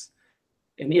times,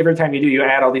 and every time you do, you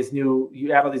add all these new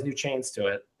chains to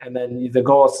it. And then the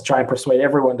goal is to try and persuade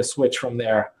everyone to switch from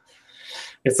there.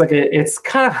 It's like it's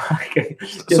kind of like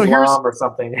Islam or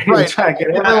something. Right. You're trying to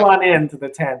get everyone into the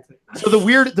tent. So the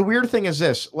weird thing is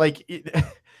this,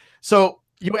 so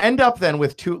you end up then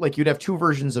with you'd have two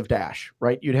versions of Dash,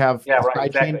 right? You'd have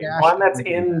exactly. Dash, one that's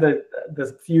in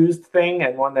the fused thing,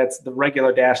 and one that's the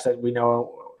regular Dash that we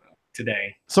know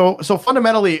today. So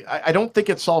fundamentally, I don't think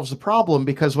it solves the problem,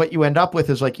 because what you end up with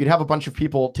is you'd have a bunch of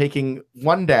people taking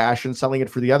one Dash and selling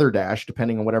it for the other Dash,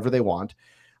 depending on whatever they want.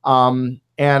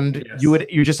 And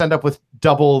you just end up with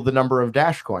double the number of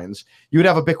Dash coins. You would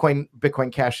have a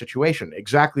Bitcoin Cash situation,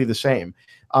 exactly the same.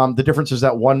 The difference is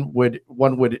that one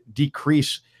would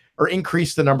decrease or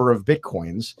increase the number of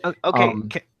Bitcoins.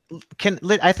 Okay.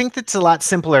 I think that's a lot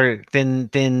simpler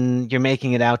than you're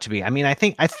making it out to be. I mean, I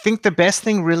think the best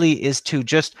thing really is to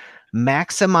just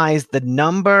maximize the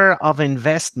number of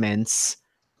investments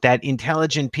that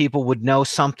intelligent people would know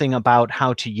something about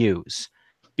how to use,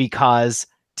 because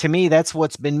to me, that's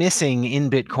what's been missing in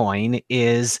Bitcoin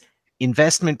is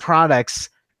investment products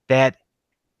that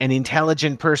an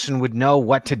intelligent person would know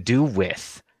what to do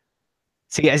with.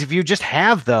 See, as if you just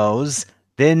have those,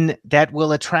 then that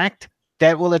will attract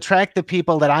the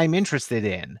people that I'm interested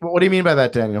in. What do you mean by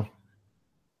that, Daniel?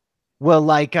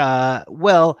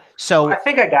 Well, so I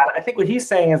think I got it. I think what he's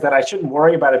saying is that I shouldn't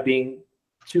worry about it being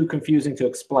too confusing to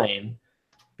explain,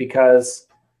 because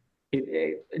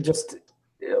it just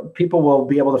people will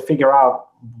be able to figure out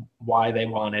why they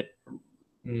want it.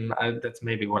 That's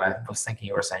maybe what I was thinking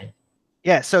you were saying.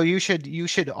 Yeah, so you should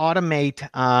automate.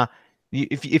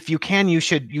 If you can, you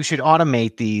should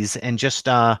automate these and just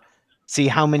see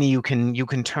how many you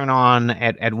can turn on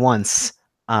at once,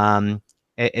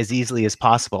 as easily as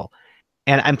possible.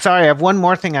 And I'm sorry, I have one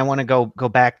more thing I want to go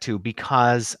back to,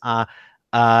 because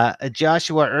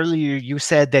Joshua, earlier you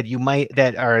said that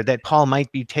that Paul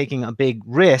might be taking a big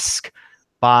risk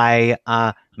by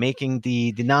making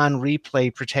the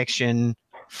non-replay protection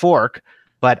fork,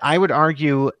 but I would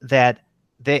argue that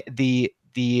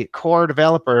the core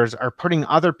developers are putting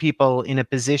other people in a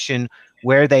position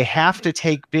where they have to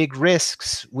take big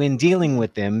risks when dealing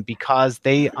with them, because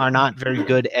they are not very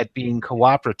good at being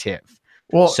cooperative.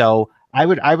 Well, so I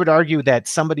would argue that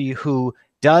somebody who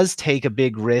does take a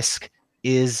big risk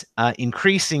is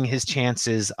increasing his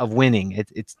chances of winning.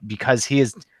 It's because he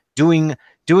is doing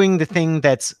the thing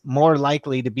that's more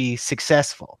likely to be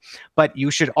successful. But you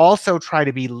should also try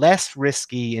to be less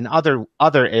risky in other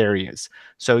areas.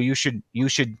 So you should,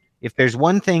 if there's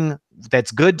one thing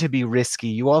that's good to be risky,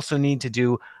 you also need to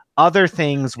do other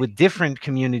things with different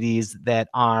communities that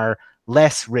are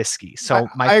less risky. So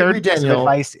my third piece of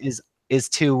advice is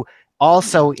to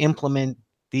also implement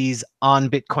these on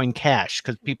Bitcoin Cash,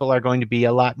 because people are going to be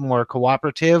a lot more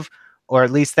cooperative, or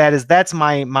at least that's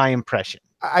my impression.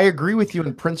 I agree with you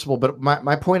in principle, but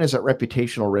my point is that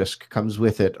reputational risk comes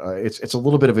with it. It's a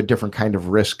little bit of a different kind of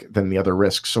risk than the other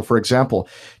risks. So, for example,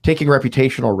 taking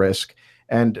reputational risk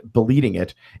and believing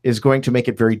it is going to make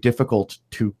it very difficult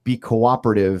to be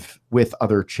cooperative with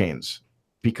other chains,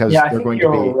 because they're going to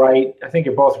be right. I think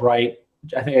you're both right.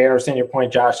 I think I understand your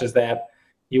point, Josh, is that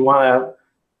you want to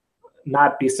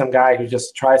not be some guy who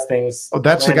just tries things. Oh,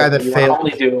 that's the guy that failed.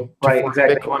 Only do right,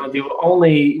 exactly. You want to do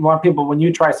only. You want people, when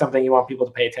you try something, you want people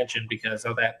to pay attention because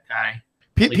of that guy.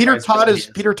 Peter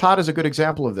Todd is a good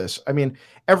example of this. I mean,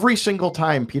 every single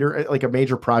time a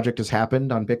major project has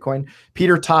happened on Bitcoin,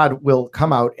 Peter Todd will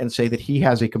come out and say that he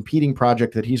has a competing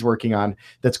project that he's working on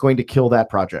that's going to kill that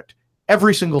project.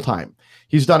 Every single time.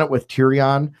 He's done it with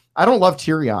Tyrion. I don't love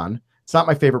Tyrion. It's not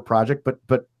my favorite project,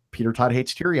 but Peter Todd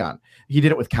hates Tyrion. He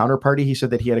did it with Counterparty. He said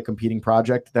that he had a competing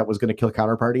project that was going to kill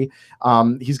Counterparty.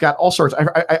 He's got all sorts.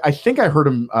 I think I heard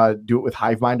him do it with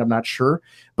Hivemind. I'm not sure,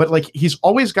 but like he's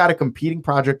always got a competing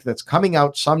project that's coming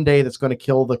out someday that's going to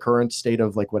kill the current state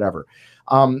of like whatever.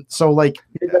 So like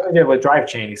he did with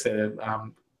Drivechain. He said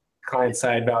client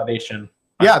side validation.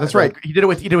 Yeah, that's right. He did it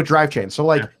with Drivechain. So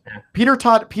like Peter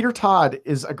Todd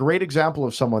is a great example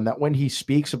of someone that when he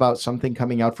speaks about something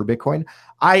coming out for Bitcoin,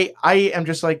 I am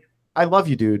just like, I love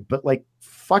you, dude, but like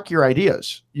fuck your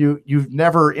ideas. You've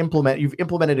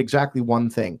implemented exactly one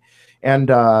thing.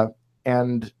 And I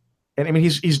mean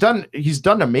he's done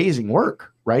amazing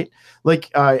work, right? Like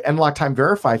Nlock Time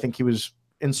Verify, I think he was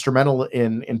instrumental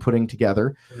in putting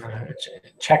together.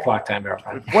 Check lock time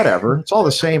verify. Whatever, it's all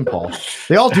the same, Paul.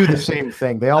 They all do the same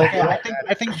thing. They all.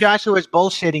 I think Joshua is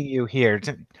bullshitting you here.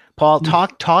 Paul,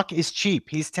 talk is cheap.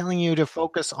 He's telling you to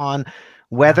focus on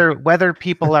whether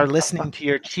people are listening to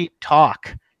your cheap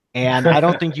talk, and I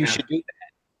don't think you should do that.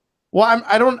 Well,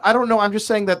 I don't know. I'm just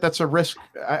saying that that's a risk.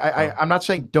 I'm not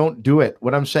saying don't do it.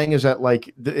 What I'm saying is that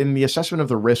like in the assessment of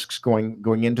the risks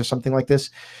going into something like this,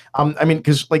 I mean,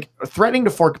 because like threatening to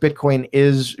fork Bitcoin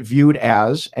is viewed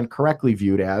as, and correctly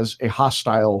viewed as, a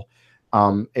hostile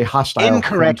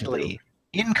incorrectly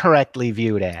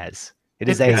viewed as.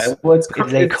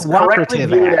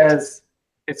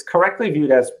 It's correctly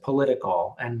viewed as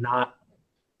political and not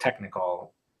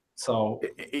technical. So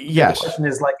yes, the question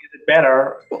is like, is it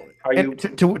better? Are you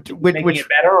making it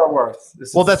better or worse?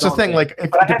 Well, that's the thing. Like,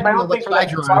 I would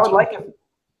like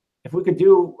if we could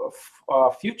do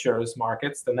futures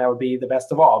markets, then that would be the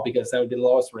best of all, because that would be the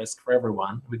lowest risk for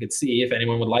everyone. We could see if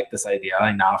anyone would like this idea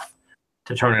enough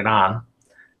to turn it on,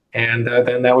 and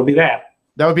then that would be that.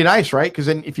 That would be nice, right? Because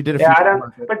then if you did a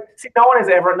market. But see, no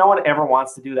one ever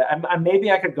wants to do that.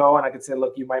 Maybe I could go and I could say,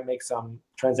 look, you might make some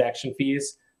transaction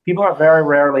fees. People are very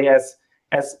rarely, as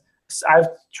I've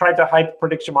tried to hype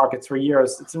prediction markets for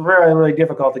years, it's really, really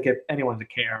difficult to get anyone to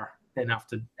care enough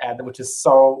to add them, which is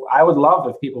so, I would love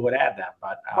if people would add them.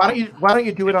 But why don't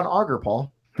you do it on Augur,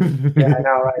 Paul? Yeah, I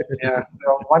know, right? Yeah.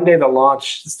 So one day they'll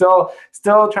launch. Still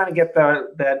trying to get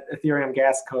that Ethereum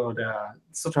gas code.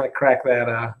 Still trying to crack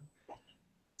that.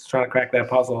 Trying to crack that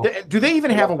puzzle. Do they even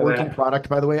have a working product,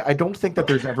 by the way? I don't think that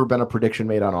there's ever been a prediction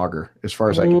made on Augur, as far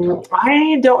as I can tell.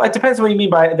 I don't. It depends what you mean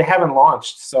by they haven't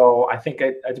launched. So I think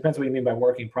it depends what you mean by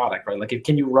working product, right? Like,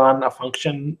 can you run a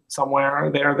function somewhere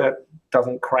there that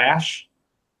doesn't crash?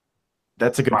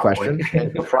 That's a good question.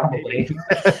 Probably.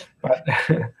 But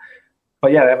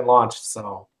yeah, they haven't launched,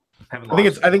 so. I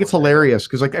think it's hilarious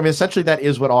because, like, I mean, essentially that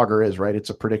is what Augur is, right? It's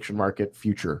a prediction market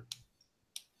future.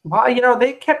 Well,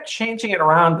 they kept changing it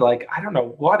around. Like, I don't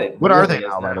know what it. What are they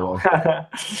now? By the way,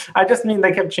 I just mean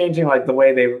they kept changing like the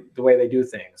way they do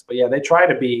things. But yeah, they try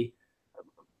to be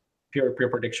pure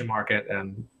prediction market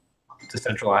and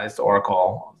decentralized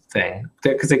Oracle thing,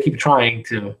 because they keep trying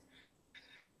to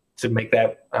make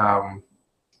that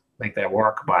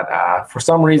work. But for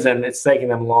some reason, it's taking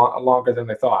them longer than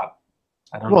they thought.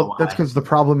 I don't know why. That's because the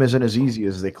problem isn't as easy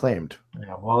as they claimed.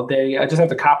 Yeah, well, I just have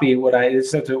to copy what I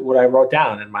wrote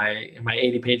down in my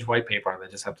 80-page white paper. They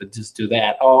just have to do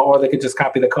that, or they could just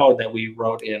copy the code that we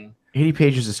wrote in. 80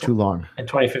 pages is too long. In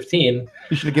 2015,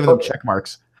 you should have given them check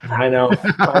marks. I know.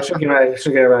 I should give it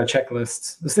a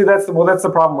checklist. See, that's the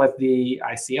problem with the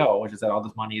ICO, which is that all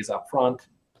this money is up front.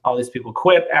 All these people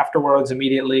quit afterwards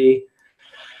immediately.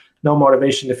 No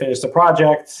motivation to finish the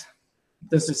project.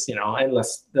 This is,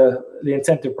 endless. The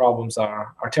incentive problems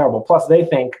are terrible. Plus, they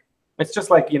think it's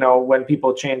just like, when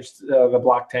people changed the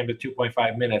block time to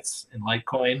 2.5 minutes in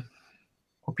Litecoin,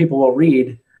 people will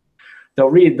they'll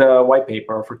read the white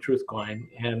paper for Truthcoin,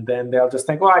 and then they'll just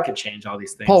think, well, I could change all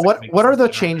these things. Paul, what are the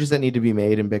changes that need to be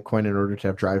made in Bitcoin in order to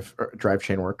have drive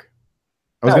chain work?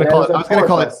 I was going to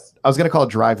call it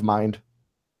drive mind.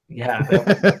 Yeah,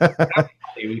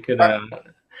 we could.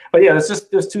 But yeah,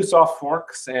 there's two soft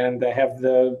forks, and I have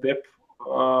the BIP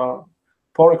pull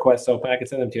requests open. I can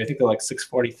send them to you. I think they're like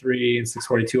 643 and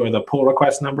 642 are the pull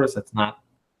request numbers. That's not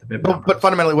the BIP numbers. But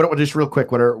fundamentally, just real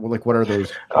quick, what are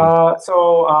those? The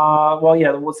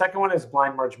second one is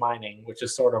blind merge mining, which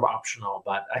is sort of optional,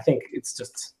 but I think it's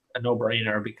just a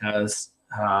no-brainer because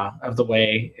of the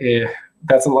way.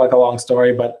 That's like a long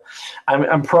story, but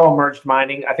I'm pro merged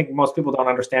mining. I think most people don't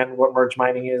understand what merge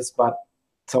mining is, but.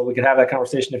 So we could have that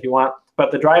conversation if you want.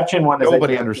 But the drive chain one is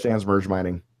nobody understands merge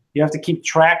mining. You have to keep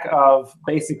track of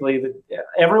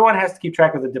everyone has to keep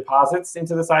track of the deposits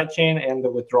into the sidechain and the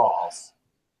withdrawals.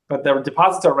 But the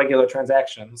deposits are regular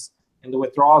transactions, and the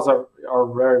withdrawals are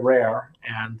very rare,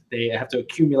 and they have to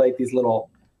accumulate these little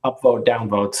upvote,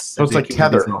 downvotes. So it's like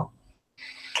Tether.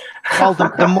 Well,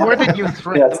 the more that you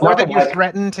Yeah,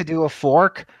 threaten to do a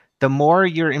fork, the more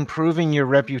you're improving your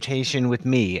reputation with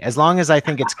me, as long as I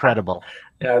think it's credible.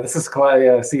 Yeah, this is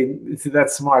yeah, see,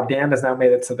 that's smart. Dan has now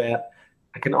made it so that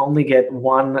I can only get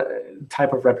one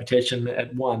type of reputation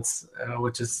at once,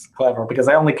 which is clever because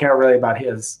I only care really about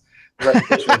his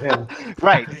reputation with him.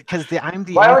 Right, because I'm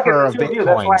the Well, emperor of the two of you, Bitcoin,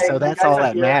 that's why so you that's guys all are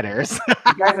that here. matters.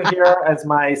 You guys are here as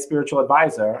my spiritual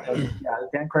advisor, and yeah,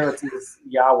 Dan Krawisz is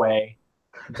Yahweh.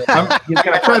 He's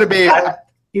gonna try to be.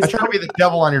 I try to be the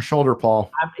devil on your shoulder, Paul.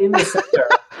 I'm in the center,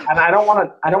 and I don't want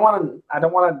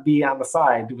to be on the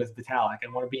side with Vitalik.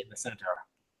 I want to be in the center.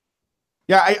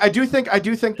 Yeah, I do think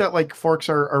that like forks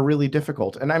are really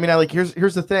difficult. And I mean,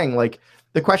 here's the thing, like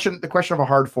the question of a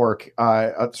hard fork,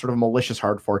 a sort of malicious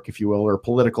hard fork, if you will, or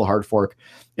political hard fork,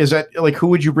 is that like who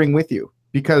would you bring with you?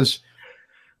 Because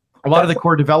a lot of the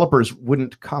core developers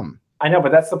wouldn't come. I know,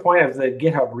 but that's the point of the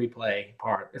GitHub replay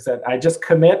part, is that I just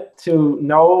commit to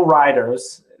no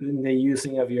riders in the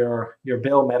using of your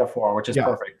bill metaphor, which is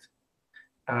perfect.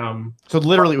 So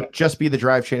literally it would just be the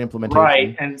drive chain implementation.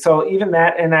 Right. And so even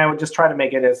that, and I would just try to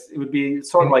make it as, it would be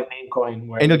sort of like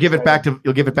Namecoin. And you'll give it back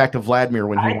to Vladimir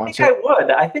when he wants it. I would.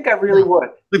 I think I really would.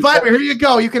 Vladimir, here you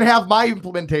go. You can have my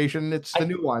implementation. It's the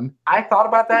new one. I thought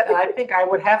about that, and I think I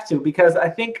would have to, because I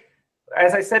think,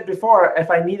 as I said before,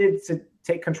 if I needed to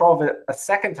take control of it a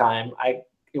second time,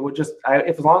 it would just,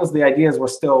 if as long as the ideas were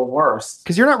still worse.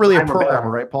 Because you're not really a programmer,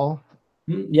 right, Paul?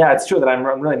 Yeah, it's true that I'm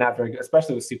really not very good,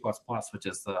 especially with C++, which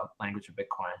is the language of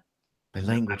Bitcoin. The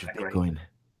language of Bitcoin.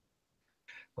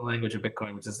 The language of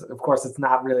Bitcoin, which is, of course, it's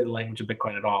not really the language of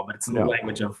Bitcoin at all, but it's the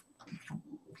language of,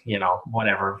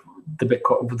 whatever. The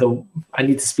Bitcoin, I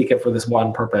need to speak it for this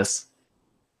one purpose.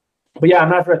 But yeah, I'm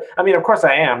not very, I mean, of course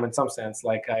I am in some sense.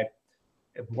 Like I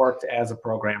worked as a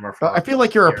programmer. I feel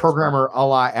like you're a programmer a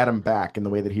la Adam Back in the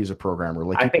way that he's a programmer.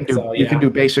 Like you can do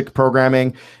basic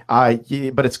programming,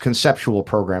 but it's conceptual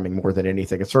programming more than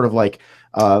anything. It's sort of like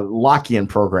Lockean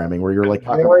programming, where you're like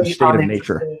talking about the state of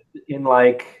nature. In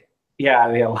like,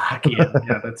 Lockean.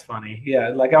 Yeah, that's funny. Yeah,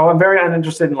 like I'm very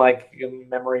uninterested in like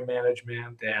memory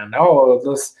management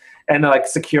and like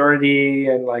security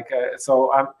and like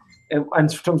so I'm. In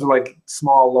terms of like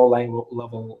small, low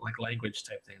level like language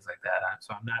type things like that.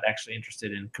 So I'm not actually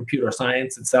interested in computer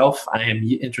science itself. I am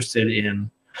interested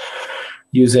in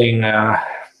using. I'm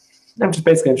just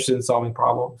basically interested in solving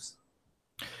problems.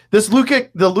 The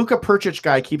Luka Percic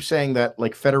guy keeps saying that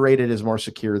like federated is more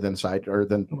secure than drive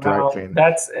chain.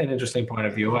 That's an interesting point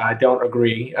of view. I don't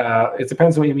agree. It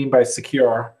depends on what you mean by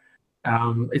secure.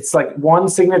 It's like one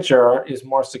signature is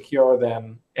more secure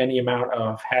than any amount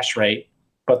of hash rate.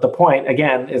 But the point,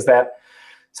 again, is that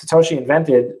Satoshi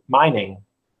invented mining.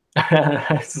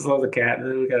 This is the cat.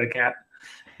 We got a cat.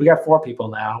 We got 4 people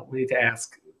now. We need to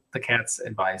ask the cat's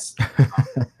advice.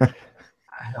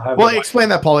 Well, explain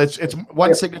that, Paul. It's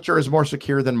one signature is more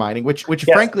secure than mining, which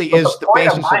frankly is the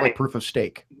basis of like proof of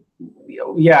stake.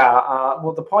 Yeah.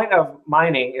 Well, the point of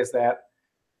mining is that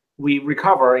we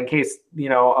recover in case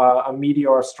a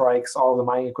meteor strikes all the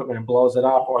mining equipment and blows it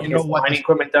up, or in case the mining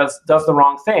equipment does the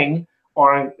wrong thing.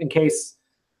 Or in case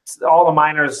all the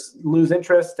miners lose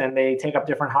interest and they take up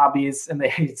different hobbies and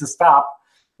they need to stop,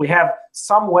 we have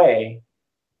some way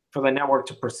for the network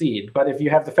to proceed. But if you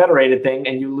have the federated thing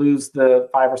and you lose the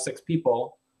 5 or 6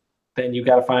 people, then you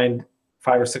got to find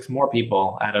 5 or 6 more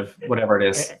people out of whatever it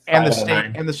is. And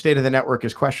the state of the network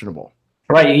is questionable.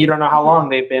 Right. You don't know how long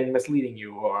they've been misleading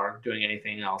you or doing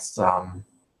anything else.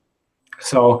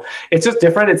 So it's just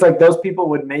different. It's like those people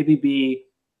would maybe be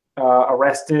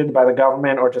arrested by the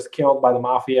government or just killed by the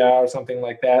mafia or something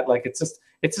like that. Like it's just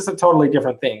a totally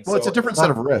different thing. Well, it's a different set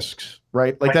of risks,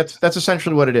 right? Like that's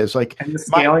essentially what it is. Like, and the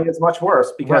scaling is much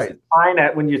worse because it's fine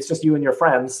when it's just you and your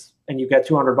friends and you get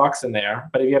 $200 in there.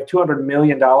 But if you have $200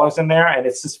 million in there and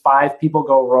it's just 5 people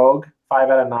go rogue, 5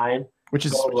 out of 9, which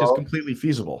is completely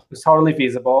feasible. It's totally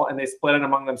feasible, and they split it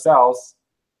among themselves.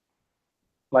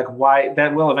 Like, why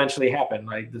that will eventually happen?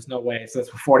 Like, there's no way. So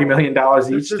that's $40 million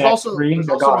each.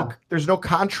 There's no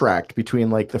contract between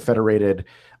like the federated,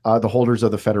 the holders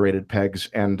of the federated pegs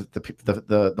and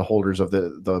the holders of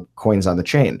the coins on the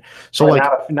chain. So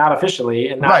like not officially,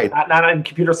 and not in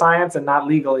computer science, and not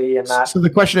legally, and not. So the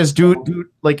question is, do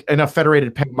like in a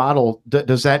federated peg model,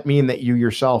 does that mean that you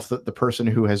yourself, the person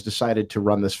who has decided to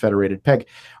run this federated peg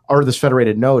or this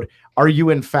federated node, are you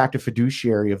in fact a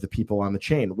fiduciary of the people on the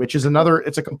chain? Which is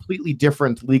it's a completely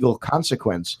different legal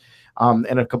consequence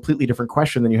and a completely different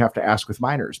question than you have to ask with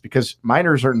miners, because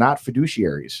miners are not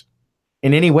fiduciaries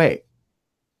in any way.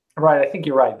 Right. I think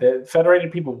you're right. The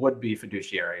federated people would be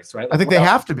fiduciaries, right? I think they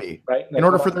have to be, right? In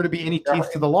order for there to be any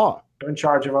teeth to the law. They're in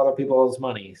charge of other people's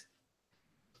monies.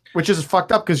 Which is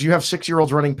fucked up because you have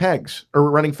 6-year-olds running pegs or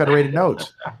running federated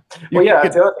nodes. Well, yeah,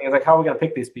 that's the other thing. Is like, how are we going to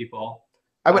pick these people?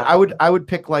 I would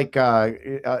pick like El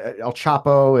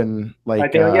Chapo and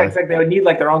like yeah, exactly. They would need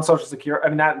like their own social security. I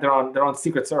mean, not their own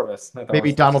secret service.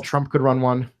 Maybe Donald Trump could run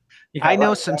one. Yeah, I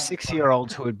know some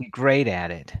 6-year-olds who would be great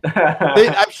at it.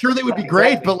 I'm sure they would be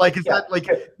great, but like, is that like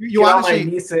you honestly? All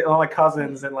my niece, all my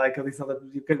cousins, and like all these other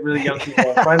really young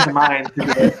people, friends of mine. To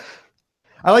do it.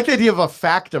 I like the idea of a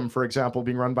factum, for example,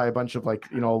 being run by a bunch of like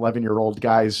 11-year-old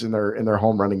guys in their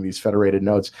home running these federated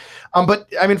nodes.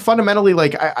 But I mean, fundamentally,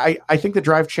 like I think the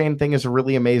drive chain thing is a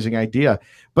really amazing idea.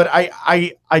 But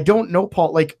I don't know,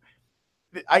 Paul. Like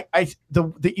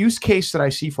the use case that I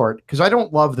see for it, because I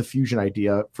don't love the fusion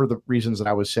idea for the reasons that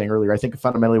I was saying earlier. I think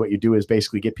fundamentally what you do is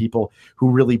basically get people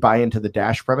who really buy into the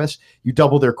Dash premise. You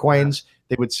double their coins,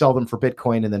 they would sell them for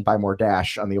Bitcoin and then buy more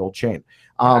Dash on the old chain.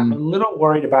 I'm a little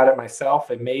worried about it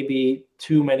myself. It may be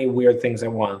too many weird things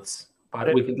at once, but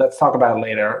let's talk about it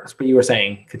later. But you were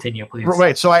saying, continue, please.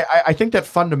 Right. So I think that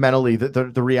fundamentally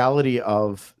the reality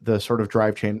of the sort of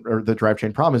drive chain or the drive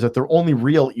chain problem is that the only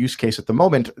real use case at the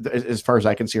moment, as far as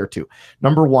I can see, are two.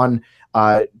 Number one,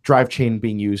 drive chain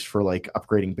being used for like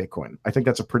upgrading Bitcoin. I think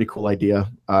that's a pretty cool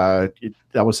idea.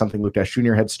 That was something Luke Dash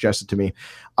Jr. had suggested to me.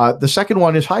 The second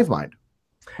one is HiveMind.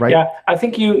 Right? Yeah, I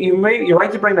think you're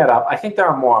right to bring that up. I think there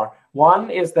are more. One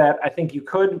is that I think you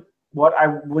could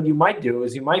what you might do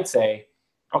is you might say,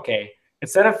 okay,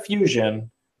 instead of fusion,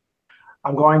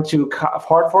 I'm going to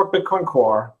hard fork Bitcoin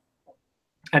Core,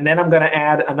 and then I'm going to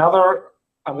add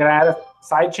a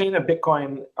side chain of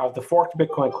Bitcoin of the forked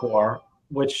Bitcoin Core,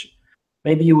 which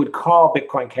maybe you would call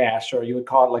Bitcoin Cash, or you would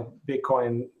call it like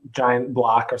Bitcoin Giant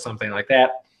Block or something like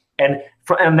that. And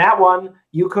that one,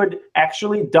 you could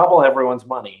actually double everyone's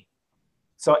money.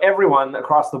 So everyone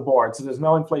across the board. So there's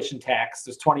no inflation tax.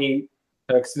 There's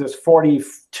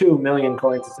 42 million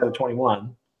coins instead of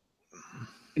 21.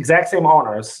 Exact same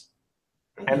owners.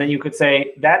 And then you could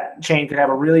say that chain could have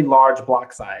a really large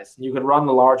block size. You could run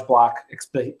the large block,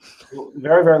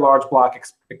 very, very large block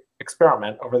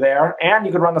experiment over there. And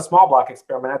you could run the small block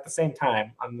experiment at the same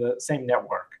time on the same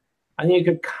network. And you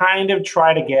could kind of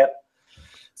try to get.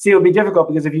 See, it would be difficult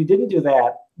because if you didn't do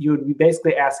that, you would be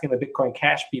basically asking the Bitcoin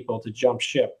Cash people to jump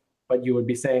ship. But you would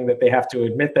be saying that they have to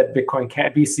admit that Bitcoin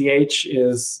BCH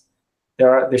is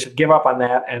they should give up on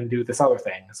that and do this other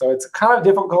thing. So it's kind of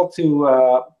difficult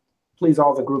to please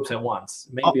all the groups at once.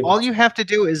 Maybe all you have to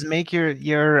do is make your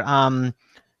what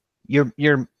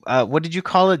did you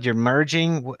call it? Your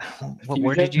merging. What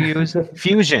word did you use?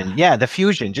 Fusion. Yeah, the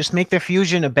fusion. Just make the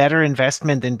fusion a better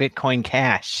investment than Bitcoin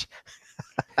Cash.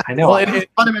 I know. Well, it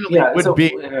fundamentally would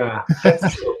be.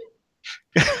 That's true.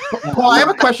 Well, I have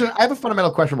a question. I have a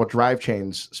fundamental question about drive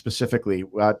chains specifically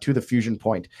to the fusion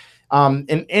point.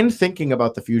 In thinking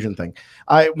about the fusion thing,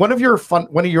 one of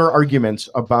your arguments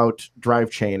about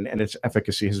drive chain and its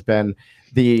efficacy has been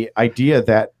the idea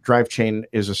that drive chain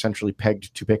is essentially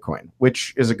pegged to Bitcoin,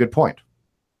 which is a good point,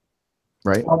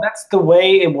 right? Well, that's the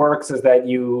way it works. Is that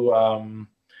you.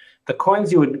 The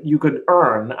coins you could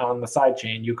earn on the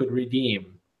sidechain, you could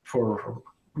redeem for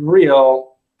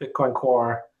real Bitcoin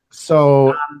Core.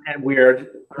 So and weird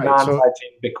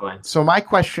non-sidechain Bitcoin. So my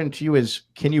question to you is: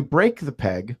 can you break the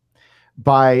peg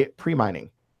by pre-mining?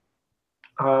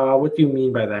 What do you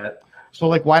mean by that? So,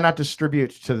 like, why not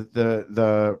distribute to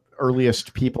the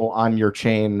earliest people on your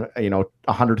chain,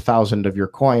 100,000 of your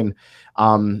coin,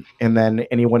 and then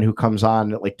anyone who comes on,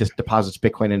 like, just deposits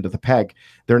Bitcoin into the peg,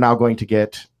 they're now going to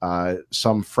get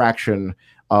some fraction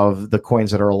of the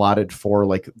coins that are allotted for,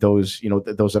 like, those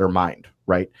that are mined,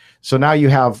 right? So now you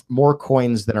have more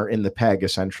coins than are in the peg,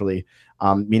 essentially,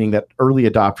 meaning that early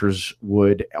adopters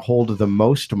would hold the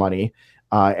most money,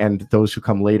 and those who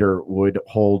come later would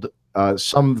hold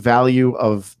some value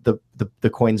of the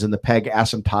coins in the peg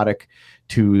asymptotic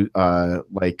to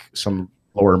like some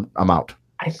lower amount.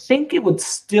 I think it would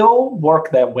still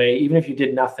work that way even if you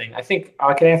did nothing. I think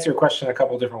I can answer your question a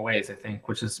couple of different ways, I think,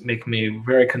 which is make me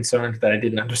very concerned that I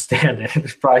didn't understand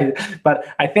it. But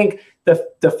I think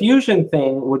the fusion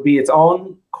thing would be its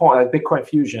own coin, like Bitcoin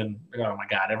Fusion. Oh my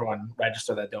God, everyone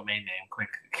register that domain name quick.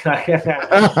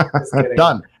 Just kidding.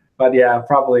 Done. But yeah,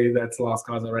 probably that's a lost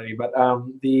cause already. But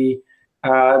the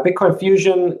Bitcoin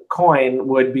Fusion coin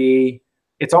would be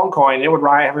its own coin. It would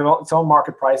have its own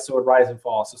market price, so it would rise and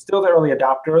fall. So still the early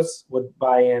adopters would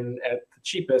buy in at the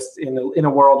cheapest in a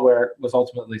world where it was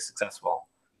ultimately successful.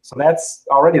 So that's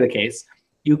already the case.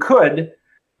 You could,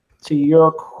 to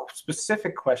your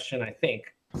specific question, I think,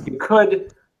 you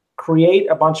could create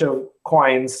a bunch of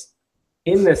coins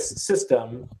in this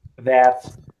system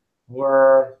that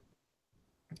were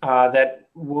that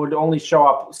would only show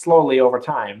up slowly over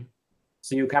time.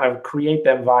 So you kind of create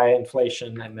them via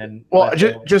inflation, and then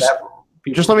just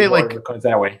let me like coins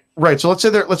that way. Right. So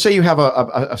let's say you have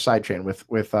a side chain with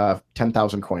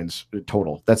 10,000 coins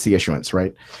total. That's the issuance,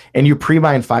 right? And you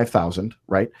pre-mine 5,000,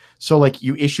 right? So like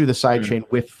you issue the side chain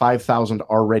with 5,000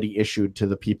 already issued to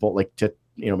the people, like to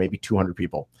maybe 200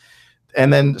 people,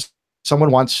 and then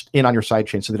someone wants in on your side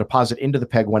chain, so they deposit into the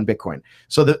peg 1 Bitcoin,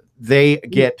 so that they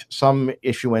get some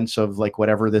issuance of like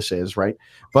whatever this is, right?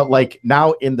 But like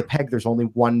now in the peg, there's only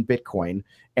 1 Bitcoin,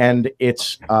 and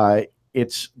it's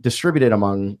distributed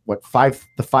among the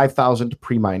 5,000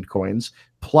 pre-mined coins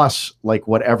plus like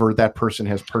whatever that person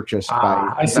has purchased.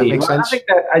 I see. Well, I don't think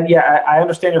that. I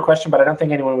understand your question, but I don't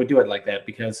think anyone would do it like that,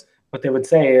 because what they would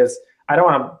say is, I don't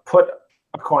want to put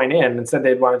a coin in. Instead,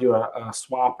 they'd want to do a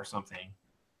swap or something.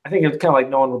 I think it's kind of like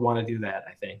no one would want to do that.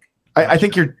 I think. I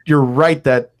think you're right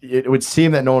that it would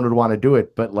seem that no one would want to do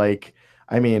it, but like,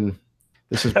 I mean,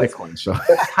 this is Bitcoin, so.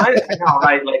 I know,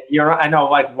 right? Like I know,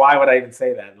 like, why would I even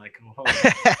say that? Like,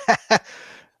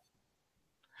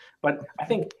 but I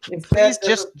think please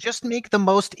just make the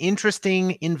most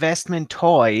interesting investment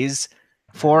toys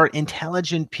for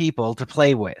intelligent people to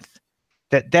play with.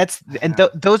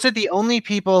 Those are the only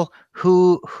people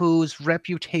whose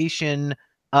reputation.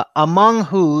 Among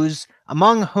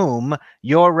whom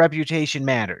your reputation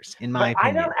matters, in my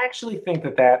opinion. I don't actually think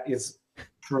that is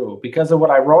true, because of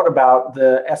what I wrote about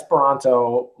the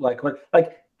Esperanto.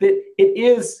 It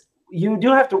is. You do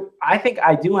have to. I think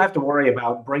I do have to worry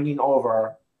about bringing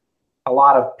over a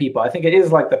lot of people. I think it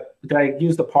is like did I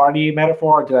use the party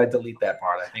metaphor, or did I delete that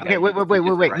part? I think. Okay,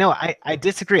 wait. No, I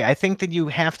disagree. I think that you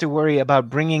have to worry about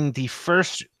bringing the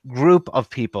first group of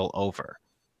people over.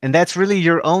 And that's really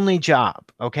your only job,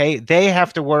 okay? They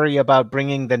have to worry about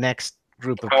bringing the next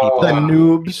group of people. The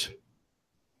noobs.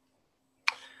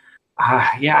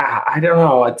 Yeah, I don't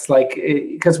know. It's like,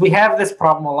 because we have this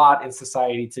problem a lot in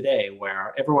society today,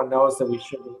 where everyone knows that we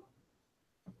shouldn't.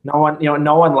 No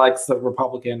one likes the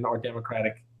Republican or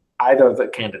Democratic, either of the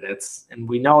candidates, and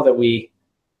we know that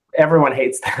everyone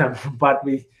hates them, but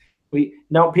we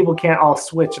know people can't all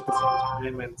switch at the same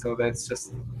time, and so that's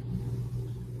just.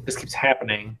 This keeps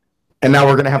happening, and now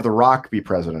we're going to have The Rock be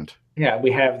president. Yeah, we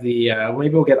have the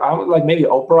maybe we'll get like maybe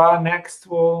Oprah next,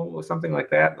 or something like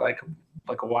that. Like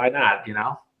why not?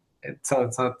 It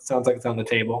sounds like it's on the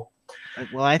table.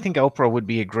 Well, I think Oprah would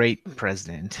be a great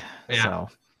president. Yeah. So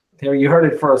here, you heard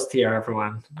it first here,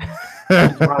 everyone.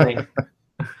 Running.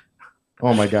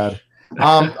 Oh my God.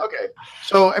 Okay,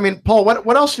 so I mean, Paul,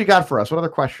 what else do you got for us? What other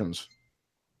questions?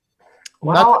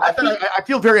 Well, I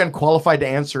feel very unqualified to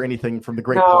answer anything from the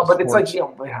great. No, but it's like,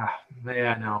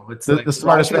 no, it's the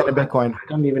smartest man in Bitcoin. I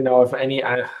don't even know if any,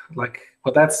 I think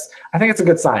it's a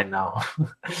good sign though,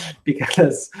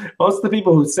 because most of the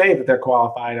people who say that they're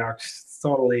qualified are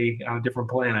totally on a different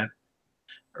planet,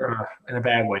 in a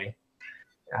bad way.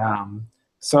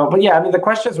 But yeah, I mean, the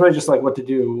question is really just like what to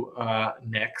do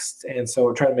next, and so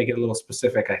we're trying to make it a little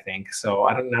specific, I think. So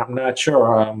I'm not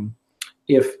sure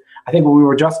if. I think what we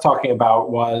were just talking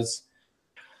about was,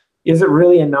 is it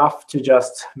really enough to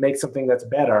just make something that's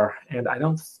better? And I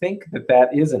don't think that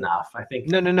is enough. I think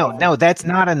no, that's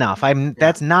not enough.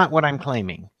 That's not what I'm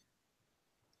claiming.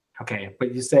 Okay,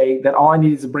 but you say that all I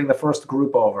need is to bring the first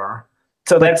group over.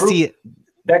 So the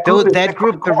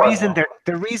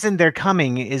reason they're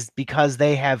coming is because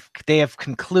they have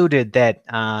concluded that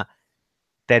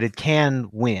it can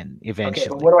win eventually. Okay,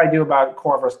 but what do I do about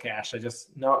core versus cash? I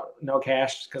just no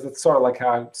cash, because it's sort of like how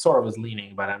I sort of was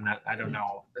leaning, but I don't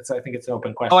know. I think it's an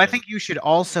open question. Oh, I think you should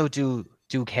also do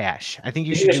cash. I think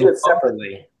you should do it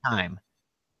separately. Time.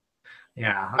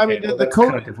 Yeah. Okay. I mean, the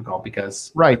code kind of difficult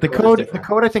because the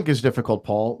code I think is difficult,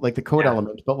 Paul. Like the code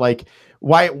element, but like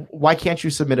why can't you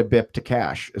submit a BIP to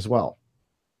cash as well?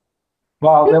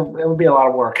 Well, it would be a lot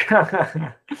of work.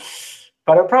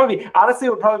 But it would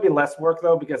probably be less work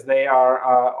though, because they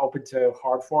are open to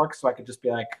hard forks. So I could just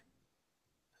be like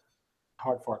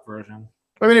hard fork version.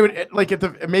 I mean, it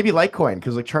would maybe Litecoin,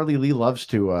 because like Charlie Lee loves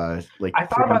to I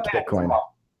thought about that Bitcoin.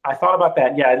 Well. I thought about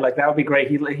that. Yeah, like that would be great.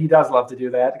 He does love to do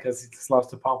that, because he just loves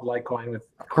to pump Litecoin with.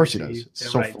 Of course he does.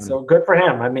 So good for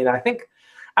him. I mean, I think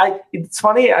it's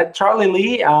funny. Charlie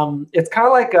Lee. It's kind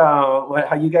of like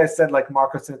how you guys said, like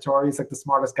Marco Santori is like the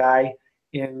smartest guy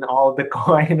in all of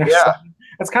Bitcoin or something.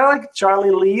 It's kind of like Charlie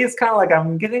Lee. It's kind of like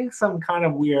I'm getting some kind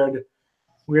of weird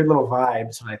little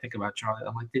vibes when I think about Charlie.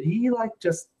 I'm like, did he like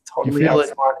just totally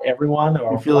outsmart everyone?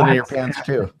 Or you feel it in your pants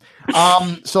too.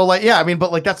 So like, yeah, I mean,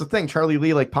 but like that's the thing. Charlie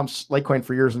Lee like pumps Litecoin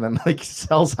for years and then like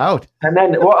sells out. And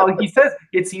then, well, like he says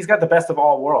he's got the best of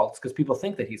all worlds, because people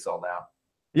think that he sold out.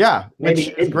 Yeah, which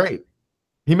is great.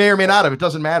 He may or may not have. It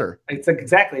doesn't matter. It's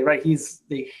exactly right. He's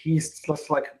just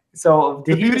like, so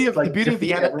the beauty of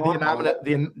the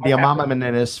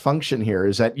anonymous function here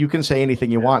is that you can say anything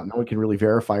you want. No one can really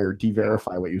verify or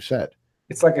de-verify what you said.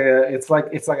 It's like a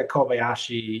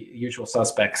Kobayashi Usual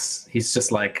Suspects. He's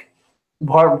just like,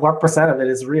 what percent of it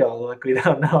is real? Like, we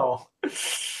don't know.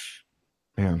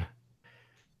 Man.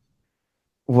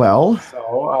 Well.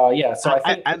 So yeah. So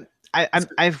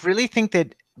I really think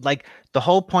that like the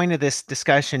whole point of this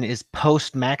discussion is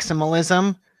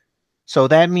post-maximalism. So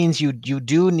that means you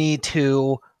do need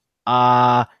to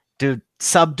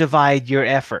subdivide your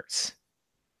efforts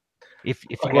if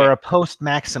you are a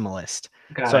post-maximalist.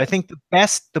 So I think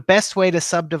the best way to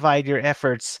subdivide your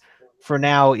efforts for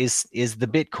now is the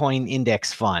Bitcoin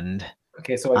index fund.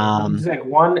 Okay, so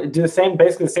like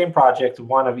basically the same project,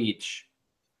 one of each.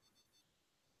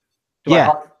 Do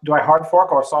I hard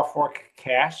fork or soft fork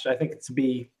cash? I think it's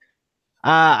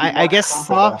I guess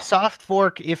soft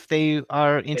fork if they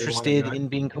are interested in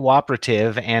being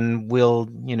cooperative and will,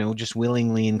 just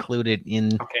willingly include it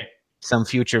in some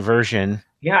future version.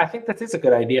 Yeah, I think that is a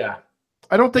good idea.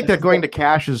 I don't think that going to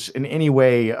cash is in any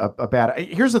way a bad.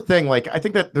 Here's the thing: like, I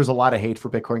think that there's a lot of hate for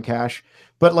Bitcoin Cash,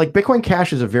 but like Bitcoin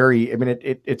Cash is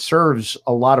it serves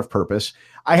a lot of purpose.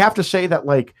 I have to say that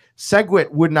like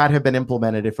SegWit would not have been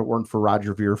implemented if it weren't for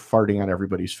Roger Ver farting on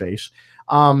everybody's face.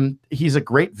 He's a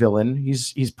great villain.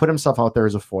 He's put himself out there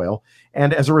as a foil,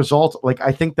 and as a result, like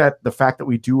I think that the fact that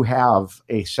we do have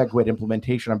a SegWit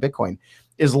implementation on Bitcoin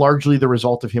is largely the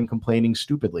result of him complaining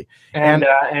stupidly. And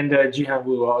Jihan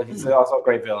Wu, he's also a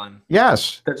great villain.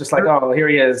 Yes. They're just like, oh, here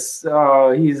he is.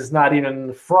 Oh, he's not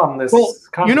even from this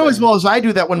country. You know as well as I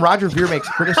do that when Roger Ver makes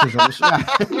criticisms.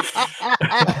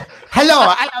 Hello,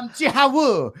 I am Jihan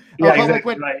Wu. Yeah,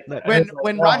 exactly,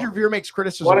 when Roger Ver makes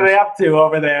criticisms. What are they up to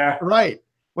over there? Right.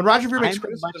 When Roger Ver makes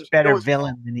criticisms, a much better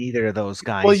villain than either of those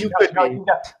guys. Well,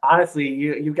 honestly,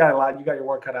 you got a lot. You got your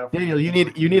work cut out. Daniel, you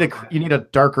need a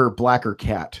darker, blacker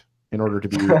cat in order to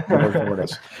be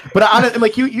notorious. But honestly,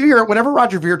 like you hear whenever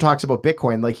Roger Ver talks about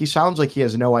Bitcoin, like he sounds like he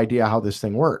has no idea how this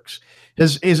thing works.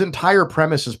 His entire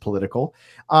premise is political,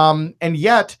 and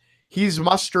yet he's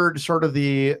mustered sort of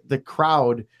the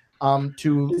crowd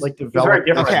to like develop.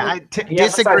 Okay, I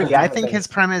disagree. I think his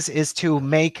premise is to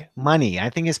make money.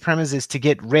 I think his premise is to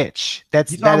get rich.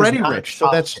 He's already rich. So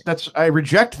I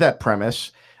reject that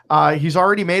premise. He's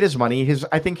already made his money.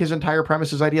 I think his entire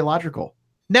premise is ideological.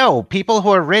 No, people who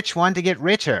are rich want to get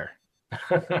richer.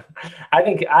 I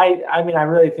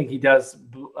really think he does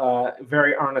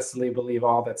very earnestly believe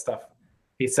all that stuff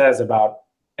he says about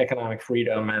economic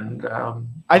freedom and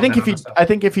I think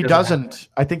if he doesn't,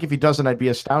 I'd be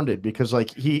astounded because like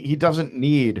he doesn't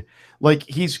need, like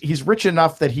he's rich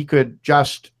enough that he could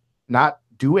just not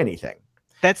do anything.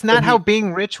 That's not how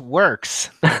being rich works.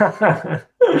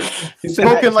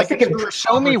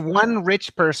 Show me one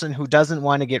rich person who doesn't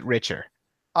want to get richer.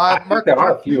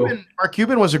 Mark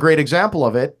Cuban was a great example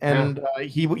of it, and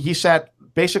he sat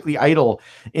basically idle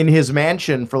in his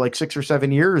mansion for like 6 or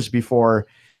 7 years before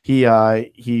he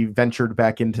ventured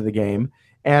back into the game.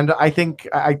 And I think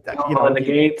the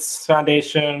Gates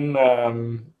Foundation,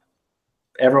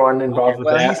 everyone involved with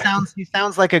that. He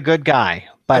sounds like a good guy,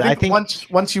 but I think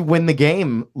once you win the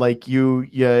game, like you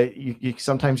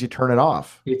sometimes you turn it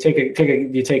off. You take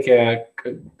a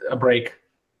break.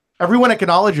 Everyone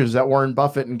acknowledges that Warren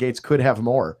Buffett and Gates could have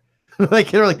more.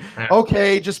 Like they're like,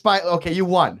 okay, you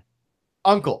won,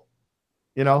 Uncle.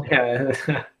 Yeah.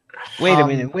 Wait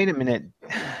a minute.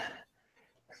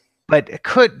 But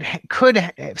could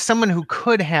someone who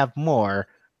could have more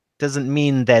doesn't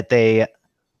mean that they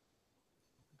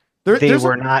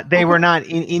were not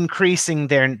increasing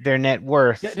their net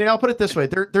worth. Yeah, I'll put it this way: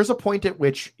 there's a point at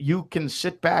which you can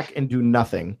sit back and do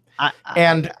nothing,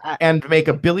 and make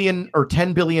 $1 billion or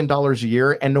 $10 billion a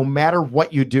year, and no matter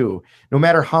what you do, no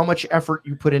matter how much effort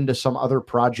you put into some other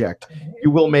project, you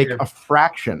will make a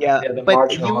fraction. Yeah,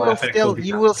 but you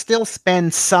will still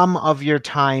spend some of your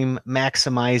time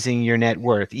maximizing your net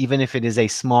worth, even if it is a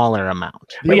smaller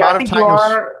amount.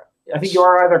 I think you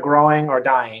are either growing or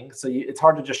dying, so it's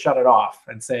hard to just shut it off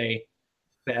and say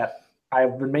that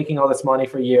I've been making all this money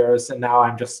for years and now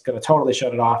I'm just going to totally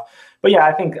shut it off. But yeah,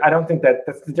 I don't think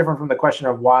that's different from the question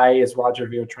of why is Roger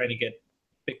Ver trying to get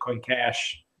Bitcoin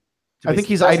Cash. I think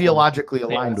he's ideologically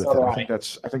aligned with it.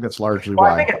 I think that's largely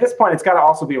why. I think at this point it's got to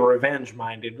also be revenge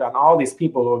minded on all these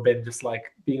people who have been just like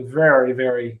being very,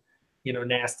 very,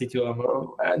 nasty to him,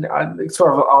 and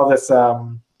sort of all this.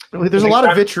 There's a lot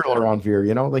of vitriol around Ver,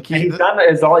 like he's done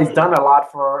a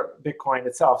lot for Bitcoin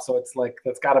itself. So it's like,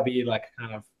 that's gotta be like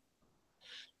kind of,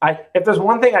 if there's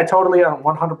one thing I totally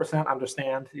 100%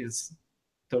 understand is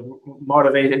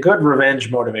motivate, a good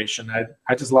revenge motivation.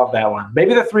 I just love that one.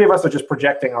 Maybe the three of us are just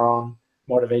projecting our own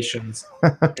motivations.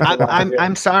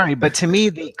 I'm sorry, but to me,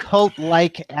 the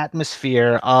cult-like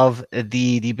atmosphere of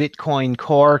the Bitcoin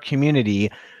core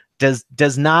community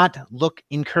does not look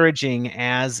encouraging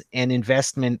as an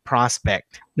investment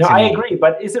prospect. No, I agree,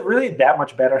 but is it really that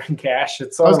much better in cash?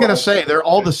 It's I was going to say they're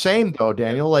all the same, though,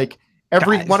 Daniel. Like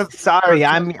every one of. Sorry,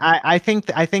 I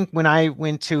think when I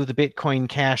went to the Bitcoin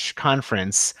Cash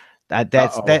conference, I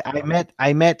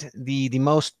met the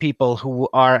most people who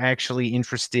are actually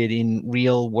interested in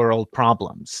real world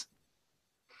problems.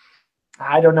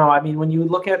 I don't know. I mean, when you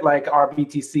look at like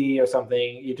RBTC or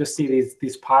something, you just see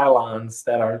these pylons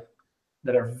that are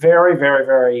very, very,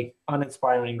 very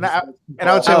uninspiring. And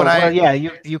I would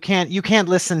say you can't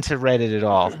listen to Reddit at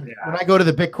all. Yeah. When I go to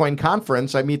the Bitcoin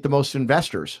conference, I meet the most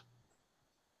investors.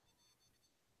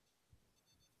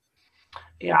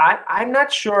 Yeah, I'm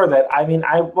not sure that. I mean,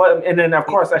 and then of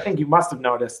course I think you must have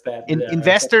noticed that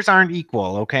investors aren't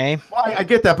equal. Okay. Well, I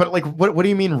get that, but like, what do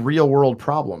you mean real world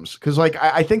problems? Because like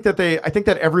I think that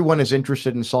everyone is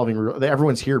interested in solving.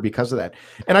 Everyone's here because of that,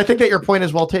 and I think that your point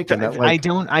is well taken. That, like,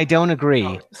 I don't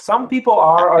agree. Some people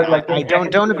are like I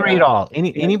don't agree at all.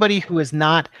 Anybody who is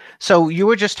not. So you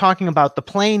were just talking about the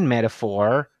plane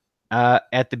metaphor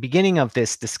at the beginning of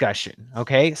this discussion.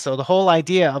 Okay, so the whole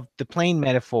idea of the plane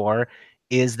metaphor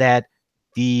is that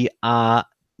the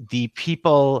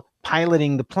people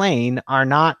piloting the plane are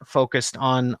not focused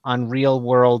on real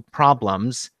world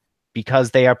problems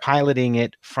because they are piloting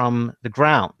it from the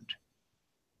ground.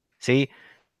 See,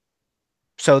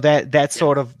 so that's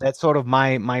sort of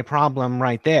my problem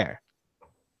right there.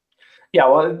 Yeah,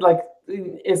 well, like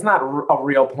it's not a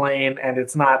real plane, and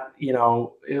it's not,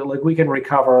 like we can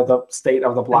recover the state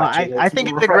of the blockchain. No, I think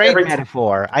it's a great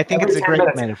metaphor. I think it's a great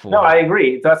metaphor. No, I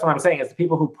agree. That's what I'm saying. Is the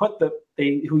people who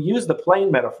who use the plane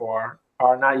metaphor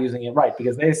are not using it right,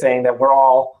 because they're saying that we're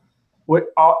all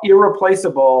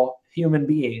irreplaceable human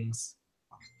beings.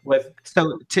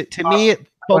 So to me,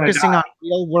 focusing on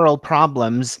real world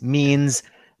problems means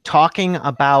talking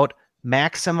about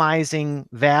maximizing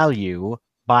value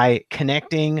by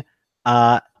connecting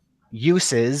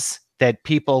uses that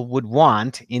people would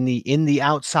want in the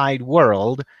outside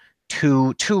world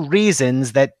to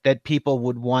reasons that people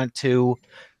would want to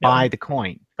buy the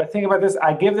coin. But think about this.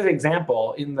 I give this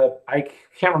example I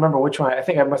can't remember which one. I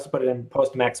think I must have put it in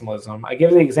post-maximalism. I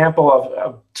give the example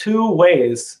of two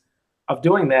ways of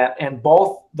doing that, and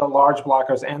both the large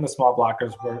blockers and the small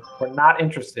blockers were not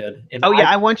interested in. Oh yeah,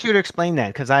 I want you to explain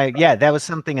that, because that was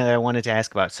something that I wanted to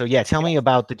ask about. So yeah, tell me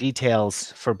about the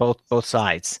details for both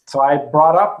sides. So I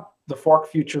brought up the fork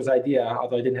futures idea,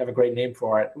 although I didn't have a great name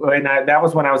for it. And that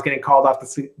was when I was getting called off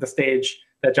the stage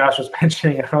that Josh was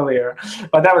mentioning earlier.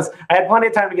 But I had plenty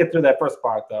of time to get through that first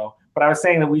part though. But I was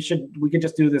saying that we could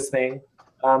just do this thing.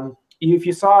 If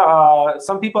you saw,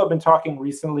 some people have been talking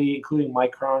recently, including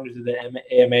Mike Kern, who did the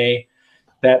AMA,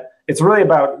 that it's really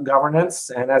about governance.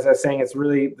 And as I was saying, it's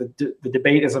really the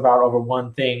debate is about over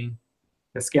one thing.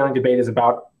 The scaling debate is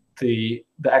about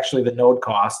actually the node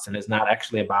costs, and is not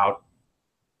actually about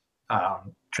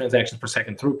transactions per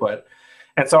second throughput.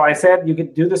 And so I said you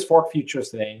could do this fork futures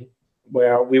thing,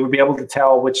 where we would be able to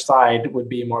tell which side would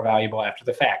be more valuable after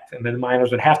the fact. And then the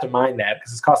miners would have to mine that,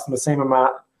 because it's costing the same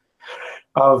amount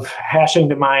of hashing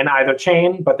to mine either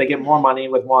chain, but they get more money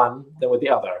with one than with the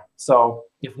other. So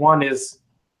if one is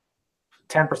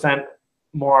 10%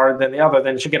 more than the other,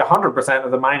 then it should get 100%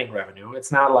 of the mining revenue.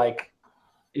 It's not like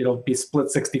it'll be split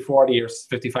 60-40 or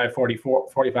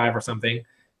 55-40, 45 or something.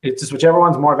 It's just whichever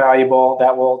one's more valuable,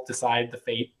 that will decide the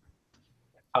fate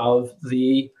of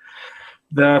the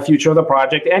future of the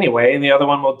project anyway, and the other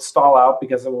one will stall out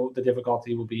because the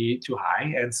difficulty will be too high.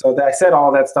 And so I said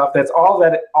all that stuff. That's all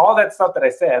that stuff that I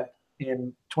said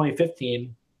in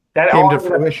 2015. That came to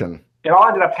fruition. It all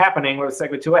ended up happening with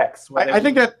SegWit2x.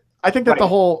 I think that the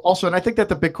whole also, and I think that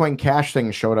the Bitcoin Cash thing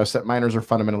showed us that miners are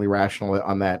fundamentally rational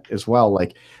on that as well.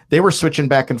 Like they were switching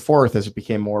back and forth as it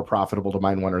became more profitable to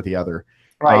mine one or the other.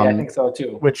 Right, I think so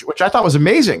too. Which I thought was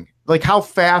amazing. Like how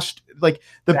fast, like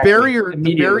the barrier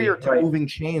to moving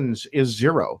chains is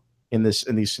zero in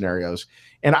these scenarios.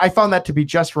 And I found that to be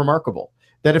just remarkable.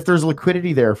 That if there's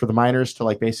liquidity there for the miners to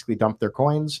like basically dump their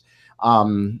coins,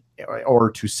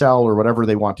 or to sell or whatever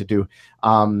they want to do,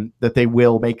 that they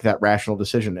will make that rational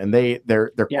decision. And they're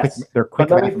quick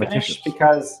but let me finish,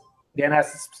 because Dan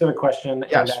asked a specific question,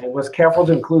 and I was careful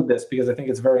to include this because I think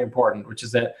it's very important, which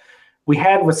is that we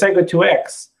had with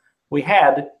SegWit2x, we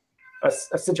had a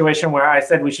situation where I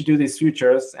said we should do these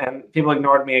futures, and people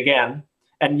ignored me again.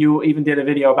 And you even did a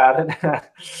video about it,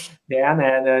 Dan.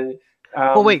 And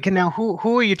Well, wait.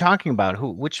 Who are you talking about?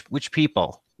 Which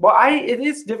people? Well, it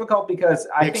is difficult because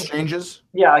I think exchanges.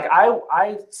 Yeah, like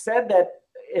I said that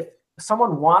if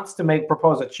someone wants to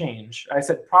propose a change, I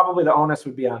said probably the onus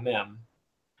would be on them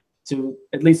to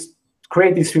at least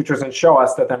create these futures and show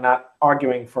us that they're not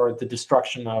arguing for the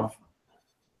destruction of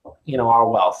our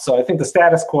wealth. So I think the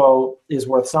status quo is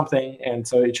worth something, and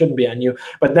so it shouldn't be on you.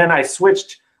 But then I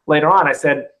switched later on. I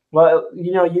said, well,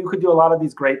 you could do a lot of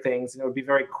these great things, and it would be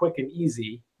very quick and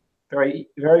easy, very,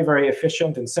 very, very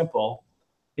efficient and simple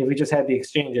if we just had the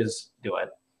exchanges do it.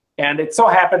 And it so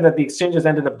happened that the exchanges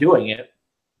ended up doing it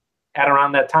at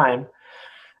around that time.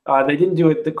 They didn't do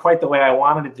it quite the way I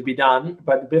wanted it to be done,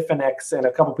 but Bitfinex and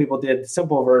a couple people did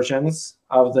simple versions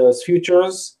of those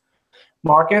futures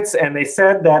markets, and they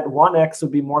said that 1x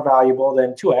would be more valuable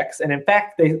than 2x. And in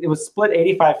fact, it was split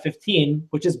 85-15,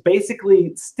 which is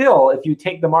basically still, if you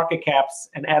take the market caps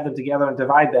and add them together and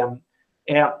divide them,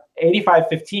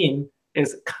 85-15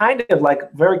 is kind of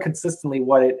like very consistently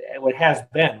what it has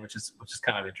been, which is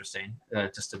kind of interesting,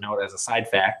 just to note as a side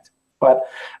fact. But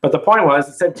the point was,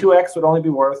 it said 2x would only be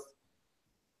worth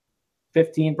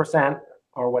 15%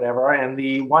 or whatever, and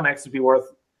the 1x would be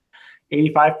worth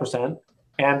 85%.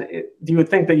 And you would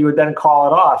think that you would then call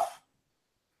it off,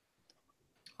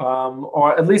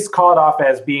 or at least call it off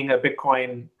as being a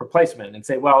Bitcoin replacement, and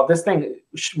say, well, this thing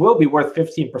will be worth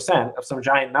 15% of some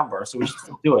giant number, so we should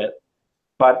still do it.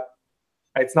 But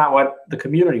it's not what the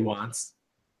community wants.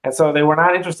 And so they were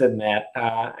not interested in that.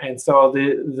 And so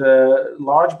the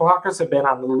large blockers have been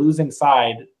on the losing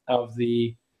side of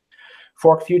the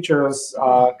fork futures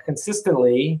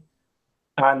consistently,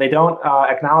 and they don't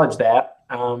acknowledge that.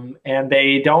 And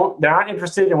they're not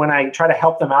interested in when I try to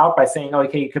help them out by saying,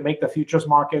 okay, you could make the futures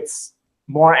markets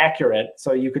more accurate.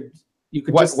 So you could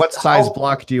what size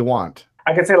block do you want?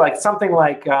 I could say like something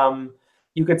like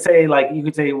you could say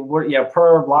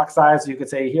per block size. You could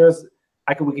say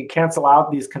we could cancel out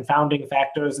these confounding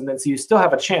factors, and then so you still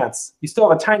have a chance. You still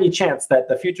have a tiny chance that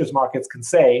the futures markets can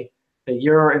say that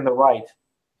you're in the right,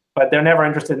 but they're never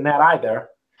interested in that either.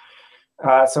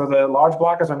 So the large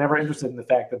blockers are never interested in the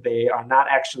fact that they are not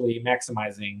actually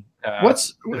maximizing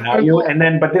value.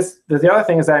 But the other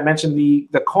thing is that I mentioned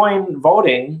the coin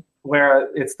voting, where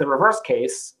it's the reverse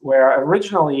case, where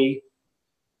originally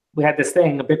we had this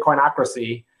thing, a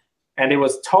Bitcoinocracy, and it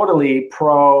was totally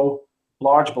pro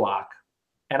large block.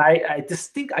 And I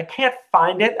can't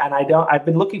find it, and I've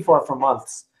been looking for it for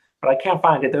months, but I can't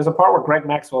find it. There's a part where Greg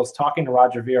Maxwell is talking to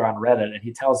Roger Ver on Reddit, and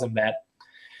he tells him that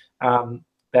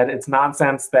that it's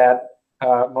nonsense that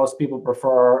most people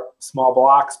prefer small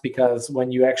blocks, because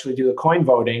when you actually do the coin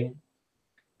voting,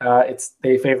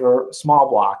 they favor small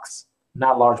blocks,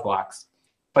 not large blocks.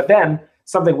 But then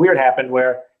something weird happened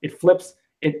where it flips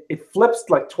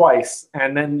like twice,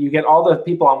 and then you get all the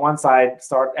people on one side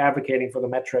start advocating for the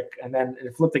metric, and then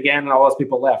it flipped again, and all those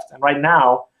people left. And right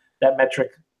now, that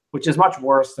metric, which is much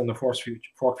worse than the fork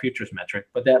futures metric,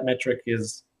 but that metric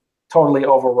is totally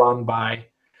overrun by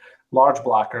large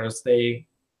blockers. They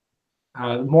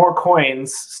more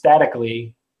coins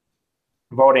statically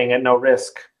voting at no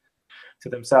risk to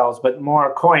themselves, but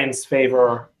more coins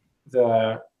favor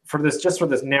for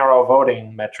this narrow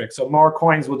voting metric. So more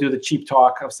coins will do the cheap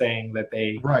talk of saying that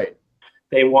they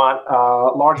want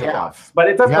larger blocks, but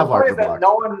it doesn't. The point is that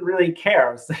no one really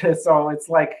cares. So it's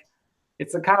like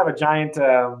it's a kind of a giant.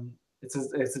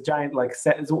 It's a giant like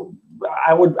set.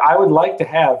 I would like to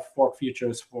have fork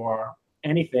futures for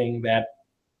anything that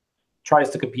tries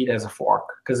to compete as a fork,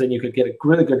 because then you could get a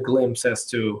really good glimpse as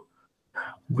to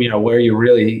where you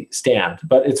really stand.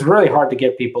 But it's really hard to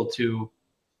get people to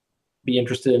be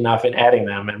interested enough in adding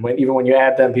them, and even when you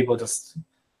add them, people just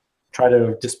try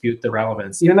to dispute the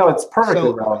relevance, even though it's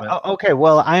perfectly relevant. Okay,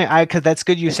 well, I because that's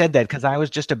good you said that, because I was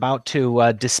just about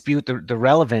to dispute the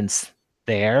relevance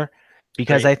there,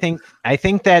 because I think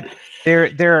that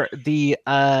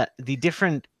the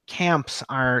different camps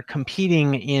are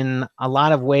competing in a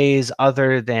lot of ways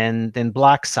other than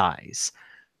block size.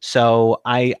 So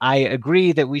I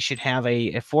agree that we should have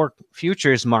a fork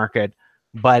futures market,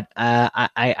 but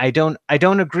I don't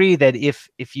agree that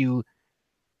if you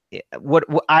what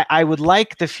I would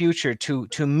like the future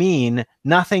to mean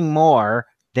nothing more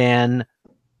than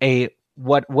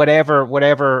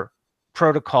whatever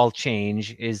protocol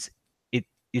change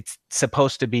it's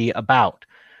supposed to be about.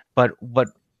 But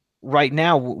right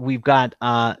now we've got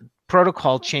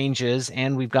protocol changes,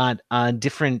 and we've got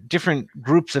different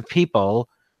groups of people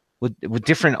with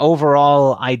different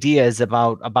overall ideas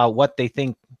about what they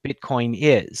think Bitcoin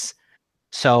is.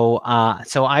 So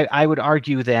I would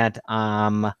argue that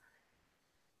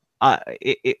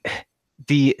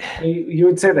you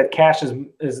would say that cash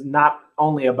is not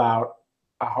only about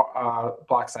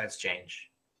block size change,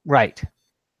 right?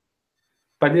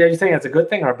 But are you saying it's a good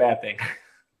thing or a bad thing?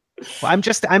 Well, I'm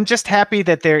just happy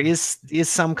that there is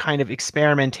some kind of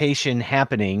experimentation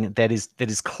happening that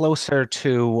is closer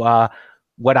to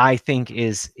what I think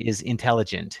is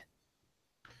intelligent.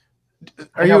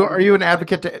 Are you an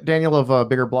advocate, Daniel, of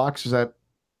bigger blocks? Is that?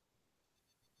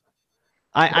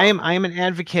 I am an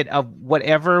advocate of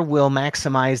whatever will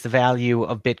maximize the value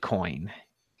of Bitcoin.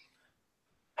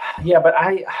 Yeah, but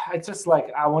I just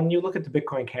like when you look at the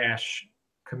Bitcoin Cash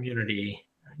community,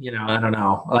 I don't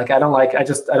know. Like I don't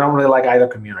really like either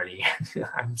community.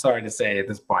 I'm sorry to say at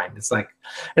this point. It's like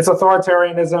it's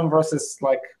authoritarianism versus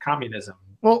like communism.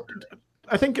 Well,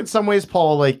 I think in some ways,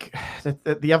 Paul, like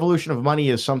the evolution of money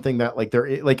is something that like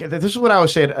this is what I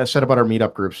always said about our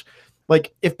meetup groups.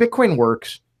 Like if Bitcoin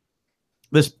works,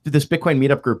 this Bitcoin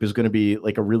meetup group is going to be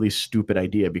like a really stupid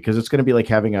idea because it's going to be like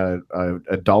having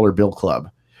a dollar bill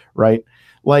club, right?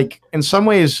 Like in some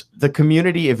ways, the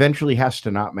community eventually has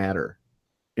to not matter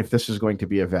if this is going to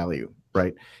be a value,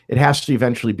 right? It has to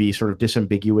eventually be sort of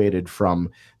disambiguated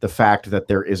from the fact that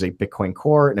there is a Bitcoin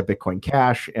core and a Bitcoin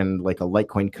Cash and like a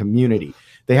Litecoin community.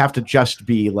 They have to just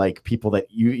be like people that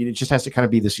it just has to kind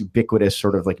of be this ubiquitous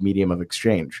sort of like medium of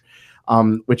exchange,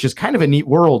 which is kind of a neat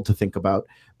world to think about.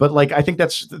 But like, I think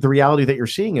that's the reality that you're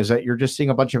seeing is that you're just seeing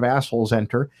a bunch of assholes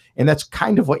enter, and that's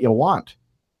kind of what you want.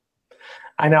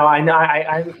 I know.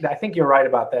 I think you're right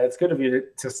about that. It's good of you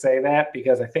to say that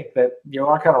because I think that you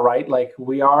are kind of right. Like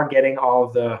we are getting all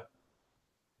of the,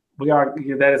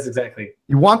 that is exactly.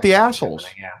 You want the assholes.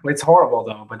 Yeah. It's horrible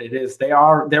though, but it is,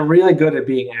 they're really good at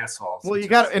being assholes. Well,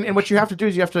 and what you have to do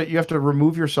is you have to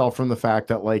remove yourself from the fact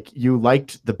that like you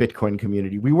liked the Bitcoin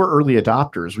community. We were early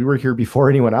adopters. We were here before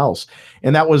anyone else.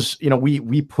 And that was,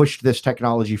 we pushed this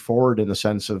technology forward in the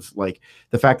sense of like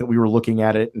the fact that we were looking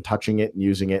at it and touching it and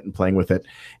using it and playing with it.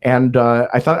 And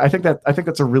I think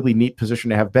that's a really neat position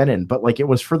to have been in, but like it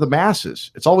was for the masses.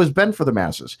 It's always been for the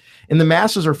masses. And the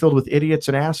masses are filled with idiots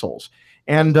and assholes.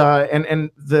 And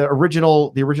the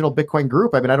original Bitcoin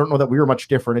group, I mean, I don't know that we were much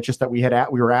different. It's just that we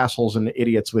were assholes and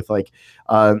idiots with like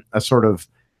a sort of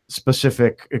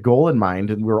specific goal in mind,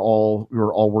 and we were all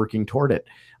working toward it.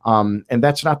 And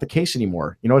that's not the case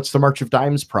anymore. It's the March of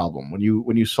Dimes problem. When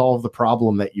you solve the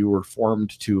problem that you were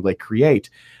formed to like create,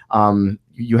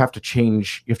 you have to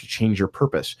change your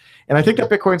purpose. And I think that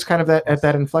Bitcoin's kind of at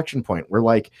that inflection point where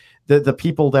like the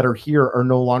people that are here are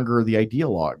no longer the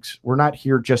ideologues. We're not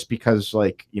here just because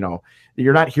like,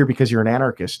 you're not here because you're an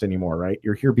anarchist anymore, right?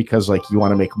 You're here because like you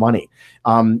want to make money.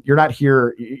 You're not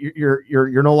here.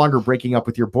 You're no longer breaking up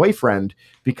with your boyfriend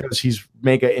because he's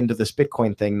mega into this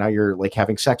Bitcoin thing. Now you're like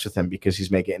having sex with him because he's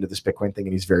mega into this Bitcoin thing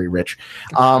and he's very rich.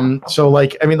 So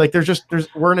like, I mean, like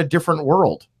we're in a different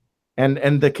world.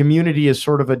 And the community is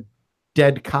sort of a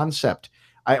dead concept.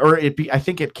 I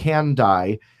think it can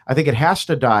die. I think it has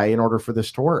to die in order for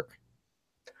this to work.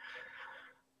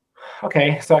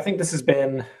 Okay, so I think this has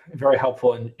been very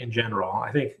helpful in general.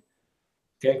 I think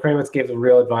Dan Krawisz gave the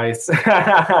real advice,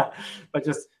 but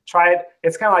just try it.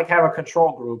 It's kind of like have a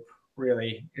control group,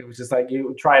 really. It was just like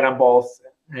you try it on both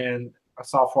and a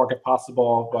soft fork if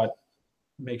possible, but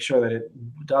make sure that it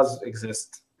does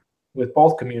exist with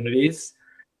both communities.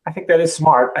 I think that is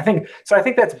smart. I think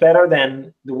that's better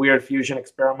than the weird fusion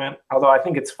experiment. Although I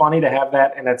think it's funny to have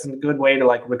that, and that's a good way to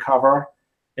like recover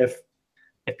if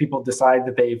people decide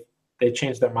that they've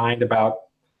changed their mind about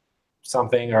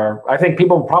something. Or I think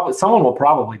someone will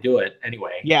probably do it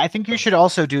anyway. Yeah, I think you should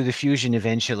also do the fusion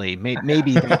eventually.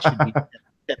 Maybe that should be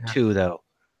step 2, though.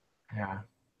 Yeah.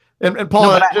 And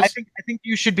Paul, no, I think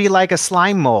you should be like a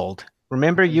slime mold.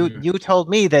 Remember, you told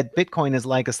me that Bitcoin is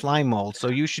like a slime mold, so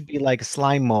you should be like a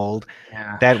slime mold.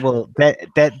 Yeah.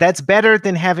 That's better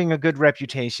than having a good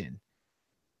reputation.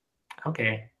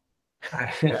 Okay. I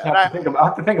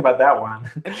have to think about that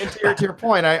one. And to your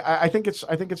point, I think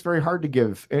it's very hard to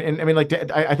give. And I mean, like,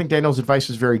 I think Daniel's advice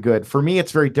is very good. For me,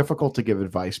 it's very difficult to give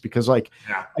advice because, like,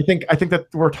 I think that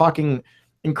we're talking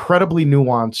incredibly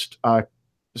nuanced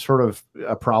sort of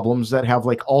problems that have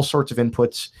like all sorts of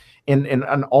inputs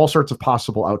and all sorts of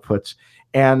possible outputs.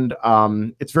 And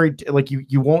it's very like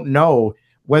you won't know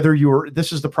whether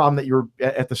this is the problem that you were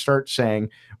at the start saying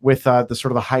with the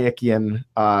sort of the Hayekian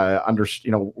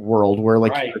world where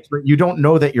like you don't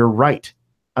know that you're right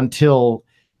until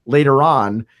later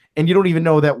on. And you don't even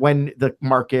know that when the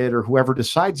market or whoever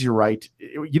decides you're right,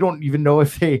 you don't even know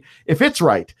if it's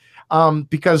right.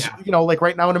 Because, like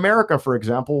right now in America, for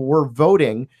example, we're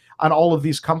voting on all of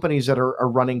these companies that are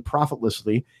running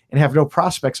profitlessly and have no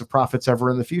prospects of profits ever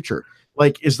in the future.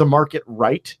 Like, is the market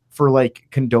right for like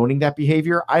condoning that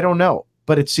behavior? I don't know,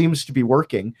 but it seems to be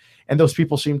working. And those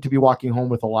people seem to be walking home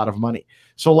with a lot of money.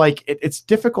 So like, it's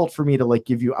difficult for me to like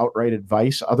give you outright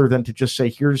advice other than to just say,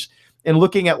 here's, and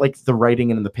looking at like the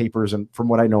writing and in the papers and from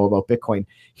what I know about Bitcoin,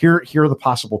 here are the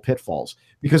possible pitfalls,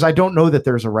 because I don't know that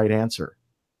there's a right answer.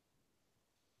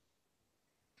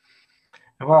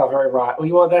 Well, very right.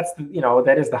 Well, that's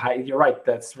that is the high. You're right.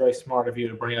 That's very smart of you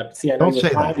to bring up. See, I know you were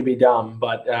trying to be dumb,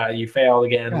 but you failed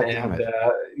again. And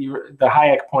the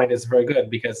Hayek point is very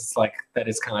good, because it's like that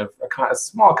is kind of a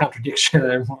small contradiction.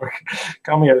 And we're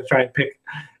coming here to try and pick.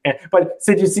 But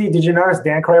did you notice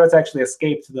Dan Krawisz actually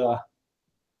escaped the?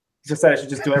 He just said I should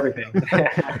just do everything.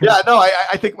 Yeah, no,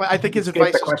 I think his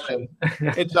advice question.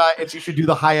 It's you should do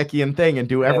the Hayekian thing and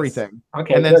do everything.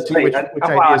 Okay, and then see which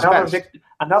idea is best.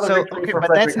 But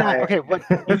that's not okay. What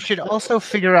you should also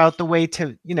figure out the way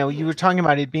to, you were talking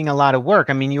about it being a lot of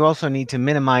work. I mean, you also need to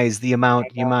minimize the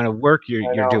amount of work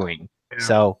you're doing. Yeah.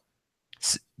 So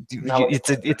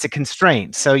it's a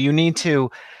constraint. So you need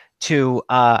to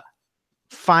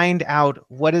find out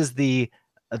what is the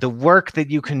work that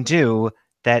you can do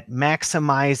that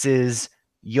maximizes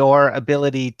your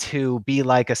ability to be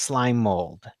like a slime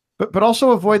mold. But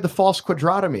also avoid the false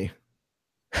quadratomy.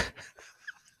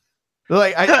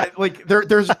 Like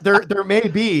there may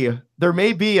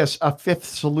be a fifth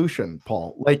solution,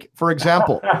 Paul. Like, for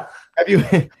example,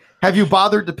 have you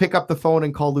bothered to pick up the phone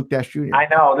and call Luke Dash Jr.? I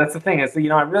know, that's the thing is,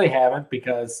 I really haven't,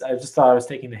 because I just thought I was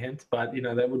taking the hint, but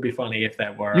that would be funny if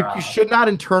that were. You should not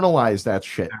internalize that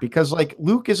shit, because like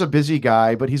Luke is a busy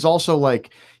guy, but he's also like,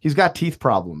 he's got teeth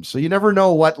problems, so you never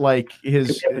know what like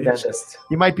dentist.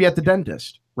 He might be at the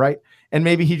dentist, right? And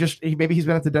maybe he's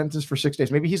been at the dentist for 6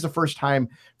 days. Maybe he's the first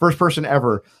person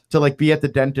ever to like be at the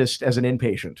dentist as an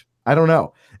inpatient. I don't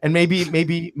know. And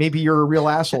maybe you're a real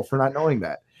asshole for not knowing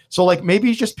that. So like,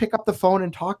 maybe just pick up the phone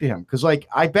and talk to him. Cause like,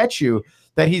 I bet you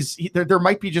that there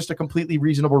might be just a completely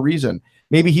reasonable reason.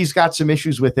 Maybe he's got some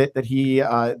issues with it that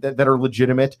that are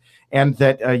legitimate and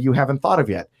that you haven't thought of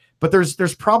yet. But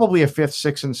there's probably a fifth,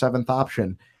 sixth, and seventh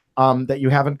option that you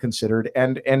haven't considered,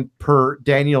 and per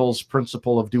Daniel's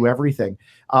principle of do everything,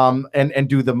 and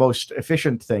do the most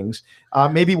efficient things.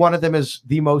 Maybe one of them is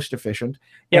the most efficient.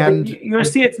 Yeah, and you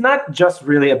see, it's not just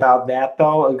really about that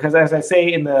though, because as I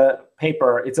say in the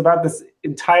paper, it's about this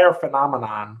entire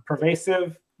phenomenon,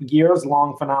 pervasive,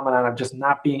 years-long phenomenon of just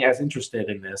not being as interested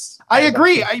in this. I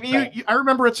agree. I mean, I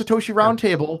remember at Satoshi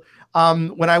Roundtable,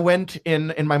 when I went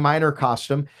in my miner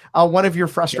costume, one of your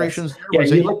frustrations there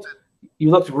was you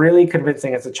looked really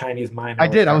convincing as a Chinese miner. I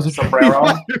did. I was a sombrero.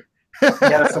 You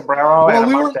had a sombrero. Well,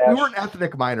 we weren't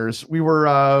ethnic miners. We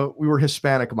were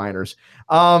Hispanic miners,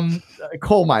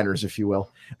 coal miners, if you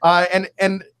will. You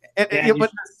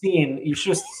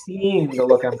should have seen the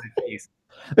look on my face.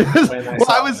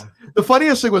 The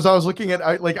funniest thing was I was looking,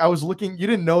 you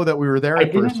didn't know that we were there. I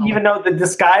didn't even know the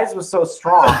disguise was so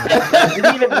strong. I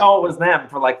didn't even know it was them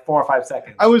for like 4 or 5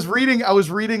 seconds. I was reading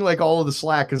like all of the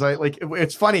Slack, because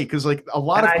it's funny because like a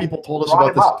lot of people told us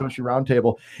about this Satoshi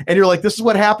Roundtable, and you're like, this is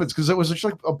what happens, because it was just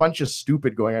like a bunch of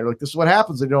stupid going on. Like, this is what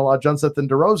happens. They don't allow Junseth and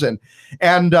DeRozan,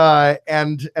 and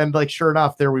like sure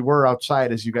enough, there we were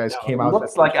outside as you guys came out. It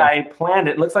looks like I planned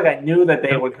it. It looks like I knew that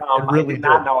they would come. I did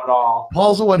not know at all.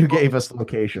 Paul's the one who gave us the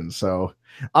locations, so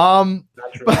but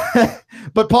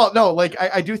Paul, no, like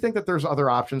I do think that there's other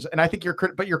options, and I think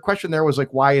your question there was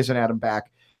like, why isn't Adam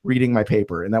back reading my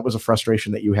paper? And that was a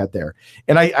frustration that you had there,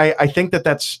 and I think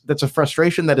that's a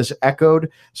frustration that has echoed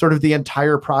sort of the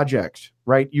entire project,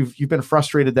 right? You've been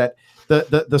frustrated that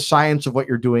the science of what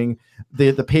you're doing,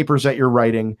 the papers that you're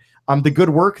writing, the good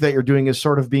work that you're doing is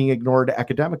sort of being ignored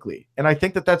academically, and I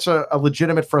think that that's a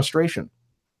legitimate frustration.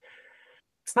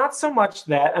 It's not so much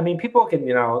that, I mean, people can,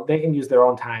 they can use their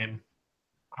own time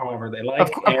however they like.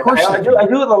 Of course I do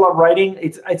a lot of writing.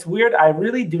 It's weird. I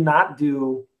really do not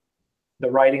do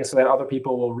the writing so that other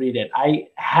people will read it. I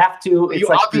have to. You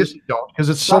obviously don't, because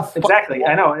it's so fun. Exactly.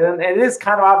 I know. And it is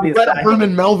kind of obvious. You read a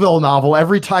Herman Melville novel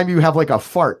every time you have like a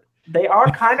fart. They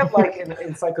are kind of like an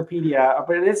encyclopedia,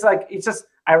 but it's just,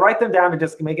 I write them down to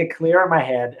just make it clear in my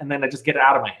head, and then I just get it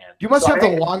out of my head. You must have the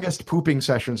longest pooping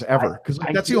sessions ever, because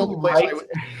that's the only place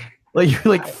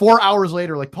like 4 hours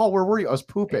later, like, Paul, where were you? I was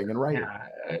pooping and writing. Yeah,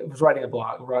 I was writing a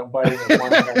blog,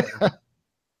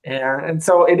 and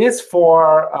so it is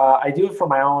for, I do it for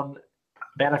my own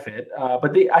benefit,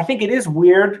 but I think it is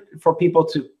weird for people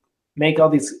to make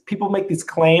these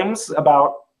claims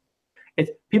about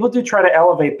it. People do try to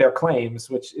elevate their claims,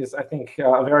 which is, I think,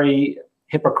 very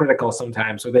hypocritical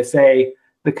sometimes. So they say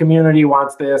the community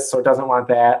wants this or doesn't want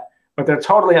that, but they're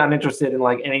totally uninterested in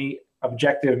like any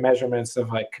objective measurements of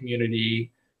like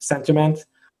community sentiment.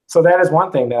 So that is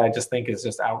one thing that I just think is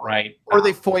just outright. Or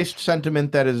they foist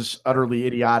sentiment that is utterly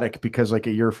idiotic because like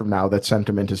a year from now that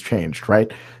sentiment has changed,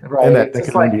 right? Right. And that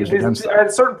it's like, at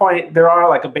a certain point, there are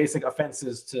like a basic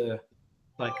offenses to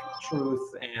like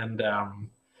truth and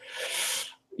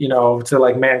you know, to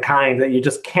like mankind that you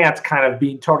just can't kind of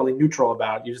be totally neutral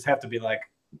about. You just have to be like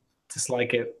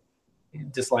dislike it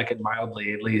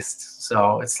mildly at least.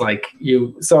 So it's like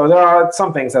so there are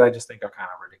some things that I just think are kind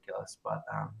of ridiculous, but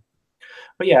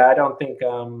yeah, I don't think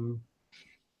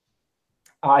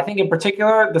I think in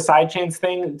particular the sidechains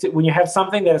thing, when you have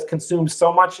something that has consumed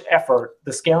so much effort,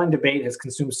 the scaling debate has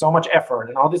consumed so much effort,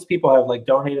 and all these people have like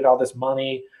donated all this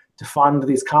money to fund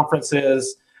these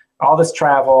conferences, all this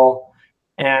travel,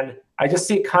 and I just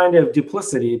see kind of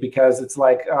duplicity because it's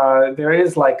like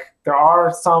there's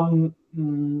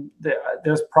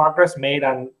progress made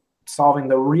on solving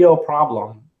the real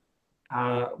problem,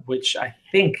 which I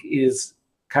think is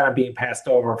kind of being passed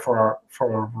over for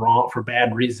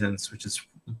bad reasons, which is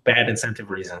bad incentive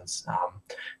reasons.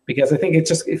 Because I think it's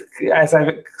just, as I've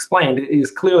explained, it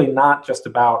is clearly not just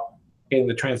about getting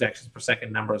the transactions per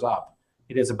second numbers up.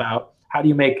 It is about how do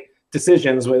you make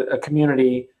decisions with a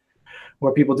community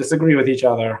where people disagree with each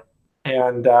other.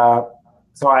 And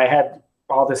so I had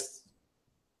all this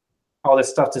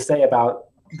stuff to say about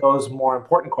those more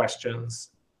important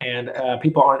questions, and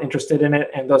people aren't interested in it.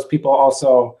 And those people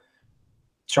also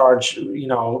charge, you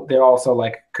know, they're also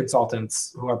like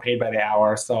consultants who are paid by the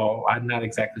hour. So I'm not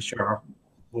exactly sure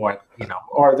what, you know,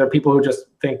 or there are people who just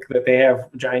think that they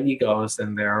have giant egos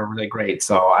and they're really great.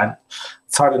 So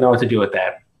it's hard to know what to do with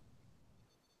that.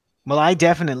 Well, I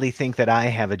definitely think that I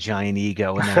have a giant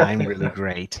ego and that I'm really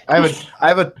great. I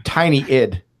have a tiny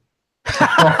id.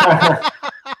 I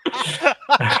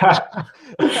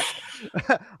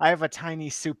have a tiny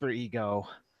super ego.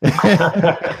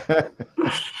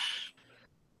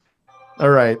 All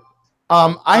right.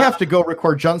 I have to go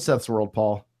record Junseth's World,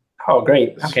 Paul. Oh,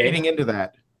 great. Okay. Getting into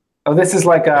that. Oh, this is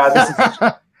like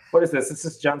what is this? This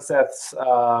is Junseth's.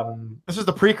 This is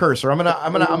the precursor. I'm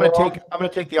gonna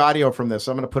take the audio from this.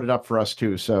 I'm gonna put it up for us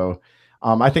too. So,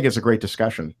 I think it's a great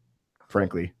discussion,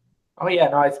 frankly. Oh yeah,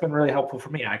 no, it's been really helpful for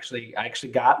me. I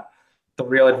actually got the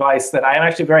real advice that I am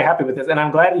actually very happy with this, and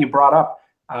I'm glad that you brought up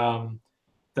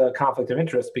the conflict of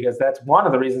interest, because that's one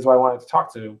of the reasons why I wanted to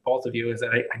talk to both of you, is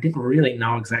that I didn't really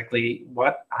know exactly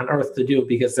what on earth to do,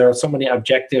 because there are so many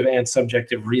objective and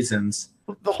subjective reasons.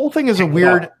 The whole thing is a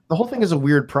weird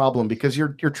problem, because you're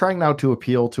trying now to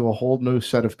appeal to a whole new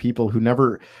set of people who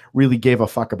never really gave a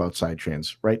fuck about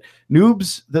sidechains, right?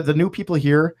 Noobs, the new people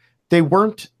here, they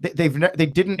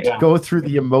didn't go through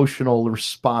the emotional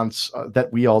response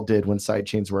that we all did when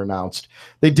sidechains were announced.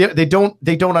 They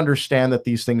don't understand that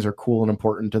these things are cool and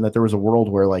important, and that there was a world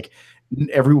where like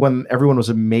everyone was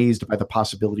amazed by the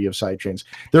possibility of sidechains.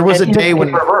 There was a day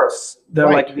when reverse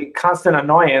like the constant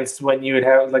annoyance when you would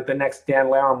have like the next Dan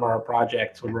Larimer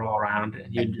project would roll around,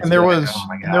 and there was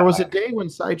a day when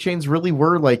sidechains really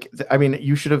were like, I mean,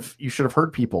 you should have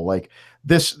heard people like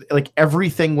this, like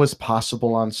everything was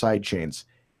possible on sidechains,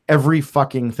 every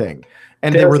fucking thing,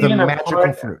 and they were the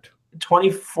magical fruit.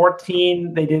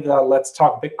 2014, they did Let's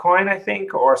Talk Bitcoin, I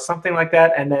think, or something like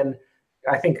that, and then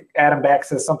I think Adam Back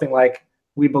says something like,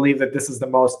 we believe that this is the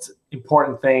most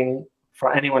important thing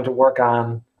for anyone to work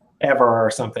on ever,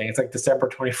 or something. It's like December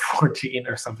 2014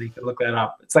 or something. You can look that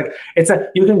up. It's like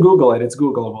you can Google it. It's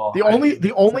Googleable. The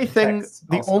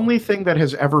only thing that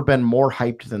has ever been more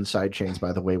hyped than sidechains,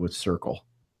 by the way, was Circle.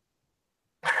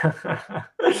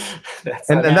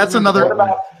 That's another.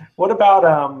 What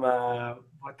about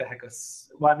what the heck was?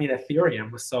 Well, I mean,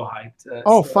 Ethereum was so hyped.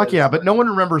 Fuck yeah! But no one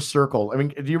remembers Circle. I mean,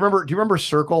 do you remember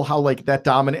Circle? How like that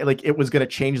dominant, like it was going to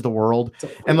change the world,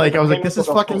 and like I was like, this is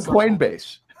fucking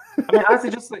Coinbase. I mean,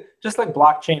 honestly, just like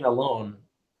blockchain alone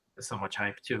is so much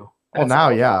hype too. Well, now,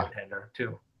 yeah,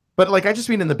 too. But like, I just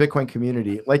mean in the Bitcoin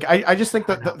community, like I just think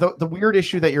that the weird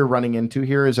issue that you're running into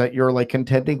here is that you're like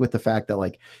contending with the fact that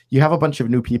like you have a bunch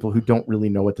of new people who don't really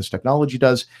know what this technology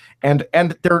does, and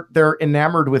they're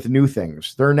enamored with new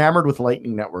things. They're enamored with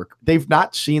Lightning Network. They've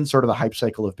not seen sort of the hype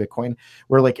cycle of Bitcoin,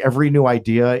 where like every new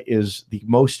idea is the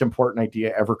most important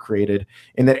idea ever created,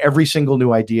 and that every single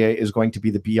new idea is going to be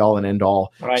the be all and end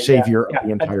all savior of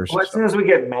the entire system. As soon as we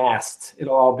get masked,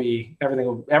 it'll all be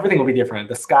everything will be different.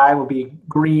 The sky will be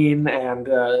green. And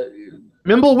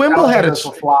Mimblewimble had its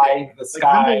fly the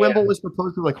sky. Mimblewimble was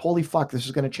proposed to like, holy fuck, this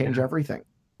is going to change everything.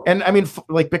 And I mean,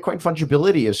 like Bitcoin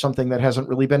fungibility is something that hasn't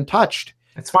really been touched.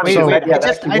 It's funny. I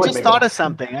just thought of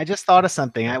something.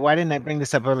 Why didn't I bring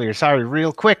this up earlier? Sorry,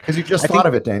 real quick. Because you just thought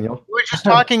of it, Daniel. We were just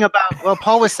talking about, well,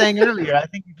 Paul was saying earlier, I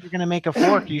think if you're going to make a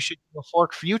fork, you should do a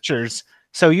fork futures.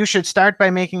 So you should start by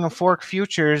making a fork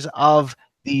futures of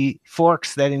the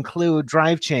forks that include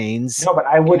drive chains. No, but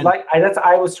I would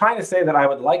I was trying to say that I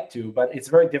would like to, but it's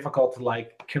very difficult to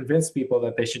like convince people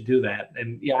that they should do that.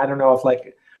 And yeah, I don't know if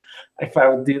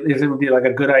it would be like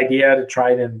a good idea to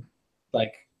try to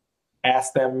like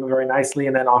ask them very nicely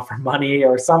and then offer money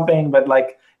or something. But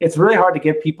like, it's really hard to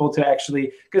get people to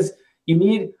actually, because you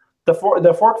need the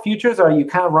fork futures you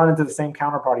kind of run into the same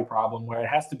counterparty problem where it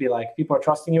has to be like people are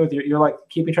trusting you with you're like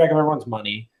keeping track of everyone's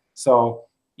money. So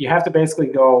you have to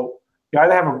basically you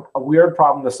either have a weird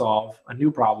problem to solve, a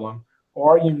new problem,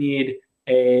 or you need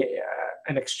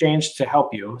an exchange to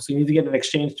help you. So you need to get an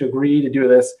exchange to agree to do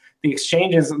this. The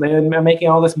exchanges, they're making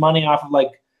all this money off of like,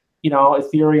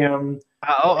 Ethereum.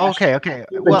 Okay.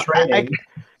 Well,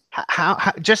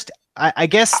 I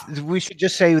guess we should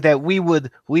just say that we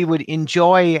would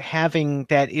enjoy having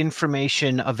that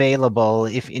information available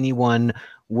if anyone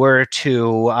were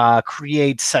to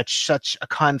create such a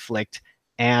conflict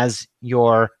as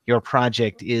your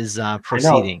project is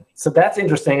proceeding. So that's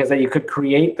interesting, is that you could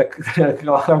create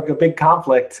a big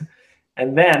conflict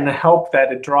and then hope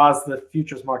that it draws the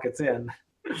futures markets in.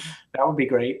 That would be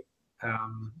great.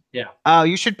 Yeah.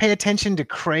 You should pay attention to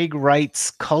Craig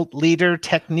Wright's cult leader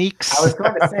techniques. I was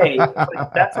going to say,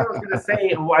 that's what I was going to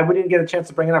say. We didn't get a chance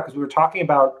to bring it up because we were talking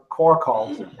about core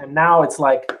cult, and now it's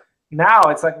like,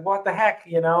 what the heck,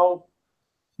 No,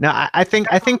 I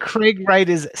think Craig Wright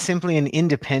is simply an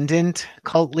independent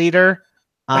cult leader.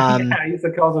 Yeah, he's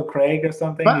the cult of Craig or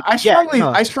something. But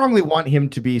I strongly want him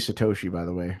to be Satoshi, by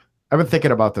the way. I've been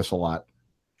thinking about this a lot.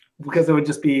 Because it would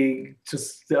be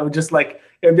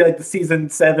like the season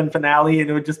 7 finale, and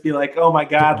it would just be like, oh my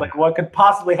god, like what could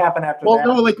possibly happen after that? Well,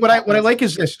 no, like what I like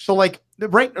is this. So like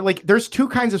there's two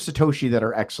kinds of Satoshi that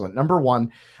are excellent. Number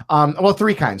one,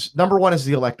 three kinds. Number one is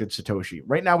the elected Satoshi.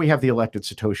 Right now we have the elected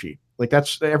Satoshi. Like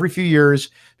that's every few years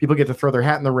people get to throw their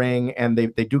hat in the ring and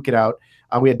they duke it out.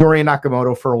 We had Dorian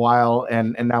Nakamoto for a while,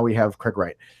 and now we have Craig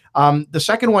Wright. The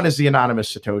second one is the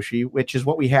anonymous Satoshi, which is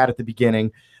what we had at the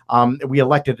beginning. We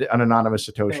elected an anonymous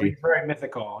Satoshi. He's very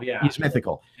mythical. Yeah, he's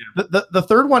mythical. Yeah. The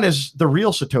third one is the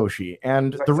real Satoshi,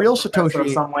 and the real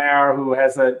Satoshi somewhere who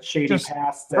has a shady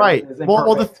past. Right.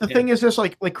 Well, the thing is this: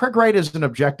 like Craig Wright is an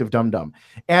objective dum-dum,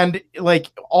 and like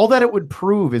all that it would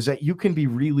prove is that you can be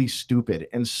really stupid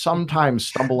and sometimes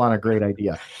stumble on a great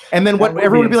idea, and then what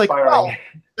everyone would be like, "Well,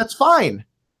 that's fine.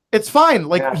 It's fine."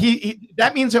 Like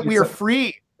that means that we are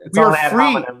free. We are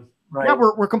free. Right. Yeah,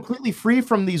 we're completely free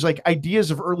from these like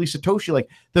ideas of early Satoshi, like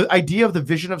the idea of the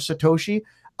vision of Satoshi.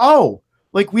 Oh,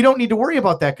 like we don't need to worry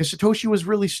about that because Satoshi was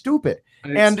really stupid,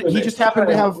 and he just happened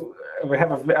to have. We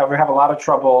have a lot of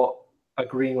trouble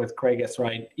agreeing with Craig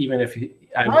Wright, even if he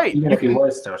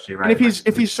was Satoshi, right? And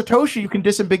if he's Satoshi, you can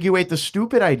disambiguate the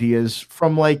stupid ideas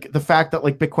from like the fact that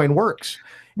like Bitcoin works,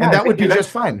 and that would be just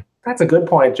fine. That's a good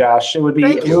point, Josh. It would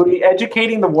be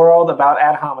educating the world about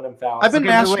ad hominem fallacy. I've been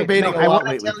masturbating a lot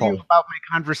lately. I want to tell you about my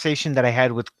conversation that I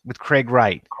had with Craig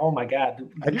Wright. Oh my God!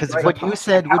 Because what you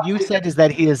said is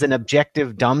that he is an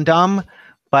objective dum-dum.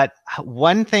 But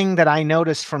one thing that I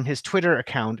noticed from his Twitter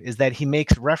account is that he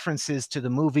makes references to the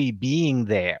movie Being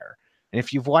There. And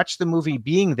if you've watched the movie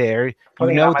Being There,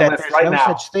 you know that there's no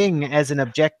such thing as an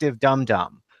objective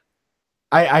dum-dum.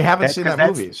 I haven't seen that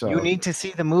movie, so you need to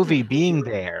see the movie Being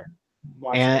There.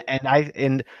 But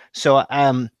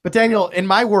Daniel, in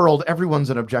my world, everyone's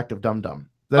an objective dum-dum.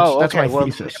 That's my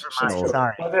thesis.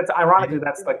 Sorry. Well, that's ironically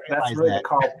that's really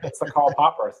the Karl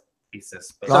Popper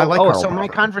thesis. My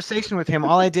conversation with him,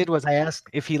 all I did was I asked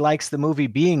if he likes the movie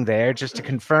Being There, just to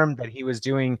confirm that he was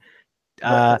doing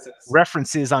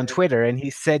references on Twitter, and he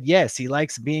said yes, he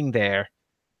likes Being There.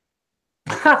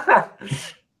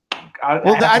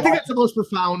 I think that's the most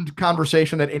profound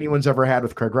conversation that anyone's ever had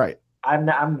with Craig Wright. I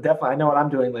know what I'm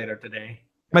doing later today.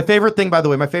 My favorite thing, by the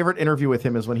way, my favorite interview with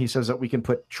him is when he says that we can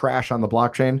put trash on the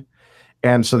blockchain,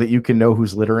 and so that you can know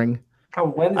who's littering. Oh,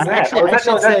 when is that?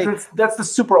 That's the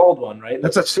super old one, right?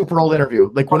 That's a super old interview.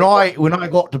 Like when I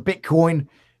got to Bitcoin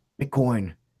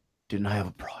didn't have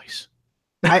a price.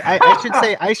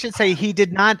 I should say he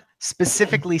did not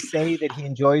specifically say that he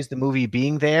enjoys the movie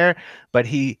Being There, but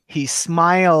he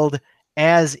smiled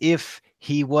as if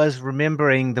he was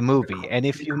remembering the movie. And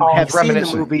if you have seen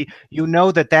the movie, you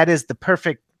know that is the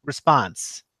perfect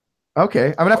response. Okay,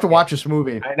 I'm gonna have to watch this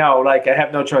movie. I know, like I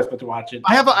have no choice but to watch it.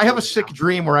 I have a sick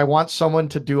dream where I want someone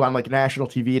to do on like national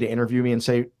TV to interview me and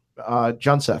say,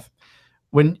 Junseth,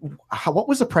 what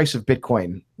was the price of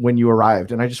Bitcoin when you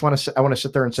arrived? And I just want to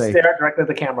sit there and say, stare directly at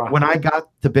the camera. When I got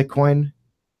the Bitcoin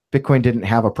didn't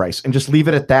have a price, and just leave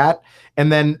it at that.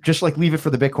 And then just like leave it for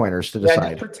the Bitcoiners to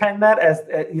decide. Just pretend that as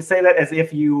you say that as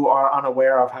if you are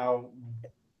unaware of how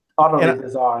utterly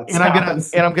bizarre it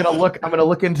sounds. I'm gonna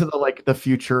look into the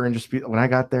future and just be, when I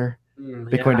got there,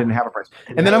 Bitcoin didn't have a price.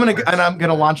 And then I'm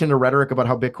gonna launch into rhetoric about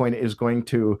how Bitcoin is going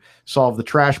to solve the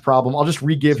trash problem. I'll just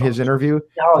re-give his interview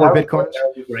for Bitcoin. That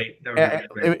would be great. That would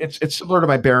be great. It's similar to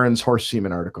my Barron's horse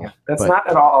semen article. Yeah, that's not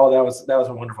at all. That was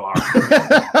a wonderful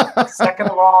article. Second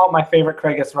of all, my favorite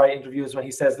Krawisz Wright interview is when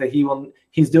he says that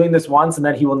he's doing this once and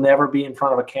then he will never be in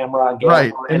front of a camera again.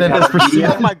 Right, and then just proceed.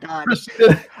 Oh my God,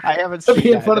 I haven't seen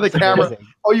be in front of the camera. Amazing.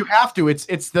 Oh, you have to. It's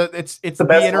the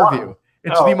interview. One.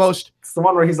 It's the most. It's the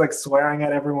one where he's like swearing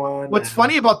at everyone. What's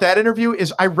funny about that interview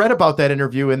is I read about that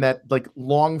interview in that like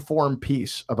long form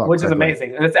piece about, which is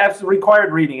amazing, and it's absolutely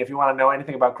required reading if you want to know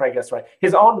anything about Krawisz Wright.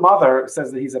 His own mother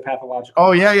says that he's a pathological.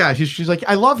 Oh yeah. She's like,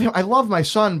 I love him. I love my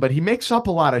son, but he makes up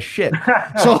a lot of shit.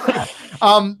 So,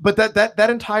 but that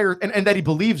entire and that he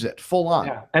believes it full on.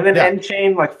 Yeah, and then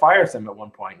N-Chain like fires him at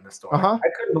one point in the story. I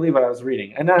couldn't believe what I was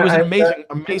reading, and then it was an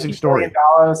amazing story. $50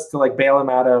 million to like bail him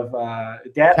out of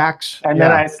debt. Tax. And then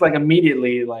I like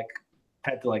immediately like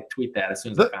had to like tweet that as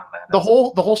soon as I found that. The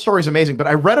whole story is amazing, but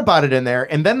I read about it in there,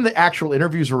 and then the actual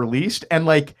interviews were released, and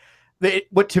like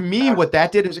what that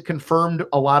did is it confirmed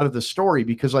a lot of the story,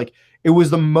 because like it was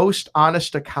the most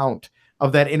honest account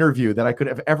of that interview that I could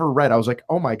have ever read. I was like,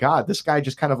 oh my God, this guy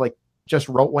just kind of like just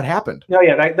wrote what happened. No,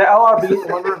 yeah, the LRB, the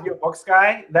London Review of Books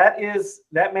guy,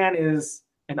 that man is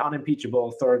an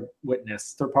unimpeachable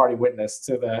third-party witness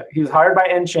to he was hired by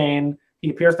N-Chain. He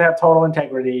appears to have total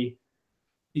integrity.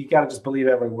 You got to just believe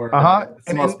every word. It's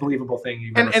the most believable thing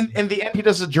you've ever seen. In the end, he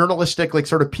does a journalistic, like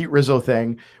sort of Pete Rizzo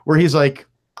thing where he's like,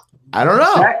 I don't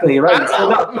know. Exactly, right.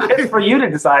 It's for you to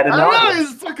decide. I don't know.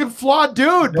 He's a fucking flawed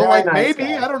dude. But like, nice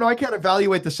maybe, guy. I don't know. I can't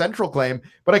evaluate the central claim,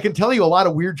 but I can tell you a lot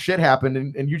of weird shit happened,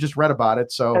 and you just read about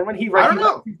it. So and when he I don't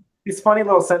know. These funny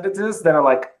little sentences that are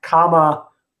like, comma,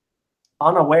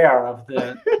 unaware of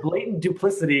the blatant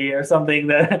duplicity or something,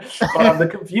 that of the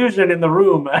confusion in the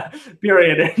room,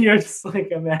 period. And you're just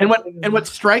like, man. And what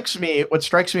strikes me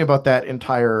about that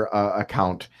entire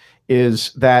account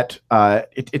is that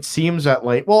it seems that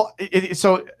like,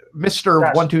 so Mr.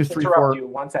 Josh, 1, 2, 3, 4. You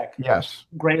 1 sec. Yes.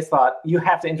 Greatest thought. You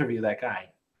have to interview that guy.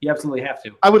 You absolutely have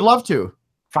to. I would love to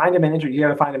find him an interview. You got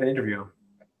to find him an interview.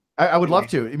 I would love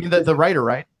to. I mean, the writer,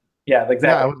 right? Yeah,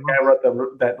 exactly. The guy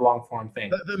wrote that long form thing.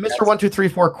 The Mr. 1, 2, 3,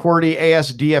 4 QWERTY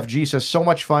ASDFG says, so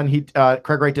much fun.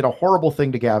 Craig Wright did a horrible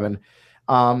thing to Gavin.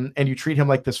 And you treat him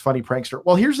like this funny prankster.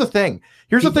 Well, here's the thing.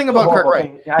 Here's the thing about Craig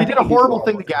Wright. He did a horrible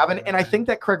thing to Gavin, and I think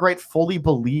that Craig Wright fully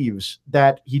believes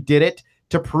that he did it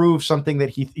to prove something that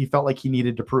he felt like he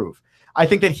needed to prove. I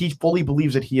think that he fully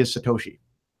believes that he is Satoshi.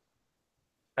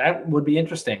 That would be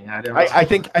interesting. I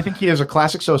think he is a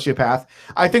classic sociopath.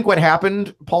 I think what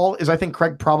happened, Paul, is I think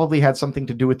Craig probably had something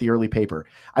to do with the early paper.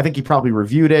 I think he probably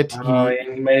reviewed it.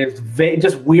 He may have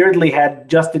just weirdly had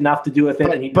just enough to do with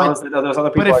it, and he knows that those other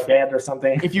people are dead or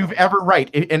something. If you've ever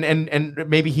and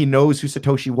maybe he knows who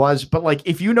Satoshi was, but like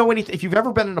if you know anything, if you've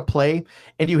ever been in a play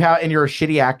and you're a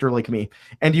shitty actor like me,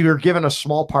 and you're given a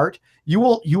small part, you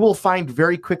will find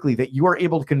very quickly that you are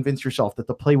able to convince yourself that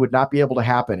the play would not be able to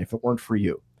happen if it weren't for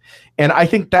you. And I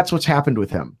think that's what's happened with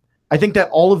him. I think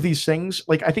that all of these things,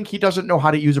 like, I think he doesn't know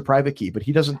how to use a private key, but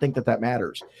he doesn't think that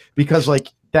matters, because like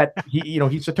that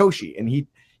he's Satoshi, and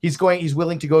he's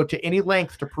willing to go to any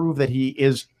length to prove that he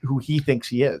is who he thinks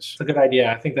he is. It's a good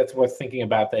idea. I think that's worth thinking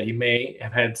about, that he may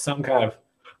have had some kind of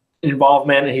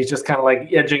involvement, and he's just kind of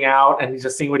like edging out, and he's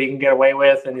just seeing what he can get away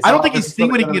with. And I don't think he's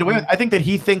seeing what he can get away with. I think that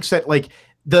he thinks that like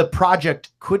the project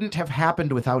couldn't have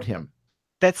happened without him.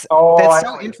 That's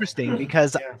so interesting,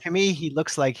 because to me, he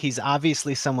looks like he's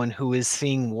obviously someone who is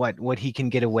seeing what he can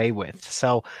get away with.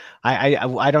 So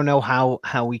I don't know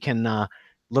how we can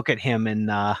look at him and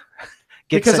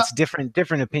get such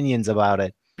different opinions about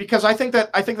it. Because I think that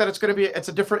it's going to be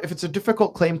it's a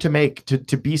difficult claim to make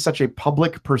to be such a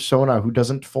public persona who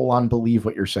doesn't full on believe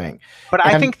what you're saying. But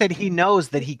I think that he knows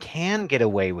that he can get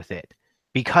away with it,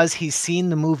 because he's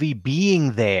seen the movie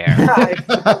Being There.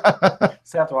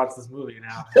 So I have to watch this movie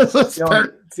now. It's the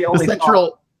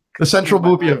central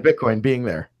movie of Bitcoin, Being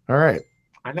There. All right.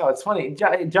 I know, it's funny.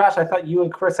 Josh, I thought you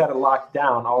and Chris had it locked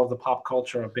down, all of the pop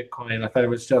culture of Bitcoin. I thought it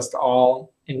was just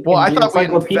all I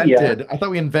thought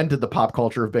we invented the pop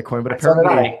culture of Bitcoin, but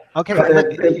apparently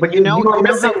okay. But you know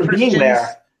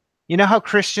how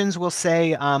Christians will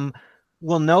say,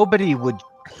 well, nobody would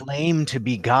claim to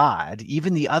be God.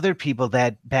 Even the other people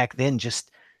that back then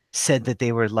just said that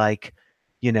they were like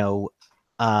you know,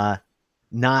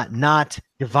 not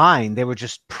divine. They were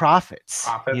just prophets.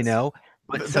 You know.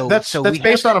 But that's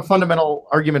based on a fundamental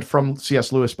argument from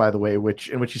C.S. Lewis, by the way, in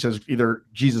which he says either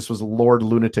Jesus was a lord,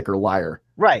 lunatic, or liar.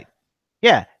 Right.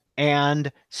 Yeah.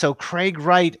 And so Craig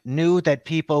Wright knew that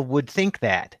people would think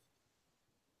that.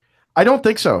 I don't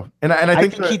think so, and I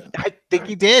think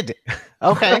he did.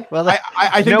 Okay, well,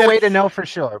 I think no way to know for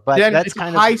sure, but that's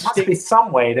kind of must be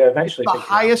some way to eventually. The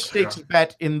highest stakes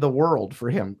bet in the world for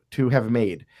him to have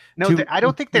made. No, I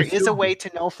don't think there is a way to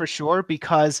know for sure,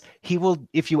 because he will.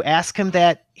 If you ask him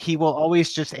that, he will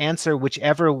always just answer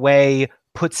whichever way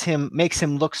makes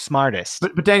him look smartest.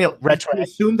 But Daniel,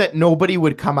 assume that nobody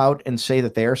would come out and say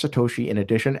that they are Satoshi. In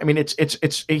addition, I mean,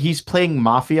 he's playing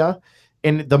mafia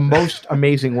in the most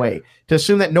amazing way. To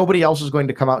assume that nobody else is going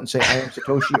to come out and say I am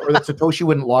Satoshi, or that Satoshi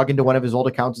wouldn't log into one of his old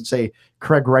accounts and say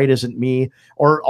Craig Wright isn't me, or